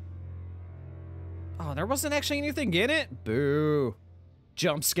 Oh, there wasn't actually anything in it? Boo.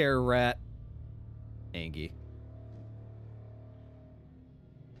 Jump scare rat. Angie.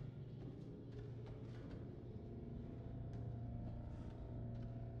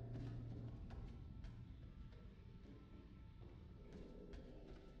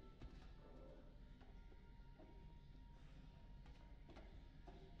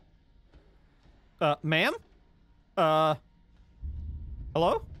 Ma'am? Hello?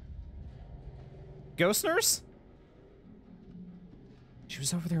 Ghost nurse? She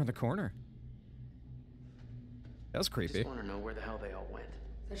was over there in the corner. That was creepy. I just want to know where the hell they all went.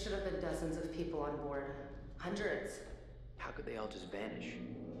 There should have been dozens of people on board. Hundreds. How could they all just vanish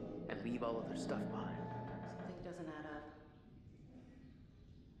and leave all of their stuff behind? Something doesn't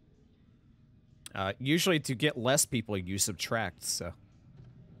add up. Usually to get less people, you subtract, so.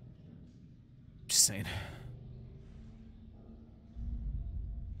 Just saying.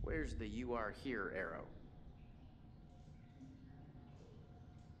 Where's the "you are here" arrow?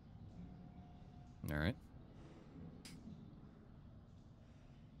 All right.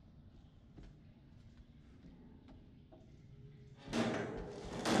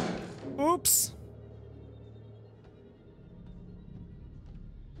 Oops.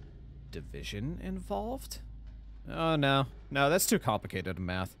 Division involved? Oh, no. No, that's too complicated in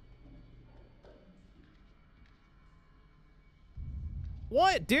math.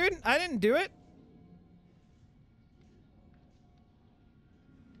 What, dude? I didn't do it.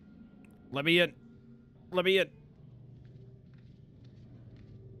 Let me in. Let me in.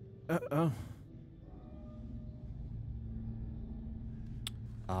 Uh-oh.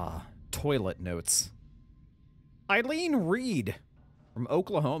 Toilet notes. Eileen Reed from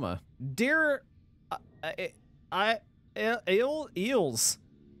Oklahoma. Dear Eels.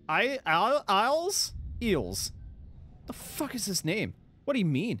 Eels. The fuck is his name? What do you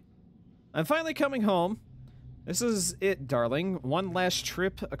mean? I'm finally coming home. This is it, darling. One last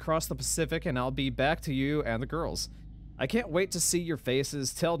trip across the Pacific and I'll be back to you and the girls. I can't wait to see your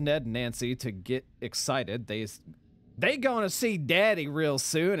faces. Tell Ned and Nancy to get excited. They gonna see Daddy real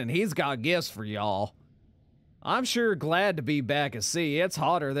soon and he's got gifts for y'all. I'm sure glad to be back at sea. It's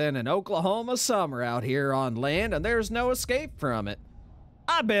hotter than an Oklahoma summer out here on land and there's no escape from it.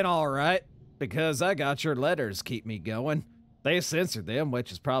 I've been alright because I got your letters keep me going. They censored them,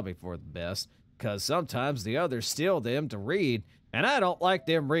 which is probably for the best, because sometimes the others steal them to read, and I don't like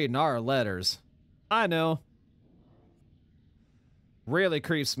them reading our letters. I know. Really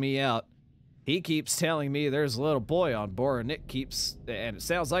creeps me out. He keeps telling me there's a little boy on board, and it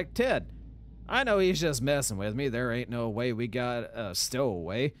sounds like Ted. I know he's just messing with me. There ain't no way we got a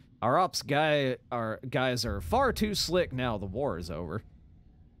stowaway. Our guys are far too slick now the war is over.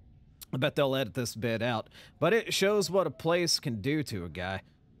 I bet they'll edit this bit out, but it shows what a place can do to a guy.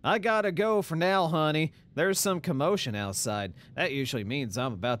 I gotta go for now, honey. There's some commotion outside. That usually means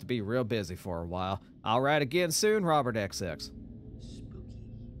I'm about to be real busy for a while. I'll write again soon, Robert XX. Spooky.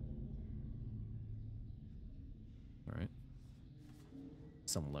 All right.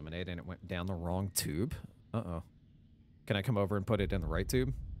 some lemonade and it went down the wrong tube. Uh-oh. Can I come over and put it in the right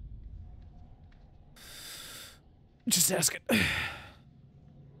tube? Just ask it.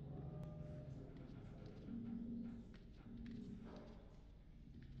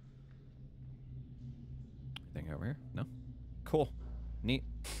 Anything over here? No? Cool. Neat.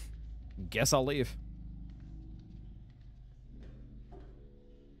 Guess I'll leave.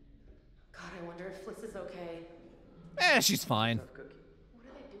 God, I wonder if Fliss is okay. She's fine. What are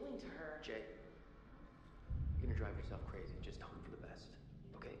they doing to her? Jay, you're gonna drive yourself crazy. Just hope for the best,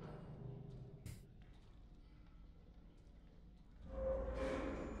 okay?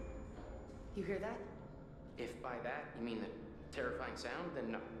 You hear that? If by that you mean the terrifying sound,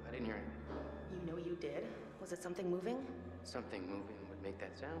 then no, I didn't hear anything. You know you did. Was it something moving? Something moving would make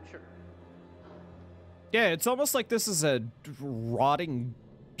that sound, sure. Yeah, it's almost like this is a rotting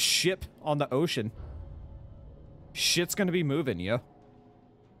ship on the ocean. Shit's gonna be moving, yo.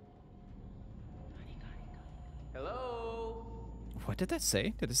 Hello? What did that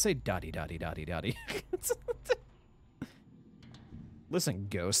say? Did it say dotty dotty dotty dotty? Listen,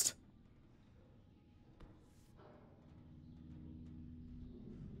 ghost.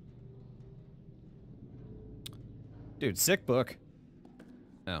 Dude, sick book.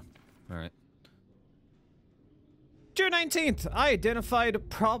 Oh, all right. June 19th, I identified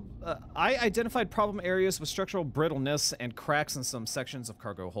problem areas with structural brittleness and cracks in some sections of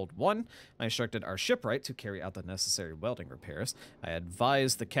cargo hold 1. I instructed our shipwright to carry out the necessary welding repairs. I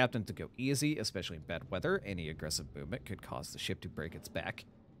advised the captain to go easy, especially in bad weather. Any aggressive movement could cause the ship to break its back.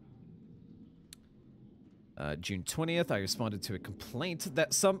 June 20th, I responded to a complaint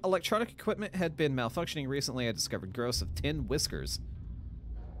that some electronic equipment had been malfunctioning recently. I discovered growths of tin whiskers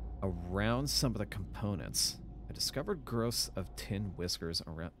around some of the components. I discovered growths of tin whiskers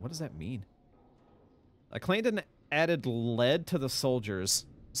around... What does that mean? I claimed and added lead to the solders,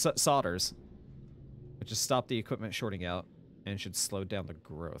 solders, which just stopped the equipment shorting out and should slow down the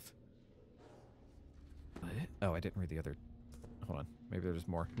growth. What? Oh, I didn't read the other... Hold on. Maybe there's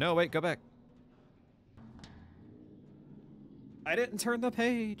more. No, wait, go back. I didn't turn the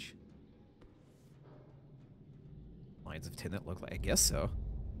page. Lines of tin that look like... I guess so.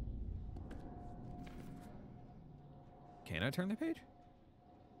 Can I turn the page?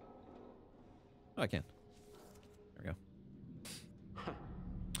 Oh, I can. There we go.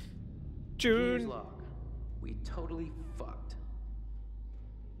 June. Log. We totally fucked.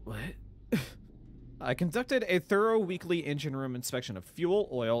 What? I conducted a thorough weekly engine room inspection of fuel,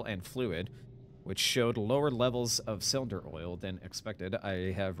 oil, and fluid, which showed lower levels of cylinder oil than expected.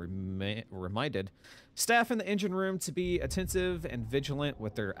 I have reminded staff in the engine room to be attentive and vigilant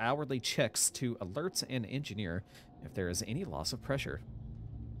with their hourly checks to alert an engineer if there is any loss of pressure.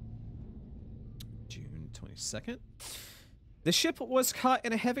 June 22nd. The ship was caught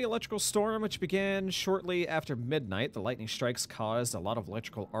in a heavy electrical storm which began shortly after midnight. The lightning strikes caused a lot of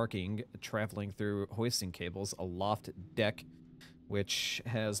electrical arcing traveling through hoisting cables aloft deck, which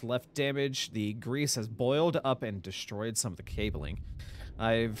has left damage. The grease has boiled up and destroyed some of the cabling.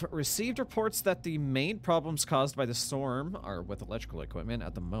 I've received reports that the main problems caused by the storm are with electrical equipment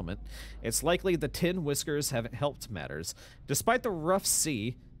at the moment. It's likely the tin whiskers haven't helped matters. Despite the rough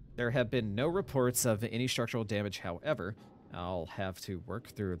sea, there have been no reports of any structural damage. However, I'll have to work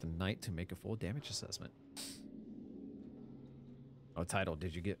through the night to make a full damage assessment. Oh, title,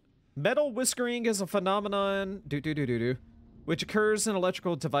 did you get? Metal whiskering is a phenomenon which occurs in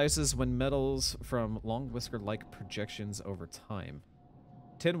electrical devices when metals from long whisker-like projections over time.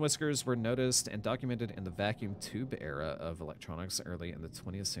 Tin whiskers were noticed and documented in the vacuum tube era of electronics early in the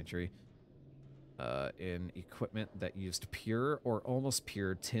 20th century in equipment that used pure or almost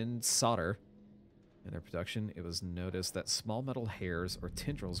pure tin solder. In their production, it was noticed that small metal hairs or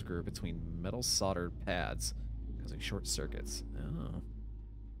tendrils grew between metal soldered pads, causing short circuits. Oh.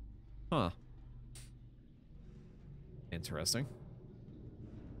 Huh. Interesting.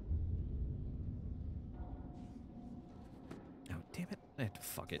 Oh, damn it.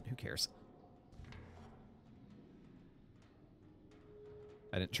 Fuck it. Who cares?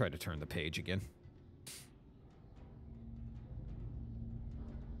 I didn't try to turn the page again.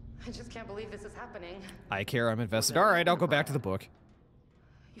 I just can't believe this is happening. I care. I'm invested. All right, I'll go back to the book.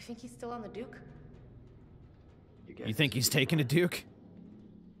 You think he's still on the Duke? You think he's taking a Duke?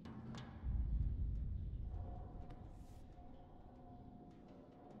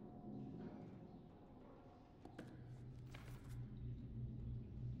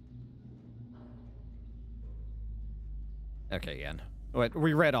 Okay, Ian. Wait,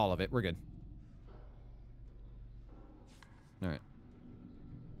 we read all of it. We're good. All right.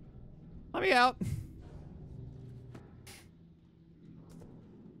 Let me out.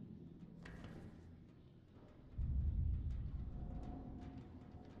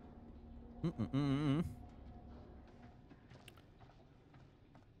 Anything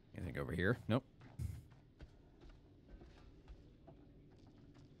over here? Nope.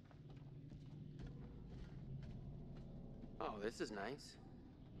 Oh, this is nice.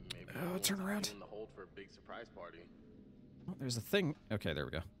 Maybe Oh, turn around. in the hold for a big surprise party. Oh, there's a thing. Okay, there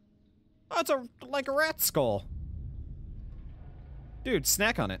we go. Oh, it's like a rat skull. Dude,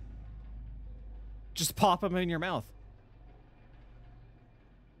 snack on it. Just pop them in your mouth.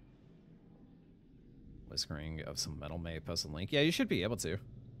 Whiskering of some metal may post a link. Yeah, you should be able to.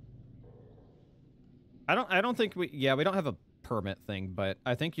 I don't think we don't have a permit thing, but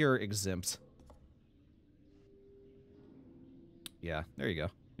I think you're exempt. Yeah, there you go.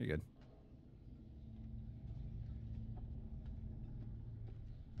 You're good.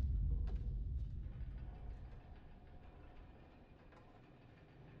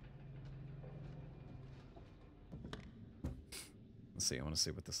 Let's see. I want to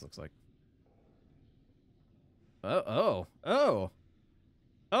see what this looks like. Oh,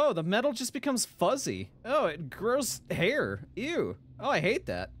 the metal just becomes fuzzy. Oh, it grows hair. Ew. Oh, I hate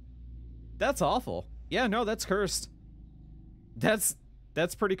that. That's awful. Yeah, no, that's cursed. That's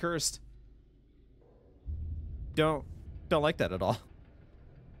pretty cursed. Don't like that at all.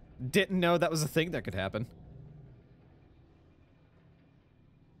 Didn't know that was a thing that could happen.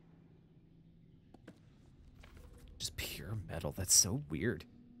 Just pure metal. That's so weird.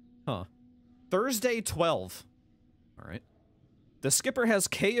 Huh. Thursday 12. All right. The skipper has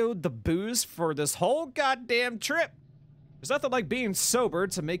KO'd the booze for this whole goddamn trip. There's nothing like being sober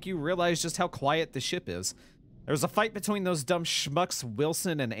to make you realize just how quiet the ship is. There was a fight between those dumb schmucks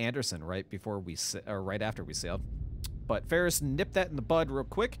Wilson and Anderson right after we sailed. But Ferris nipped that in the bud real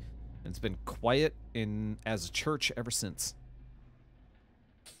quick, and it's been quiet as a church ever since.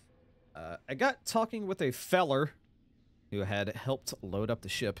 I got talking with a feller who had helped load up the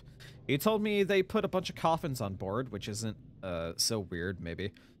ship. He told me they put a bunch of coffins on board, which isn't so weird,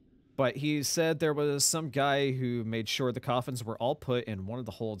 maybe. But he said there was some guy who made sure the coffins were all put in one of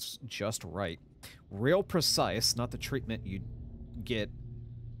the holds just right. Real precise, not the treatment you'd get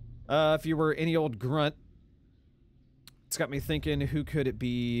if you were any old grunt. It's got me thinking, who could it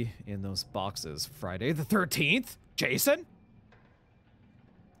be in those boxes? Friday the 13th? Jason?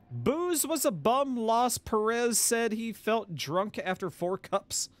 Booze was a bum loss. Perez said he felt drunk after 4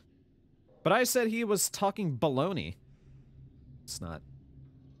 cups. But I said he was talking baloney. It's not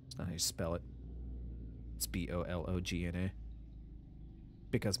how you spell it. It's B-O-L-O-G-N-A.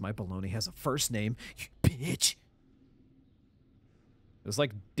 Because my baloney has a first name, you bitch. It was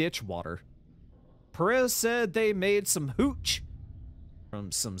like ditch water. Perez said they made some hooch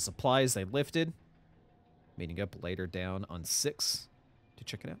from some supplies they lifted. Meeting up later down on 6 to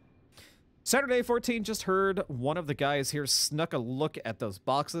check it out. Saturday 14, just heard one of the guys here snuck a look at those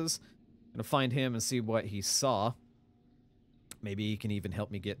boxes. Gonna find him and see what he saw. Maybe he can even help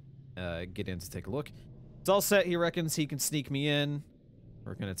me get in to take a look. It's all set. He reckons he can sneak me in.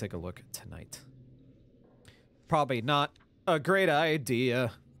 We're gonna take a look tonight. Probably not a great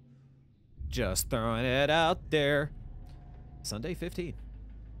idea. Just throwing it out there. Sunday 15.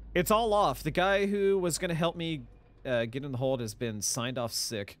 It's all off. The guy who was gonna help me get in the hold has been signed off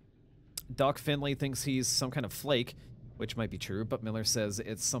sick. Doc Finley thinks he's some kind of flake, which might be true, but Miller says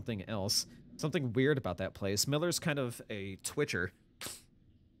it's something else. Something weird about that place. Miller's kind of a twitcher.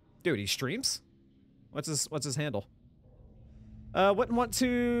 Dude, he streams? What's his handle? Wouldn't want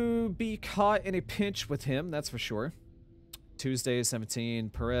to be caught in a pinch with him, that's for sure. Tuesday 17,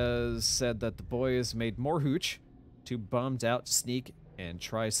 Perez said that the boys made more hooch. Too bummed out to sneak and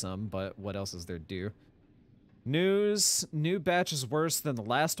try some, but what else is there to do? News, new batch is worse than the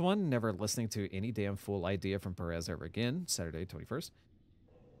last one. Never listening to any damn fool idea from Perez ever again. Saturday 21st.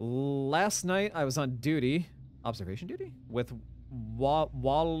 Last night I was on duty, observation duty, with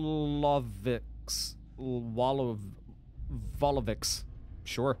Wolovics.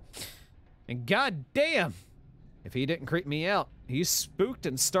 Sure. And goddamn, if he didn't creep me out. He spooked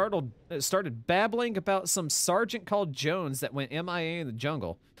and started babbling about some sergeant called Jones that went MIA in the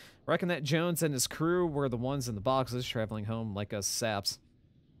jungle. Reckon that Jones and his crew were the ones in the boxes traveling home like us saps.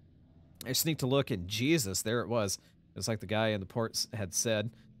 I sneaked a look and Jesus, there it was. It was like the guy in the port had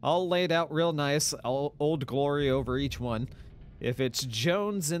said. All laid out real nice, all Old Glory over each one. If it's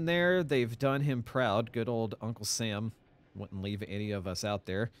Jones in there, they've done him proud. Good old Uncle Sam wouldn't leave any of us out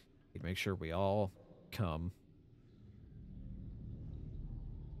there. He'd make sure we all come.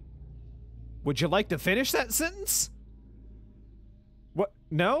 Would you like to finish that sentence? What?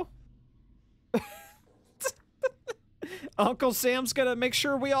 No? Uncle Sam's gonna make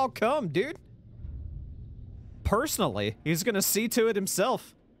sure we all come, dude. Personally, he's gonna see to it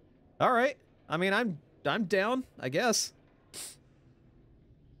himself. All right. I mean, I'm down, I guess.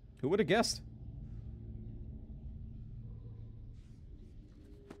 Who would have guessed?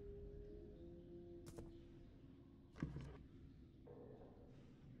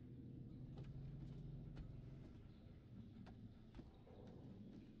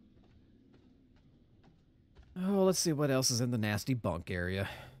 Oh, let's see what else is in the nasty bunk area.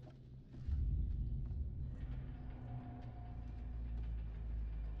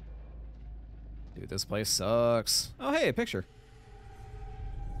 Dude, this place sucks. Oh, hey, a picture.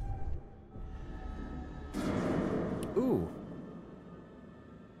 Ooh.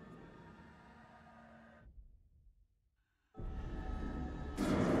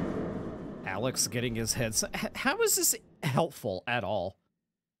 Alex getting his head... How is this helpful at all?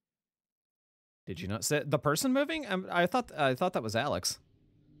 Did you not say the person moving? I thought that was Alex.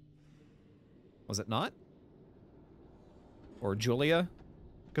 Was it not? Or Julia?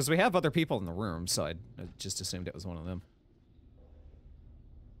 Because we have other people in the room, so I just assumed it was one of them.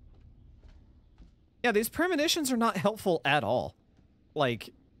 Yeah, these premonitions are not helpful at all.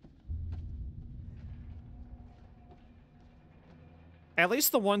 Like, at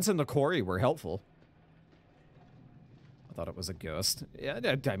least the ones in the quarry were helpful. I thought it was a ghost. Yeah,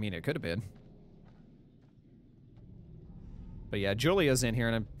 I mean, it could have been. But yeah, Julia's in here,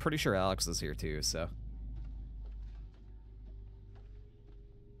 and I'm pretty sure Alex is here too, so.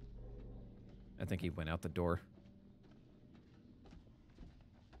 I think he went out the door.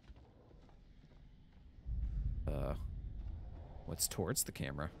 What's towards the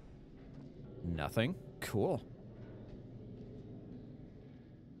camera? Nothing? Cool.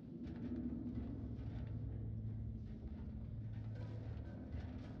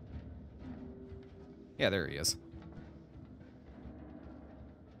 Yeah, there he is.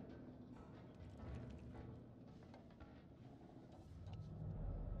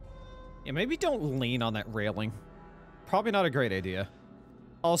 Yeah, maybe don't lean on that railing. Probably not a great idea.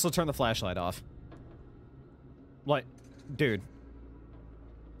 Also, turn the flashlight off. Like, dude.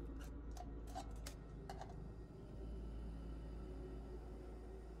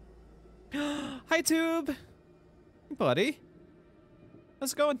 Hi, Tube. Buddy.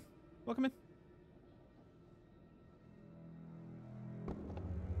 How's it going? Welcome in.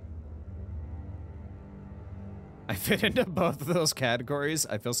 I fit into both of those categories.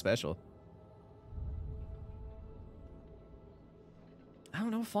 I feel special. I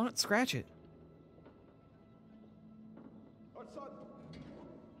don't know, font, scratch it.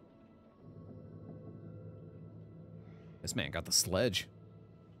 This man got the sledge.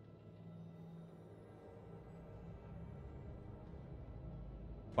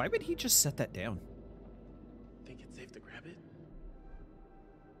 Why would he just set that down? Think it's safe to grab it?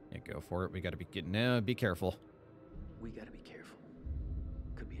 Yeah, go for it. We gotta be getting, be careful. We gotta be careful.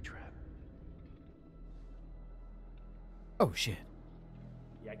 Could be a trap. Oh, shit.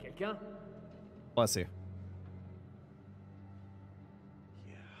 Y'a quelqu'un? Bless you.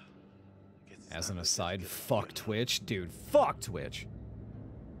 Yeah. As an aside, fuck Twitch. Dude, fuck Twitch.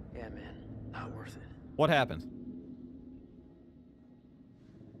 Yeah, man. Not worth it. What happened?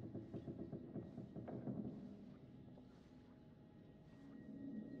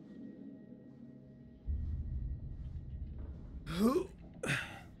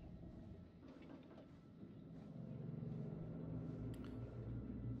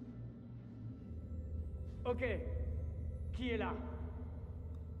 Ok. Qui est là?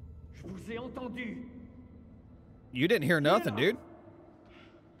 Je vous ai entendu. You didn't hear nothing, dude.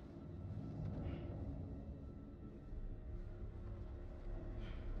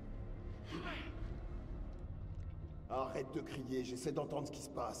 Arrête de crier, j'essaie d'entendre ce qui se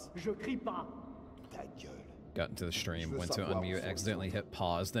passe. Je crie pas. Ta gueule. Got into the stream, went to unmute, accidentally hit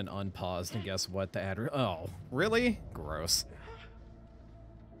pause, then unpaused, and guess what? The ad. Oh, really? Gross.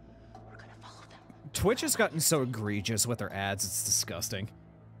 Twitch has gotten so egregious with their ads, it's disgusting.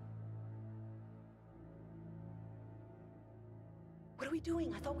 What are we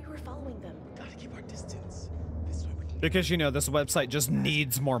doing? I thought we were following them. We gotta keep our distance. This way we can. Because, you know, this website just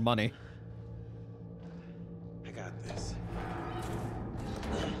needs more money. I got this.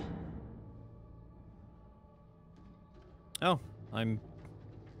 Oh, I'm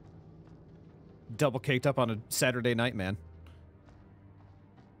double caked up on a Saturday night, man.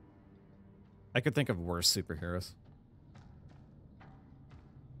 I could think of worse superheroes.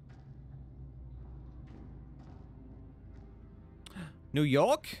 New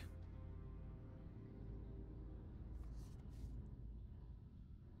York?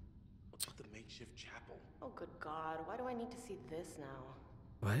 What's with the makeshift chapel? Oh, good God. Why do I need to see this now?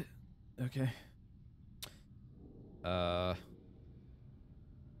 What? Okay.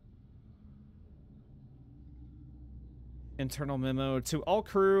 Internal memo to all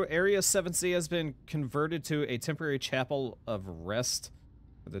crew: Area 7C has been converted to a temporary chapel of rest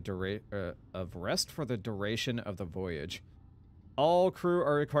for the duration of the voyage. All crew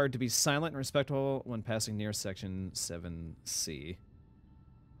are required to be silent and respectful when passing near section 7C.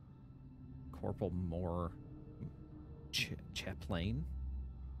 Corporal Moore Chaplain.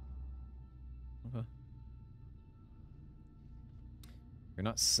 Okay. You're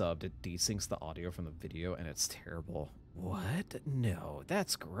not subbed. It desyncs the audio from the video, and it's terrible. What? No,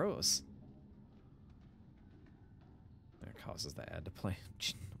 that's gross. That causes the ad to play.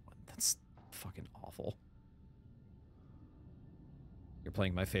 That's fucking awful. You're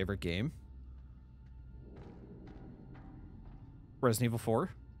playing my favorite game? Resident Evil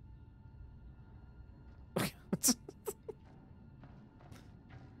 4?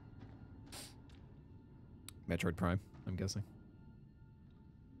 Metroid Prime, I'm guessing.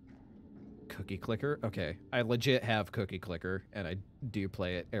 Cookie Clicker? Okay, I legit have Cookie Clicker, and I do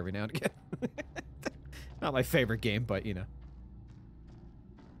play it every now and again. Not my favorite game, but, you know.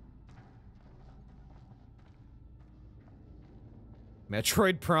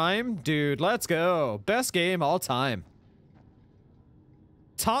 Metroid Prime? Dude, let's go. Best game all time.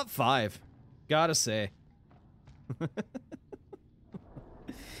 Top 5. Gotta say.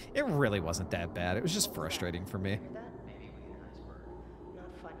 It really wasn't that bad. It was just frustrating for me. Not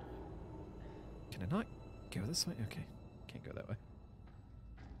funny. Can I not go this way? Okay. Can't go that way.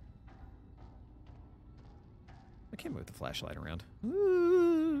 I can't move the flashlight around.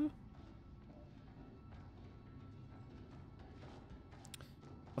 Ooh.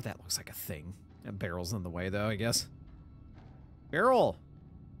 Oh, that looks like a thing. That barrel's in the way, though, I guess. Barrel!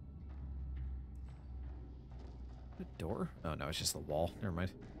 The door? Oh, no, it's just the wall. Never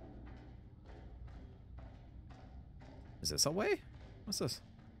mind. Is this a way? What's this?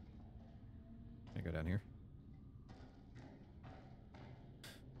 Can I go down here?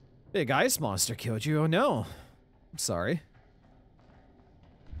 Big ice monster killed you. Oh, no. I'm sorry.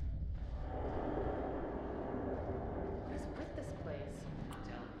 What is with this place? I'm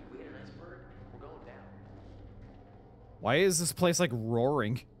telling you, we hit an iceberg, we're going down. Why is this place, like,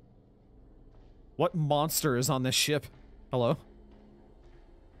 roaring? What monster is on this ship? Hello?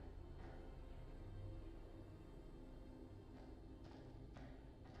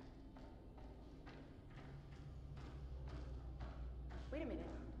 Wait a minute.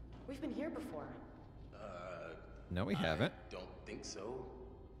 We've been here before. No, we haven't. Don't think so.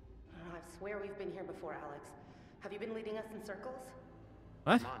 I swear we've been here before, Alex. Have you been leading us in circles?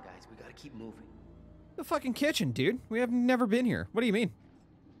 What? Come on, guys, we gotta keep moving. The fucking kitchen, dude. We have never been here. What do you mean?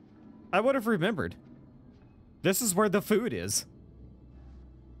 I would have remembered. This is where the food is.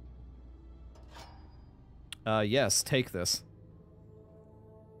 Yes, take this.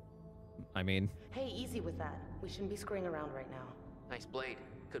 I mean... Hey, easy with that. We shouldn't be screwing around right now. Nice blade.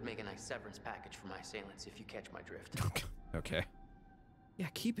 Could make a nice severance package for my assailants if you catch my drift. Okay. Yeah,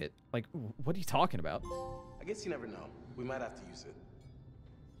 keep it. Like, what are you talking about? I guess you never know. We might have to use it.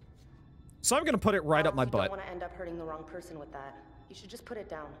 So I'm gonna put it right up my You butt. don't want to end up hurting the wrong person with that. You should just put it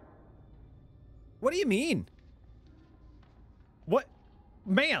down. What do you mean? What?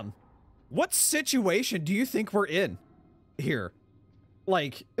 Ma'am, what situation do you think we're in here?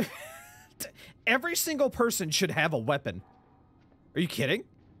 Like, every single person should have a weapon. Are you kidding?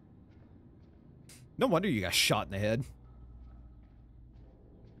 No wonder you got shot in the head.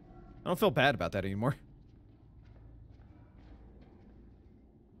 I don't feel bad about that anymore.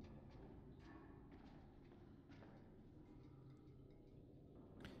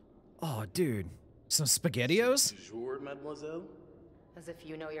 Oh, dude. Some SpaghettiOs? Bonjour, mademoiselle. As if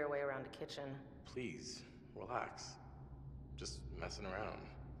you know your way around a kitchen. Please, relax. Just messing around.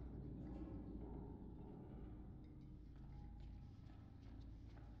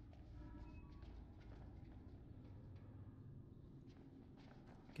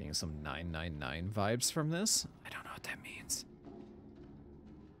 Getting some 999 vibes from this? I don't know what that means.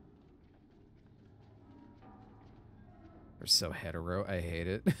 They're so hetero, I hate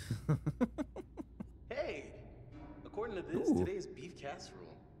it. Hey! According to this, today's beef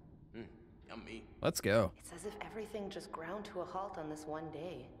casserole. Yummy. Let's go. It's as if everything just ground to a halt on this one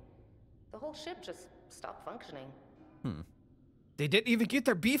day. The whole ship just stopped functioning. They didn't even get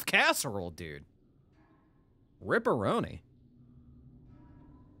their beef casserole, dude. Ripperoni.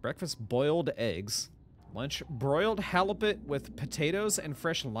 Breakfast boiled eggs. Lunch broiled halibut with potatoes and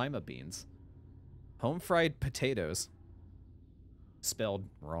fresh lima beans. Home fried potatoes. Spelled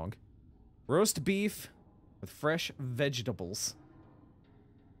wrong. Roast beef with fresh vegetables.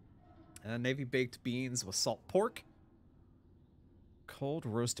 Navy baked beans with salt pork. Cold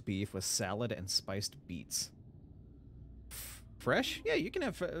roast beef with salad and spiced beets. Fresh? Yeah, you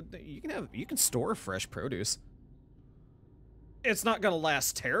can store fresh produce. It's not gonna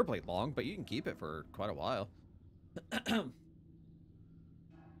last terribly long, but you can keep it for quite a while.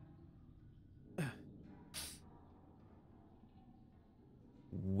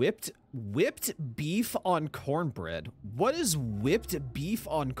 Whipped beef on cornbread. What is whipped beef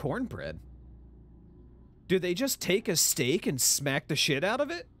on cornbread? Do they just take a steak and smack the shit out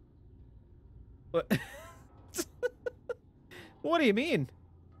of it? What? What do you mean?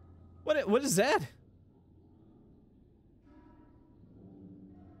 What is that?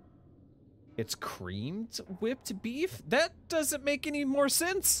 It's creamed whipped beef? That doesn't make any more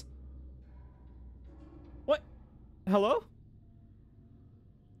sense. What? Hello?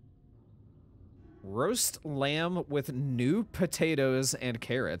 Roast lamb with new potatoes and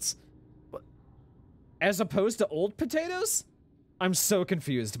carrots. As opposed to old potatoes? I'm so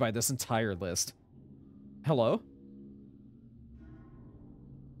confused by this entire list. Hello?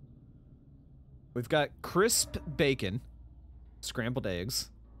 We've got crisp bacon, scrambled eggs,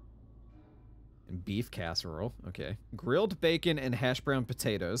 and beef casserole. Okay. Grilled bacon and hash brown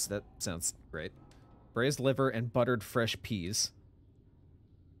potatoes. That sounds great. Braised liver and buttered fresh peas.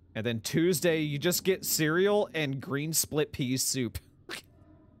 And then Tuesday, you just get cereal and green split peas soup.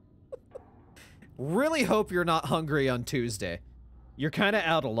 Really hope you're not hungry on Tuesday. You're kind of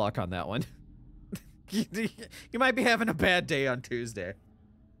out of luck on that one. You might be having a bad day on Tuesday.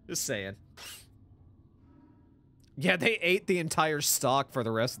 Just saying. Yeah, they ate the entire stock for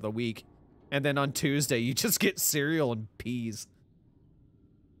the rest of the week. And then on Tuesday, you just get cereal and peas.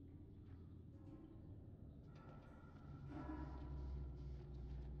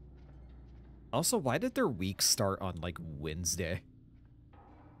 Also, why did their week start on, like, Wednesday?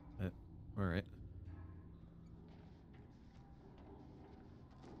 Alright.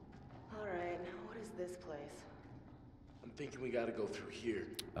 Alright, what is this place? I'm thinking we gotta go through here.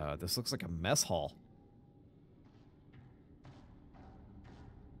 This looks like a mess hall.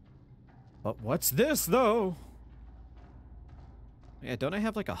 But what's this, though? Yeah, don't I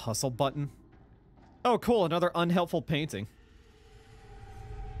have, like, a hustle button? Oh, cool, another unhelpful painting.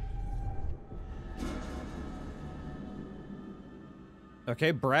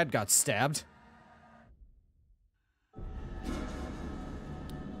 Okay, Brad got stabbed.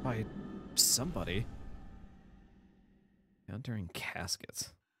 By somebody. Entering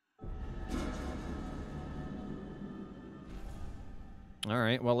caskets.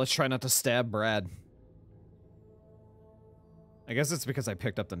 Alright, well, let's try not to stab Brad. I guess it's because I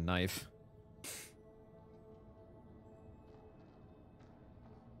picked up the knife.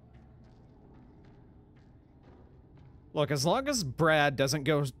 Look, as long as Brad doesn't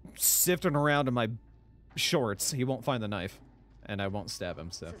go sifting around in my shorts, he won't find the knife. And I won't stab him,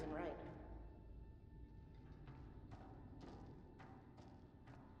 so.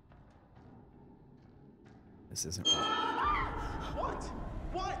 This isn't right. What?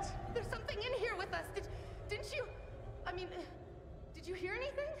 What? There's something in here with us. Didn't you? I mean, did you hear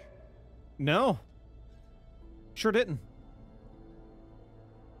anything? No. Sure didn't.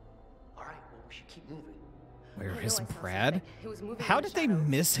 All right, well, we should keep moving. Where is Brad? How did they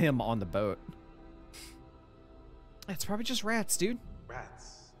miss him on the boat? It's probably just rats, dude.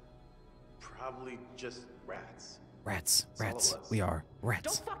 Rats. Probably just rats. Rats. Rats. We are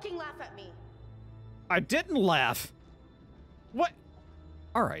rats. Don't fucking laugh at me. I didn't laugh. What?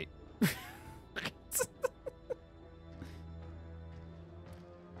 All right.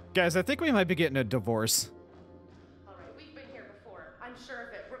 Guys, I think we might be getting a divorce. All right, we've been here before. I'm sure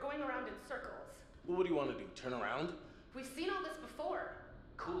of it. We're going around in circles. Well, what do you want to do? Turn around? We've seen all this before.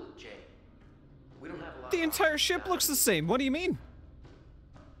 Cool it, Jay. We don't have a lot. The entire ship looks the same. What do you mean?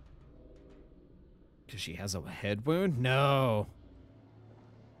 Because she has a head wound? No.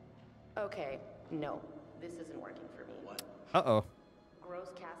 Okay, no. This isn't working for me. What? Uh-oh.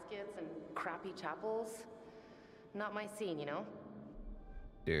 Gross caskets and crappy chapels. Not my scene, you know?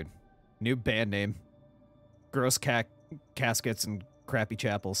 Dude. New band name. Gross caskets and crappy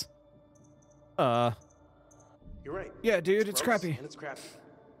chapels. You're right. Yeah, dude, it's gross crappy. And it's crappy.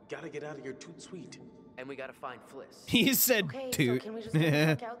 Gotta get out of here toot sweet. And we gotta find Fliss. He said Okay, toot. so can we just get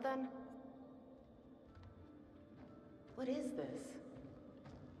the fuck out then? What is this?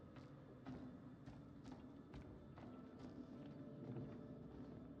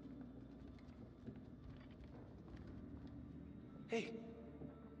 Hey,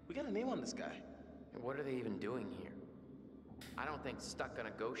 we got a name on this guy. What are they even doing here? I don't think stuck on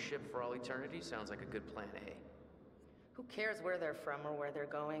a ghost ship for all eternity sounds like a good plan A. Who cares where they're from or where they're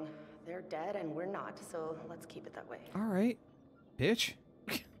going? They're dead and we're not, so let's keep it that way. All right, bitch.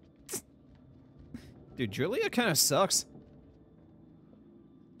 Dude, Julia kind of sucks.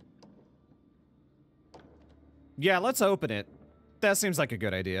 Yeah, let's open it. That seems like a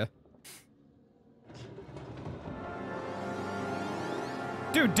good idea.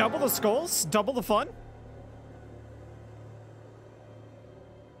 Dude, double the skulls? Double the fun?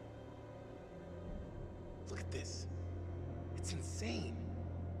 Look at this. It's insane.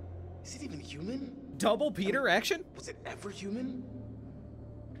 Is it even human? Double Peter action? Was it ever human?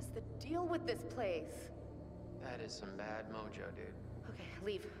 What is the deal with this place? That is some bad mojo, dude. Okay,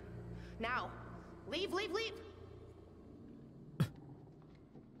 leave. Now. Leave, leave, leave!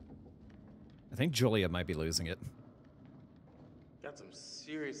 I think Julia might be losing it. Got some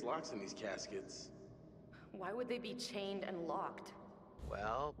serious locks in these caskets. Why would they be chained and locked?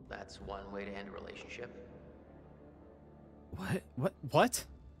 Well, that's one way to end a relationship. What?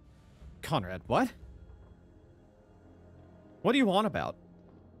 Conrad, what? What do you want about?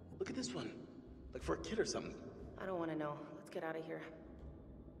 Look at this one. Like for a kid or something. I don't want to know. Let's get out of here.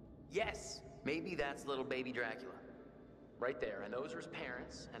 Yes! Maybe that's little baby Dracula. Right there, and those are his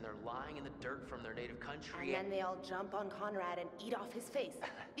parents, and they're lying in the dirt from their native country. And then they all jump on Conrad and eat off his face.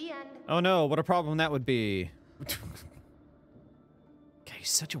 The end. Oh no, what a problem that would be. God, he's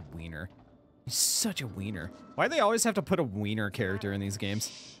such a wiener. He's such a wiener. Why do they always have to put a wiener character in these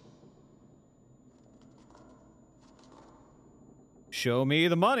games? Show me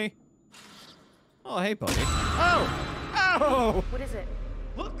the money. Oh, hey, buddy. Oh! Oh! What is it?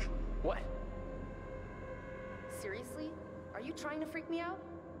 Look! What? Seriously? Are you trying to freak me out?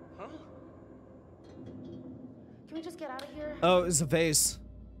 Huh? Can we just get out of here? Oh, it was a vase.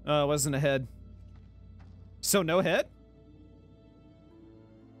 Oh, it wasn't a head. So no head?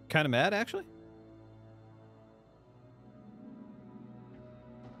 Kind of mad, actually.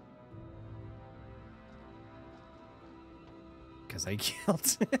 Because I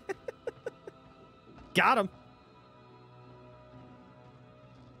killed. Got him.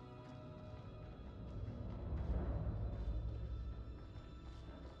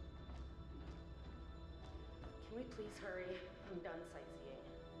 Can we please hurry? I'm done sightseeing.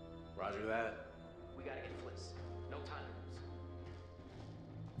 Roger that. We gotta get Fliss. No time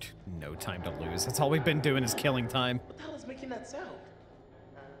to lose. No time to lose. That's all we've been doing is killing time. What the hell is making that sound?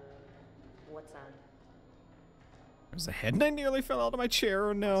 What's that? There's a head and I nearly fell out of my chair.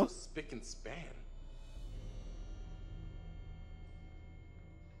 Oh no. So spick and span.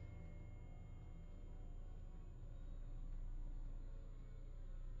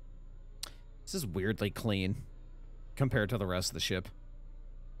 This is weirdly clean compared to the rest of the ship.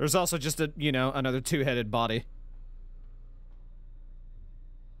 There's also just a, you know, another two-headed body.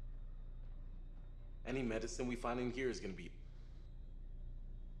 Any medicine we find in here is gonna be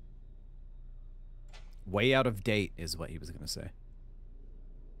Way out of date is what he was going to say.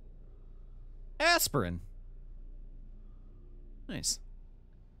 Aspirin. Nice.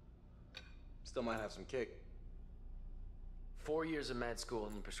 Still might have some kick. 4 years of med school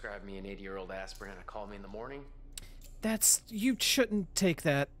and you prescribed me an 80-year-old aspirin and call me in the morning? That's... You shouldn't take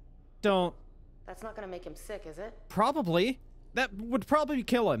that. Don't. That's not gonna make him sick, is it? Probably. That would probably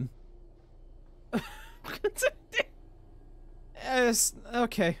kill him.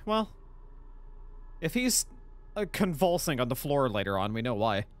 Okay, well. If he's convulsing on the floor later on, we know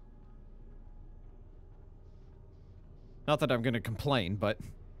why. Not that I'm gonna complain, but...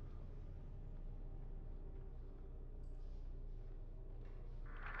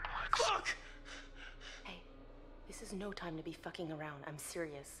 Fuck! Hey, this is no time to be fucking around. I'm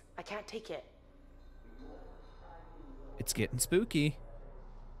serious. I can't take it. It's getting spooky.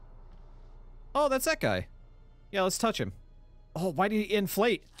 Oh, that's that guy. Yeah, let's touch him. Oh, why did he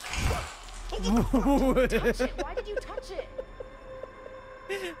inflate? Touch it. Why did you touch it?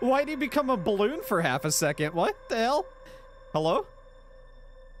 Why did he become a balloon for half a second? What the hell? Hello?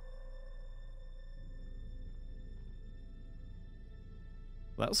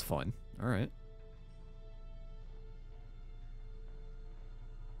 That was fun. All right.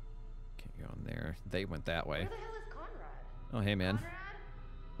 Can't go in there. They went that way. Where the hell is Conrad? Oh, hey, man. Conrad?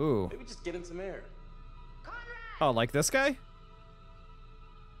 Ooh. Maybe just get in some air. Oh, like this guy?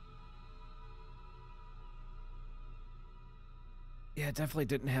 Yeah, definitely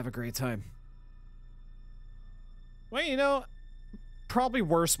didn't have a great time. Well, you know, probably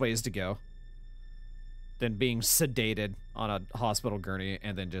worse ways to go than being sedated on a hospital gurney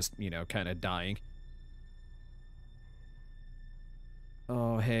and then just, you know, kind of dying.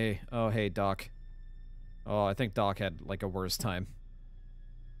 Oh, hey. Oh, hey, Doc. Oh, I think Doc had, like, a worse time.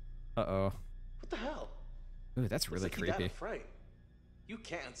 Uh-oh. What the hell? Ooh, that's really Looks like he died creepy. of fright. You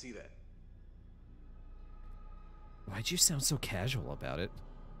can't see that. Why'd you sound so casual about it?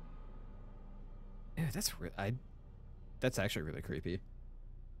 Ew, that's actually really creepy.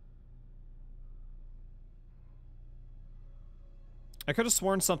 I could have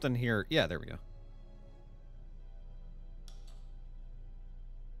sworn something here. Yeah, there we go.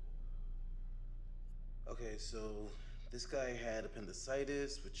 Okay, so this guy had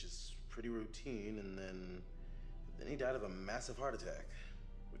appendicitis, which is pretty routine, and then he died of a massive heart attack,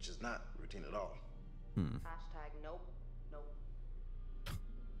 which is not routine at all. Hashtag nope, nope.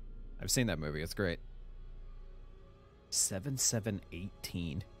 I've seen that movie. It's great.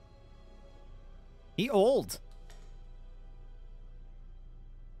 7718. He old.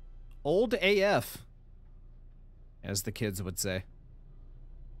 Old AF, as the kids would say.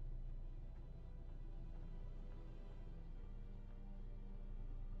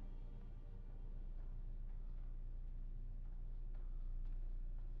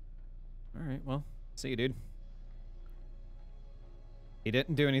 All right, well, see you, dude. He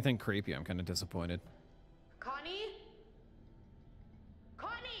didn't do anything creepy. I'm kind of disappointed. Connie?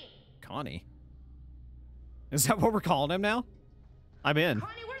 Connie! Connie? Is that what we're calling him now? I'm in.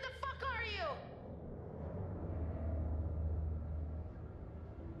 Connie, where the fuck are you?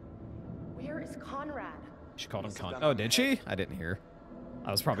 Where is Conrad? She called him Con. Oh, did she? I didn't hear.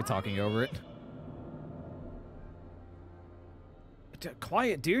 I was probably talking over it.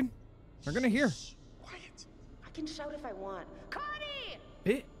 Quiet, dude. We're gonna hear. Quiet. I can shout if I want.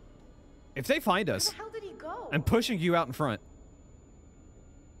 Connie! If they find us, Where the hell did he go? I'm pushing you out in front.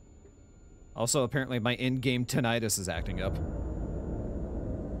 Also, apparently my in-game tinnitus is acting up.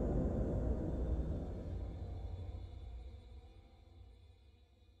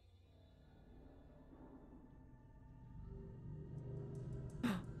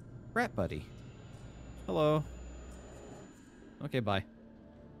 Rat buddy. Hello. Okay, bye.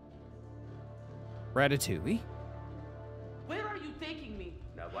 Ratatouille? Where are you taking me?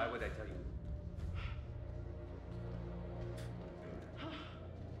 Now, why would I tell you?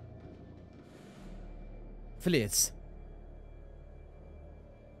 Flitz.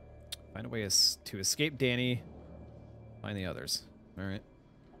 Find a way to escape Danny. Find the others. All right.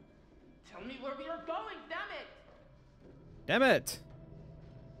 Tell me where we are going, damn it! Damn it!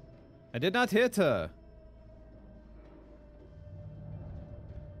 I did not hit her.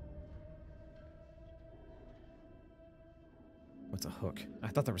 What's a hook? I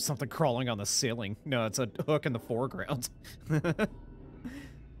thought there was something crawling on the ceiling. No, it's a hook in the foreground.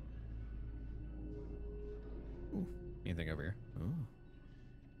 Ooh, anything over here? Ooh.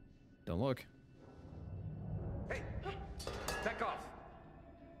 Don't look. Hey! Back off!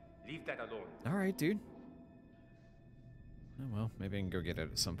 Leave that alone. All right, dude. Oh, well, maybe I can go get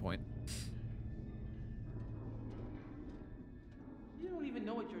it at some point. You don't even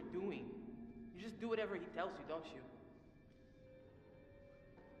know what you're doing. You just do whatever he tells you, don't you?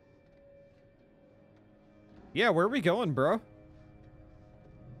 Yeah, where are we going, bro?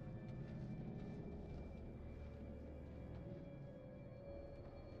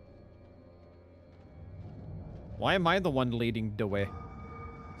 Why am I the one leading the way?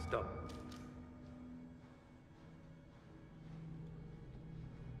 Stop.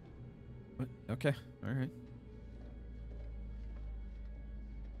 What? Okay, all right.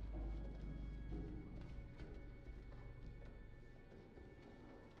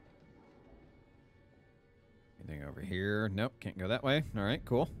 Anything over here? Nope, can't go that way. All right,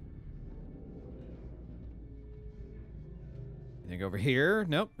 cool. Anything over here?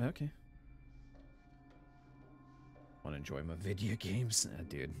 Nope, okay. Want to enjoy my video games?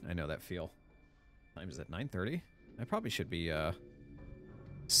 Dude, I know that feel. Time is at 9:30. I probably should be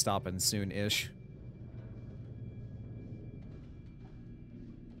stopping soon-ish.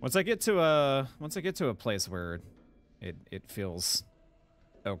 Once I get to a place where it feels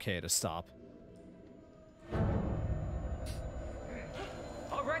okay to stop.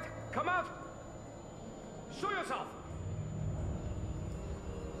 All right, come out. Show yourself.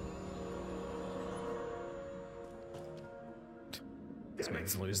 This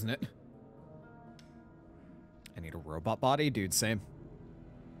man's losing it. I need a robot body? Dude, same.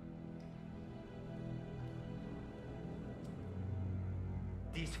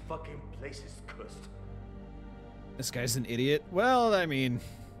 This fucking place is cursed. This guy's an idiot. Well, I mean,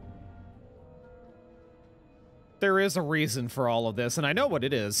 there is a reason for all of this, and I know what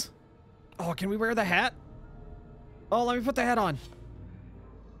it is. Oh, can we wear the hat? Oh, let me put the hat on.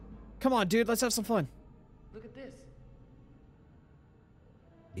 Come on, dude, let's have some fun. Look at this.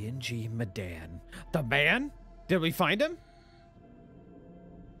 NG Medan. The man? Did we find him?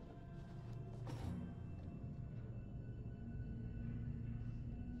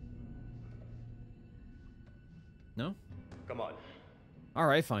 No? Come on. All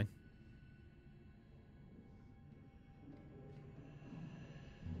right, fine.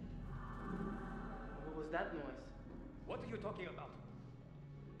 What was that noise? What are you talking about?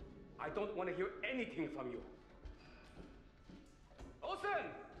 I don't want to hear anything from you. Olsen!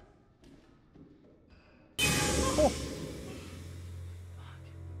 Oh.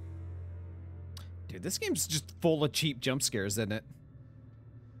 Dude, this game's just full of cheap jump scares, isn't it?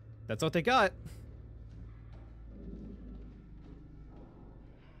 That's what they got.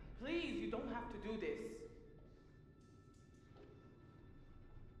 Please, you don't have to do this.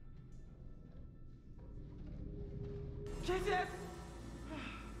 Jesus!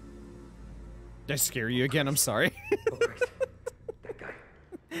 Did I scare you again? I'm sorry. Oh, Christ. That guy.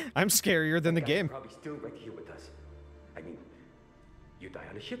 I'm scarier than the That game. guy's probably still right here with us. I mean, you die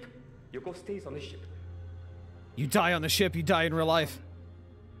on the ship, your ghost stays on the ship. You die on the ship, you die in real life.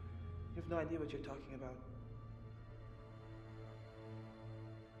 You have no idea what you're talking about.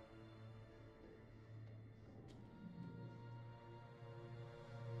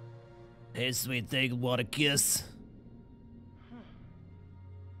 Hey, sweet thing, want a kiss?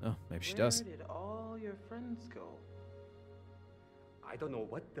 Oh, maybe she does. Where did all your friends go? I don't know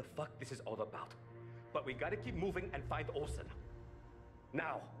what the fuck this is all about, but we gotta keep moving and find Olsen.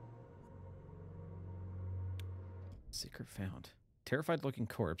 Now. Secret found. Terrified looking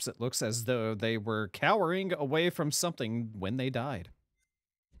corpse. It looks as though they were cowering away from something when they died.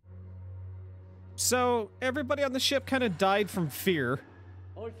 So, everybody on the ship kind of died from fear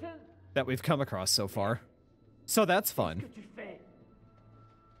that we've come across so far. So that's fun.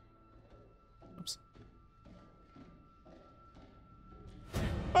 Oops.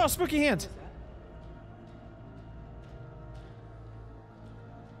 Oh, spooky hand!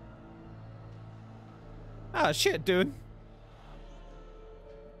 Ah, shit, dude.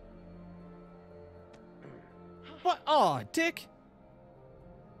 What? Aw, dick.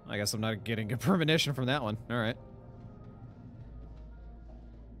 I guess I'm not getting a premonition from that one. Alright.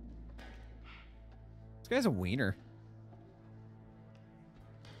 This guy's a wiener.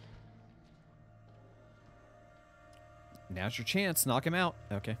 Now's your chance. Knock him out.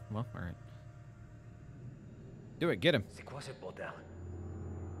 Okay, well, alright. Do it. Get him. C'est quoi ce bordel?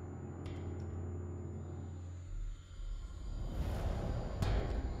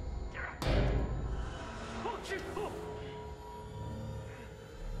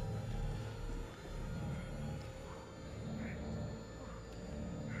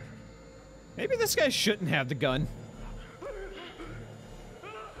 Maybe this guy shouldn't have the gun. What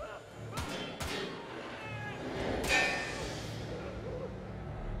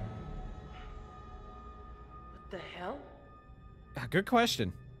the hell? Good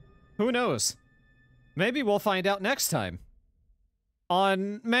question. Who knows? Maybe we'll find out next time.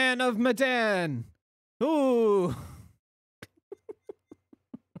 On Man of Medan. Ooh.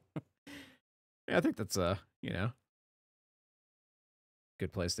 Yeah, I think that's you know,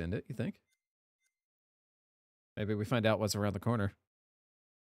 good place to end it, you think? Maybe we find out what's around the corner.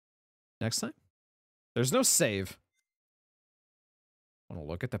 Next time? There's no save. Want to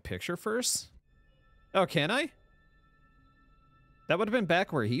look at the picture first? Oh, can I? That would have been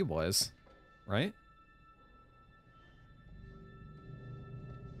back where he was, right?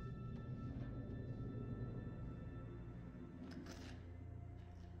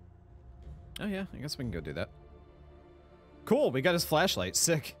 Oh yeah, I guess we can go do that. Cool, we got his flashlight.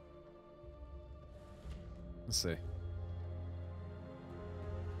 Sick. Let's see.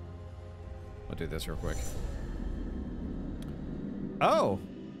 I'll do this real quick. Oh!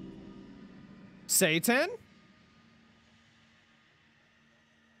 Satan?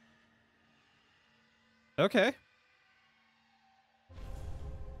 Okay.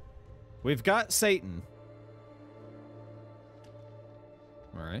 We've got Satan.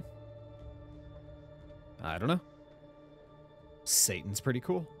 Alright. I don't know. Satan's pretty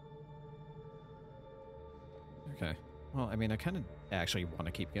cool. Okay. Well, I mean, I kind of actually want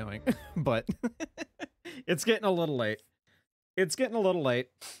to keep going, but it's getting a little late. It's getting a little late.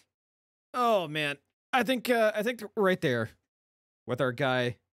 Oh man, I think right there, with our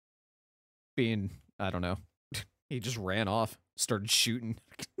guy being, I don't know, he just ran off, started shooting,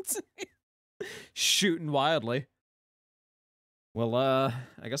 shooting wildly. Well,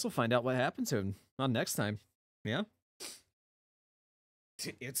 I guess we'll find out what happened to him on next time. Yeah.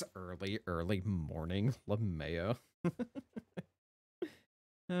 It's early morning, LeMayo.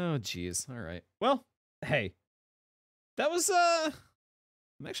 Oh, geez. All right. Well, hey, that was, I'm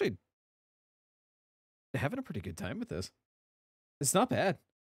actually having a pretty good time with this. It's not bad.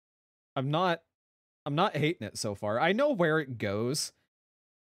 I'm not hating it so far. I know where it goes.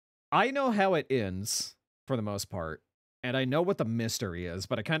 I know how it ends for the most part. And I know what the mystery is,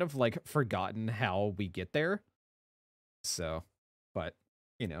 but I kind of like forgotten how we get there. So, but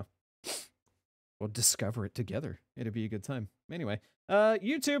you know, we'll discover it together. It'll be a good time. Anyway,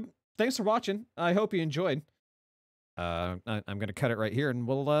 YouTube, thanks for watching. I hope you enjoyed. I'm going to cut it right here, and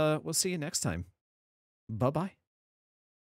we'll see you next time. Bye-bye.